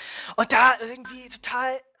irgendwie. Und da irgendwie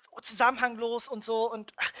total zusammenhanglos und so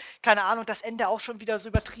und keine Ahnung, das Ende auch schon wieder so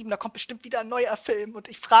übertrieben. Da kommt bestimmt wieder ein neuer Film und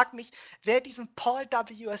ich frage mich, wer diesen Paul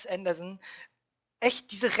W.S. Anderson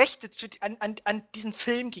echt diese Rechte an diesen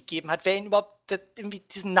Film gegeben hat, wer ihm überhaupt irgendwie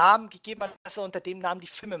diesen Namen gegeben hat, dass er unter dem Namen die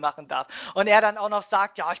Filme machen darf. Und er dann auch noch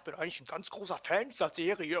sagt, ja, ich bin eigentlich ein ganz großer Fan dieser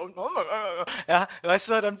Serie und ja, weißt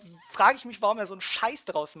du, dann frage ich mich, warum er so einen Scheiß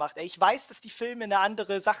draus macht. Ey, ich weiß, dass die Filme eine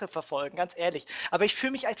andere Sache verfolgen, ganz ehrlich, aber ich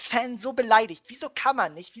fühle mich als Fan so beleidigt. Wieso kann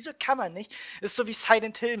man nicht? Das ist so wie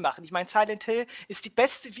Silent Hill machen. Ich meine, Silent Hill ist die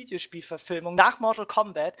beste Videospielverfilmung nach Mortal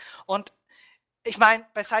Kombat und ich meine,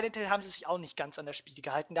 bei Silent Hill haben sie sich auch nicht ganz an das Spiel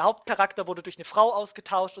gehalten. Der Hauptcharakter wurde durch eine Frau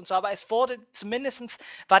ausgetauscht und so, aber es wurde zumindest,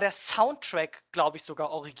 war der Soundtrack, glaube ich, sogar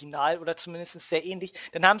original oder zumindest sehr ähnlich.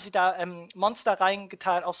 Dann haben sie da Monster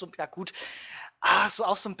reingetan, auch so, ja gut, so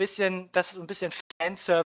auch so ein bisschen, das ist so ein bisschen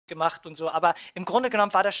Fanservice gemacht und so, aber im Grunde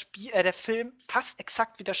genommen war der Film fast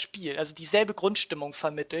exakt wie das Spiel, also dieselbe Grundstimmung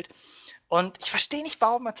vermittelt. Und ich verstehe nicht,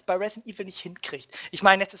 warum man es bei Resident Evil nicht hinkriegt. Ich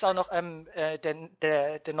meine, jetzt ist auch noch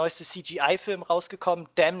der neueste CGI-Film rausgekommen,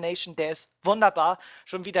 Damnation, der ist wunderbar.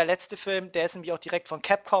 Schon wie der letzte Film, der ist nämlich auch direkt von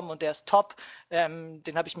Capcom und der ist top.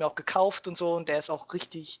 Den habe ich mir auch gekauft und so und der ist auch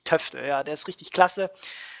richtig Töfte, ja, der ist richtig klasse,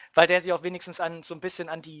 weil der sich auch wenigstens so ein bisschen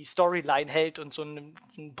an die Storyline hält und so eine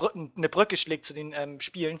Brücke schlägt zu den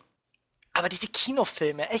Spielen. Aber diese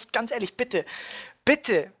Kinofilme, echt ganz ehrlich, bitte,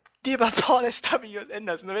 bitte, lieber Paul S.W.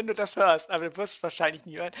 Anderson, wenn du das hörst, aber du wirst es wahrscheinlich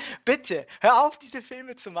nie hören, bitte, hör auf, diese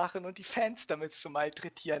Filme zu machen und die Fans damit zu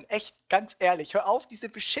malträtieren. Echt, ganz ehrlich, hör auf, diese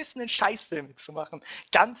beschissenen Scheißfilme zu machen.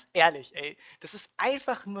 Ganz ehrlich, ey. Das ist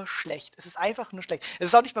einfach nur schlecht. Es ist einfach nur schlecht. Es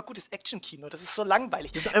ist auch nicht mal gutes Actionkino. Das ist so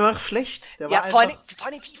langweilig. Das ist einfach schlecht. Der Ja, war vor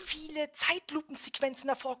allem, wie viele Zeitlupensequenzen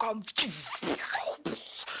da vorkommen.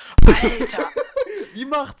 Alter. Wie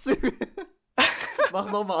macht's sie? Mach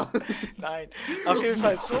nochmal. Nein, auf jeden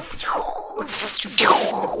Fall so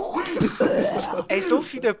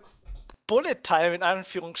viele Bullet-Time in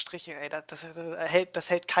Anführungsstrichen, ey, das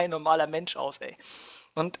hält kein normaler Mensch aus, ey.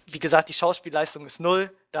 Und wie gesagt, die Schauspielleistung ist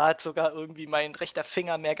 0. Da hat sogar irgendwie mein rechter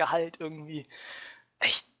Finger mehr Gehalt irgendwie.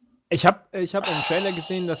 Echt. Ich hab im Trailer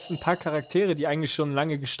gesehen, dass ein paar Charaktere, die eigentlich schon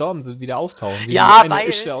lange gestorben sind, wieder auftauchen. Wie Ja, eine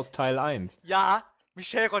Ische aus Teil 1. Ja,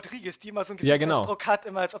 Michelle Rodriguez, die immer so einen Ja, genau. Gesichtsausdruck hat,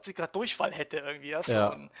 immer als ob sie gerade Durchfall hätte irgendwie. Das ist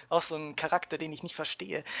Ja. auch so ein Charakter, den ich nicht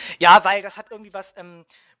verstehe. Ja, weil das hat irgendwie was,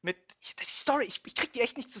 die Story, ich krieg die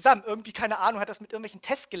echt nicht zusammen. Irgendwie, keine Ahnung, hat das mit irgendwelchen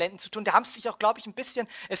Testgeländen zu tun. Da haben sie sich auch, glaube ich, ein bisschen,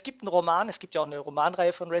 es gibt einen Roman, es gibt ja auch eine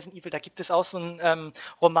Romanreihe von Resident Evil, da gibt es auch so einen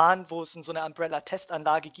Roman, wo es so eine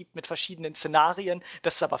Umbrella-Testanlage gibt mit verschiedenen Szenarien,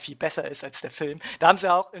 das aber viel besser ist als der Film. Da haben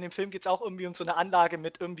sie auch, in dem Film geht es auch irgendwie um so eine Anlage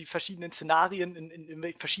mit irgendwie verschiedenen Szenarien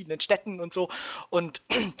in verschiedenen Städten und so. Und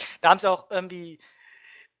da haben sie auch irgendwie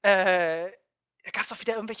da gab es auch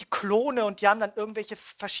wieder irgendwelche Klone und die haben dann irgendwelche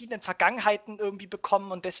verschiedenen Vergangenheiten irgendwie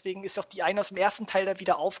bekommen und deswegen ist auch die eine aus dem ersten Teil da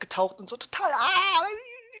wieder aufgetaucht und so total.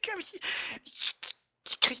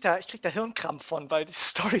 Ich krieg da Hirnkrampf von, weil die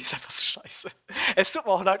Story ist einfach so scheiße. Es tut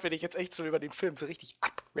mir auch leid, wenn ich jetzt echt so über den Film so richtig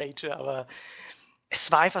abrage, aber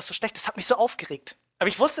es war einfach so schlecht. Das hat mich so aufgeregt. Aber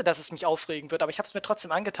ich wusste, dass es mich aufregen wird, aber ich habe es mir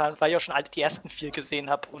trotzdem angetan, weil ich auch schon die ersten 4 gesehen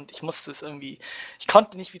habe und ich musste es irgendwie, ich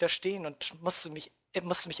konnte nicht widerstehen und musste mich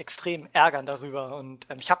extrem ärgern darüber und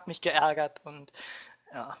ich habe mich geärgert und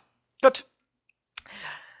ja. Gut.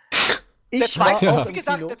 Ich war auch Wie im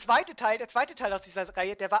gesagt, Kino. der zweite Teil aus dieser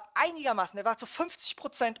Reihe, der war einigermaßen, der war zu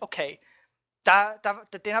 50% okay.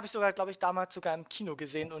 Den habe ich sogar, glaube ich, damals sogar im Kino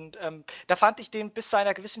gesehen und da fand ich den bis zu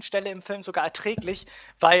einer gewissen Stelle im Film sogar erträglich,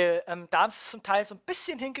 weil da haben sie es zum Teil so ein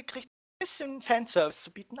bisschen hingekriegt, ein bisschen Fanservice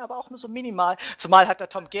zu bieten, aber auch nur so minimal. Zumal hat der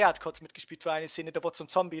Tom Gerhardt kurz mitgespielt für eine Szene, der wurde zum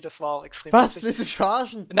Zombie, das war auch extrem Was? witzig. Willst du mich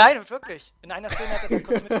verarschen? Nein, wirklich. In einer Szene hat er da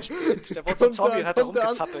kurz mitgespielt. Der wurde zum Zombie und hat da Kommt er an?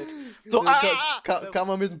 rumgezappelt. So, Kam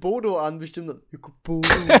man mit dem Bodo an, bestimmt. Ja, Bodo,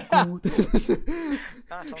 gut.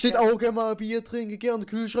 Ja, Tom Steht Gerhardt. auch gerne mal Bier trinken, gerne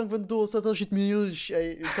Kühlschrank, wenn du Durst hast, da steht Milch.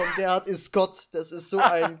 Ey, Tom Gerhardt ist Gott. Das ist so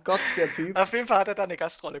ein Gott, der Typ. Auf jeden Fall hat er da eine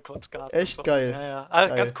Gastrolle kurz gehabt. Echt so. geil. Ja. Also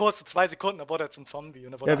Geil. ganz kurz, so 2 Sekunden, dann wurde er zum Zombie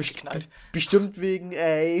und dann wurde Ja, er abgeknallt. bestimmt wegen,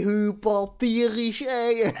 ey, hypertierisch,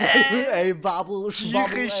 ey. Ey, Wabbel,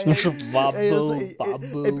 Schwabbel, ey.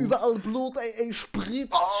 Ey, überall Blut, ey,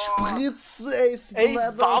 Spritz, ey,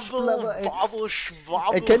 Splatter, ey. Wabbel,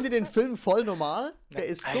 Schwabbel. Ey, kennt ihr den Film Voll Normal? Der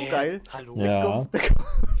ist so geil. Hallo. Ja. Der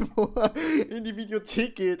kommt, wo er in die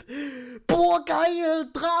Videothek geht. Boah, geil,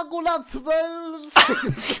 Dracula 12.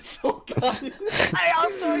 Das ist so geil.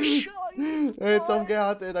 Ey, Scheiße. Ey, Tom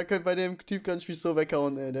Gerhardt, ey, bei dem Typ kann ich mich so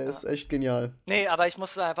weghauen, ey, der ist echt genial. Nee, aber ich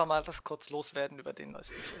musste einfach mal das kurz loswerden über den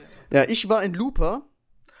neuesten Film. Ja, ich war in Looper.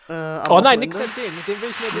 Oh nein, nichts erzählen, mit dem will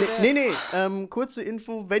ich mir Nee, kurze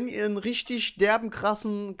Info, wenn ihr einen richtig derben,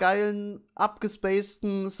 krassen, geilen,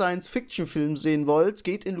 abgespaceden Science-Fiction-Film sehen wollt,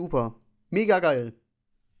 geht in Looper. Mega geil.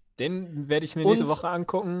 Den werde ich mir nächste Woche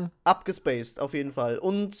angucken. Abgespaced, auf jeden Fall.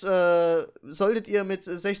 Und solltet ihr mit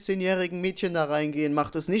 16-jährigen Mädchen da reingehen,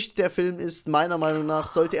 macht es nicht. Der Film ist meiner Meinung nach,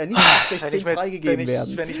 sollte er nicht ab 16 freigegeben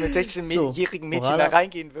werden. Wenn ich mit 16-jährigen Mädchen Moral- da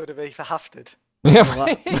reingehen würde, wäre ich verhaftet. Ja,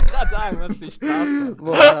 wollte ich gerade sagen, was nicht darf.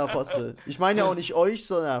 Moralapostel. Ich meine ja auch nicht euch,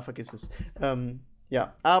 sondern, vergiss es.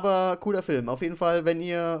 Ja, aber cooler Film. Auf jeden Fall, wenn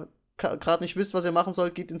ihr gerade nicht wisst, was ihr machen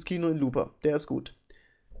sollt, geht ins Kino in Looper. Der ist gut.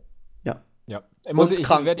 Ja. Ja, Und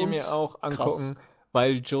krank werde ihn und mir auch angucken,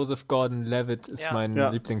 weil Joseph Gordon-Levitt ist mein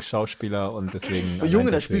Lieblingsschauspieler und deswegen. Oh, Junge,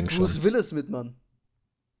 da spielt Bruce Willis mit, Mann.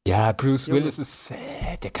 Ja, Bruce Willis ist,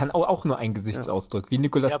 der kann auch nur einen Gesichtsausdruck, wie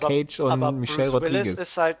Nicolas Cage und Michelle Rodriguez. Bruce Willis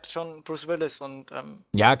ist halt schon Bruce Willis und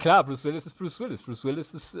ja, klar, Bruce Willis ist Bruce Willis. Bruce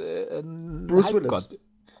Willis ist Bruce Willis.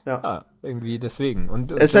 Ja, irgendwie deswegen.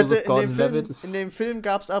 Und es hätte in dem Film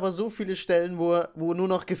gab es aber so viele Stellen, wo nur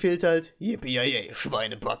noch gefehlt halt, yippie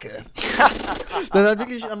Schweinebacke. Dann hat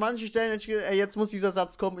wirklich an manchen Stellen, ey, jetzt muss dieser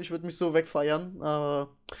Satz kommen, ich würde mich so wegfeiern.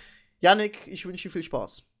 Aber Yannick, ich wünsche dir viel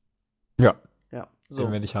Spaß. Ja, so.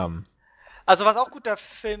 den werde ich haben. Also was auch guter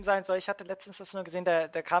Film sein soll, ich hatte letztens das nur gesehen, der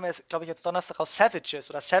kam jetzt, glaube ich, jetzt Donnerstag raus,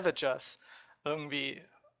 Savagers. Irgendwie.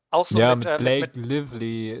 Auch so ja, mit Blake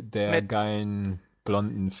Lively, der geilen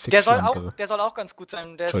blonden Fiction. Der soll auch ganz gut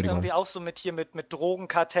sein. Der ist irgendwie auch so mit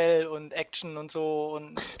Drogenkartell und Action und so.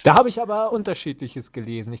 Und da habe ich aber Unterschiedliches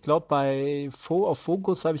gelesen. Ich glaube, auf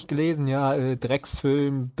Focus habe ich gelesen, ja,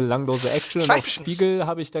 Drecksfilm, belanglose Action. Und auf Spiegel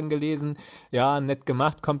habe ich dann gelesen, ja, nett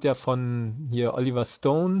gemacht, kommt ja von hier Oliver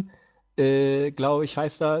Stone, glaube ich,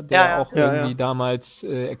 heißt er, der auch irgendwie damals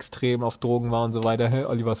extrem auf Drogen war und so weiter.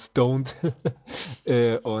 Oliver Stoned.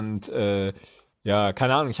 Ja,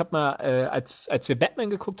 keine Ahnung. Ich habe mal, als wir Batman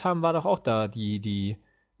geguckt haben, war doch auch da die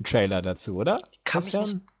Trailer dazu, oder? Kann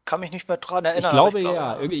mich nicht mehr dran erinnern. Ich glaube,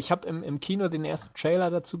 ja. Ich habe im Kino den ersten Trailer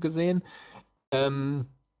dazu gesehen.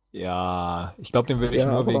 Ja, ich glaube, den würde ich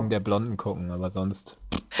nur wegen der Blonden gucken, aber sonst.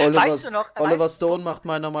 Oliver Stone macht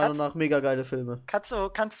meiner Meinung nach mega geile Filme. Kannst du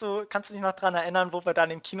dich noch dran erinnern, wo wir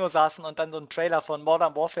dann im Kino saßen und dann so ein Trailer von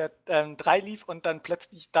Modern Warfare 3 lief und dann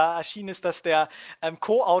plötzlich da erschienen ist, dass der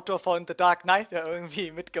Co-Autor von The Dark Knight da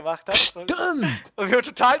irgendwie mitgemacht hat. Stimmt! Und wir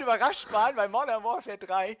total überrascht waren bei Modern Warfare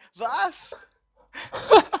 3. Was?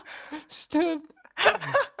 Stimmt!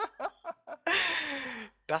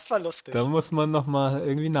 Das war lustig. Da muss man nochmal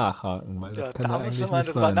irgendwie nachhaken, weil das Ja, kann ja da muss eigentlich man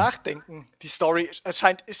nicht drüber sein. nachdenken. Die Story,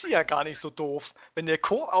 anscheinend ist sie ja gar nicht so doof. Wenn der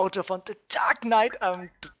Co-Autor von The Dark Knight am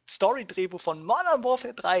Story-Drehbuch von Modern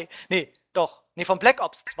Warfare 3, von Black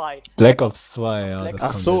Ops 2. Black Ops 2, ja, Black das Ach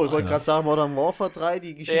Ops kommt so, jetzt, ich wollte ja. gerade sagen, Modern Warfare 3,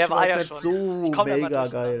 die Geschichte Der war war ja jetzt nicht schon. so Ich komme da mal mega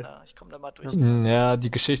geil. durcheinander. Ich komme da mal durcheinander. Ja, die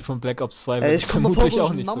Geschichte von Black Ops 2 wird Ich komme voll vermutlich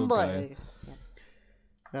auch nicht so durcheinander, geil.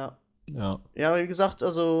 ey. Ja. Ja. Ja, wie gesagt,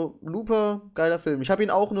 also Looper, geiler Film. Ich habe ihn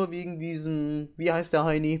auch nur wegen diesem, wie heißt der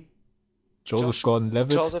Heini? Joseph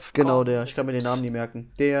Gordon-Levitt. Joseph Genau, Gordon. der, ich kann mir den Namen nie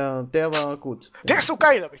merken. Der war gut. Der ist so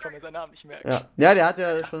geil, aber ich kann mir seinen Namen nicht merken. Ja, der hat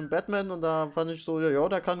ja schon Batman und da fand ich so, ja,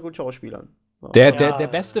 der kann gut schauspielern. Ja. Der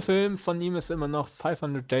beste Film von ihm ist immer noch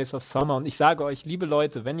 500 Days of Summer. Und ich sage euch, liebe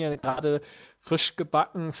Leute, wenn ihr gerade frisch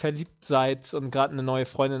gebacken verliebt seid und gerade eine neue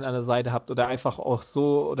Freundin an der Seite habt oder einfach auch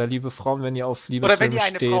so, oder liebe Frauen, wenn ihr auf Oder Liebesfilme wenn ihr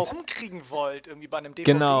eine steht. Frau umkriegen wollt, irgendwie bei einem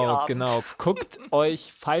DVD-Abend. Genau. Guckt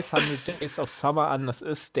euch 500 Days of Summer an. Das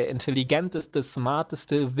ist der intelligenteste,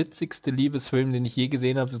 smarteste, witzigste Liebesfilm, den ich je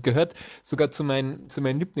gesehen habe. Das gehört sogar zu meinen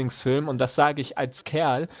Lieblingsfilmen. Und das sage ich als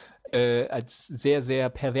Kerl, als sehr, sehr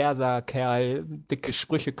perverser Kerl, dicke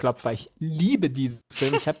Sprücheklopfer. Ich liebe diesen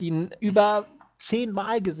Film. Ich habe ihn über 10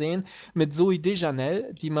 Mal gesehen mit Zooey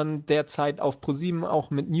Deschanel, die man derzeit auf ProSieben auch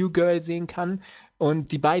mit New Girl sehen kann.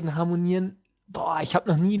 Und die beiden harmonieren. Boah, ich habe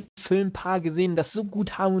noch nie ein Filmpaar gesehen, das so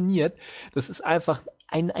gut harmoniert. Das ist einfach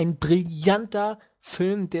ein brillanter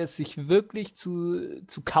Film, der es sich wirklich zu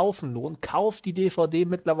kaufen lohnt. Kauft die DVD,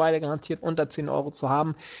 mittlerweile garantiert unter 10 Euro zu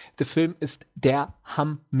haben. Der Film ist der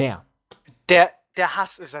Hammer. Der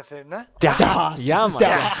Hass ist der Film, ne? Der Hass, ja, Mann.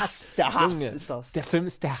 Der Hass Junge, ist das. Der Film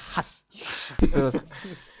ist der Hass.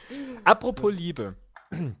 Apropos Liebe.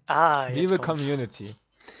 Jetzt Liebe kommt's. Community.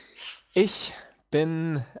 Ich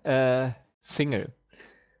bin Single.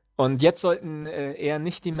 Und jetzt sollten eher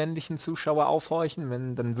nicht die männlichen Zuschauer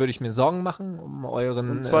aufhorchen, dann würde ich mir Sorgen machen um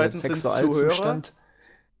euren Und zweitens sind's Sexualzustand.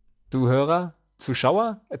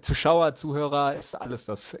 Zuschauer, Zuhörer ist alles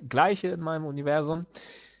das Gleiche in meinem Universum.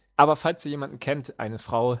 Aber falls ihr jemanden kennt, eine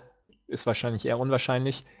Frau ist wahrscheinlich eher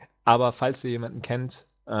unwahrscheinlich, aber falls ihr jemanden kennt,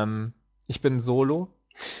 ich bin solo,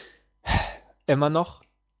 immer noch.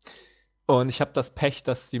 Und ich habe das Pech,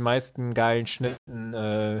 dass die meisten geilen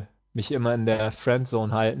Schnitten mich immer in der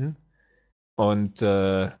Friendzone halten. Und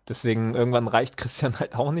deswegen irgendwann reicht Christian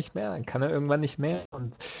halt auch nicht mehr. Dann kann er irgendwann nicht mehr.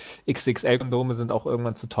 Und XXL-Kondome sind auch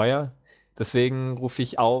irgendwann zu teuer. Deswegen rufe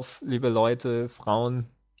ich auf, liebe Leute, Frauen,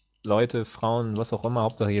 was auch immer,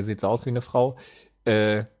 Hauptsache ihr seht so aus wie eine Frau,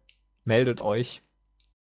 meldet euch.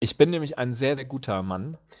 Ich bin nämlich ein sehr, sehr guter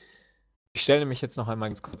Mann. Ich stelle mich jetzt noch einmal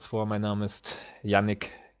ganz kurz vor. Mein Name ist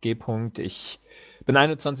Yannick G. Ich bin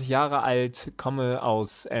 21 Jahre alt, komme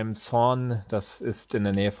aus Elmshorn, das ist in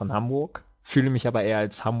der Nähe von Hamburg, fühle mich aber eher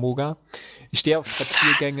als Hamburger. Ich stehe auf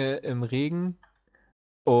Spaziergänge im Regen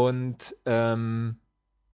und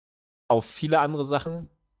auf viele andere Sachen,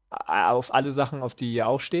 auf alle Sachen, auf die ihr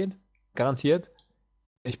auch steht, garantiert.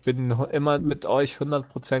 Ich bin immer mit euch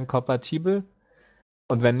 100% kompatibel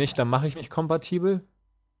und wenn nicht, dann mache ich mich kompatibel.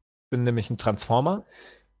 Ich bin nämlich ein Transformer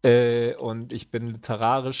und ich bin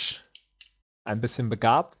literarisch ein bisschen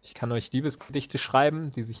begabt. Ich kann euch Liebesgedichte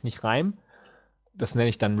schreiben, die sich nicht reimen. Das nenne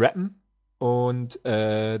ich dann Rappen. Und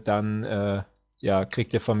dann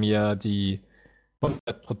kriegt ihr von mir die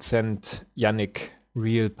 100% Yannick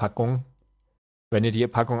Real Packung. Wenn ihr die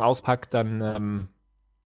Packung auspackt, dann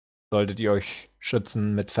solltet ihr euch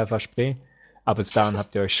schützen mit Pfefferspray. Aber bis dahin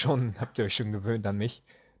habt ihr euch schon gewöhnt an mich.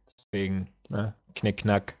 Deswegen, ne,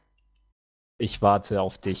 Knickknack. Ich warte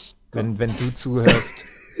auf dich. Wenn du zuhörst,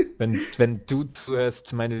 wenn du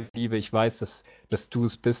zuhörst, meine Liebe, ich weiß, dass du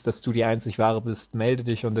es bist, dass du die einzig wahre bist, melde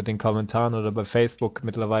dich unter den Kommentaren oder bei Facebook.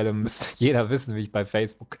 Mittlerweile müsste jeder wissen, wie ich bei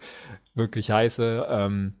Facebook wirklich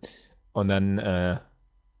heiße. Und dann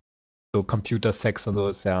so Computersex und so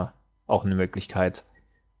ist ja auch eine Möglichkeit,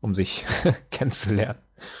 um sich kennenzulernen.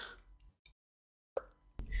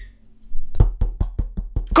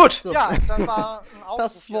 Gut, So. ja, dann war ein Aufruf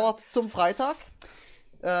Das Wort zum Freitag.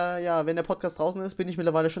 Wenn der Podcast draußen ist, bin ich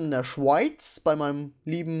mittlerweile schon in der Schweiz bei meinem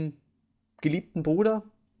geliebten Bruder.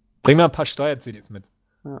 Bring mal ein paar Steuer-CDs mit.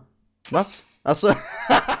 Ja. Was? Achso.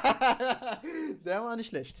 Der war nicht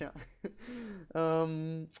schlecht, ja.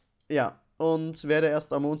 Ja, und werde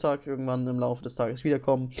erst am Montag irgendwann im Laufe des Tages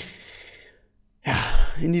wiederkommen. Ja,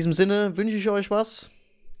 in diesem Sinne wünsche ich euch was.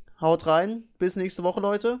 Haut rein. Bis nächste Woche,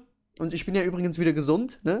 Leute. Und ich bin ja übrigens wieder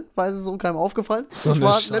gesund, ne? Weil es so keinem aufgefallen. So ich eine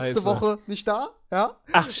war Scheiße. letzte Woche nicht da, ja.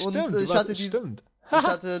 Ach, stimmt. Und ich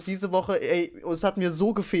hatte diese Woche, es hat mir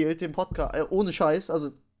so gefehlt, den Podcast, ohne Scheiß, also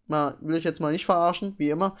will ich jetzt mal nicht verarschen,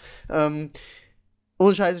 wie immer.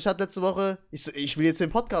 Ohne Scheiß, ich hatte letzte Woche, ich will jetzt den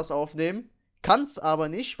Podcast aufnehmen, kann's aber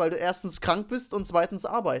nicht, weil du erstens krank bist und zweitens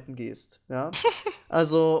arbeiten gehst, ja.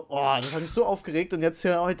 Also, das hat mich so aufgeregt und jetzt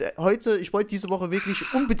heute, ich wollte diese Woche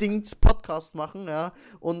wirklich unbedingt Podcast machen, ja.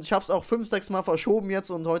 Und ich hab's auch 5-6 Mal verschoben jetzt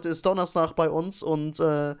und heute ist Donnerstag bei uns und,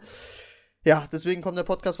 ja, deswegen kommt der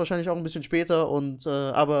Podcast wahrscheinlich auch ein bisschen später und,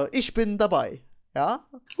 aber ich bin dabei, ja.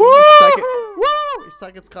 Ich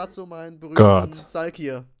zeig jetzt gerade so meinen berühmten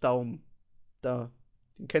Sulkeer-Daumen. Da,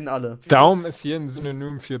 den kennen alle. Daumen ist hier ein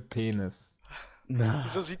Synonym für Penis.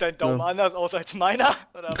 Wieso sieht dein Daumen anders aus als meiner?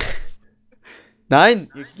 Oder was?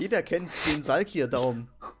 Nein, jeder kennt den Sulkeer-Daumen.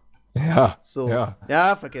 Ja. So. Ja.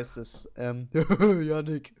 Ja, vergesst es.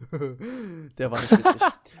 Janik. Der war nicht witzig.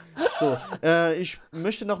 So, ich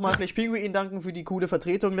möchte nochmal Flash Pinguin danken für die coole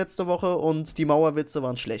Vertretung letzte Woche und die Mauerwitze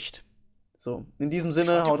waren schlecht. So, in diesem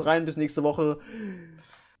Sinne, haut rein, bis nächste Woche.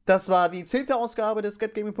 Das war die 10. Ausgabe des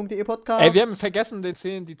getgaming.de Podcasts. Ey, wir haben vergessen,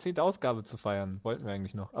 die 10. Ausgabe zu feiern. Wollten wir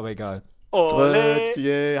eigentlich noch, aber egal.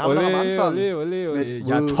 Ole! Haben wir am Anfang. Ole.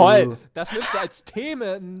 Ja, toll. Das nimmst du als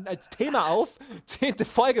Thema auf. 10.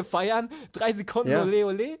 Folge feiern. 3 Sekunden, Ja.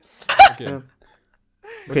 ole. Okay. Ja.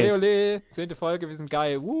 Okay. Ole. 10. Folge, wir sind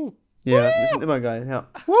geil. Ja, wir sind immer geil, ja.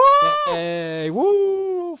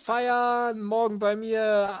 Feiern. Morgen bei mir,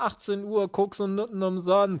 18 Uhr, Koks und Nutten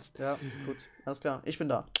umsonst. Ja, gut. Alles klar. Ich bin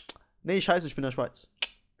da. Nee, scheiße, ich bin in der Schweiz.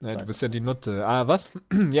 Ja, du bist ja die Nutte. Was?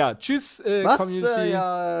 Ja, tschüss, Was? Community.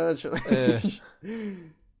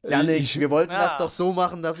 Janik, wir wollten Ja. das doch so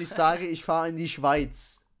machen, dass ich sage, ich fahre in die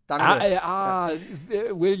Schweiz. Danke.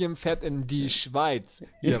 William fährt in die Schweiz.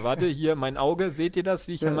 Hier, warte, hier, mein Auge. Seht ihr das,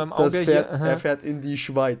 wie ich in meinem Das Auge fährt, hier? Aha. Er fährt in die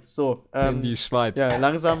Schweiz. So, In die Schweiz. ja,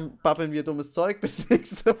 langsam babbeln wir dummes Zeug. Bis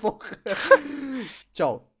nächste Woche.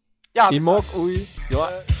 Ciao. Ja, Ich bis mag dann. ui. Ja,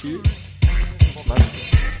 tschüss. Tschüss. Mann.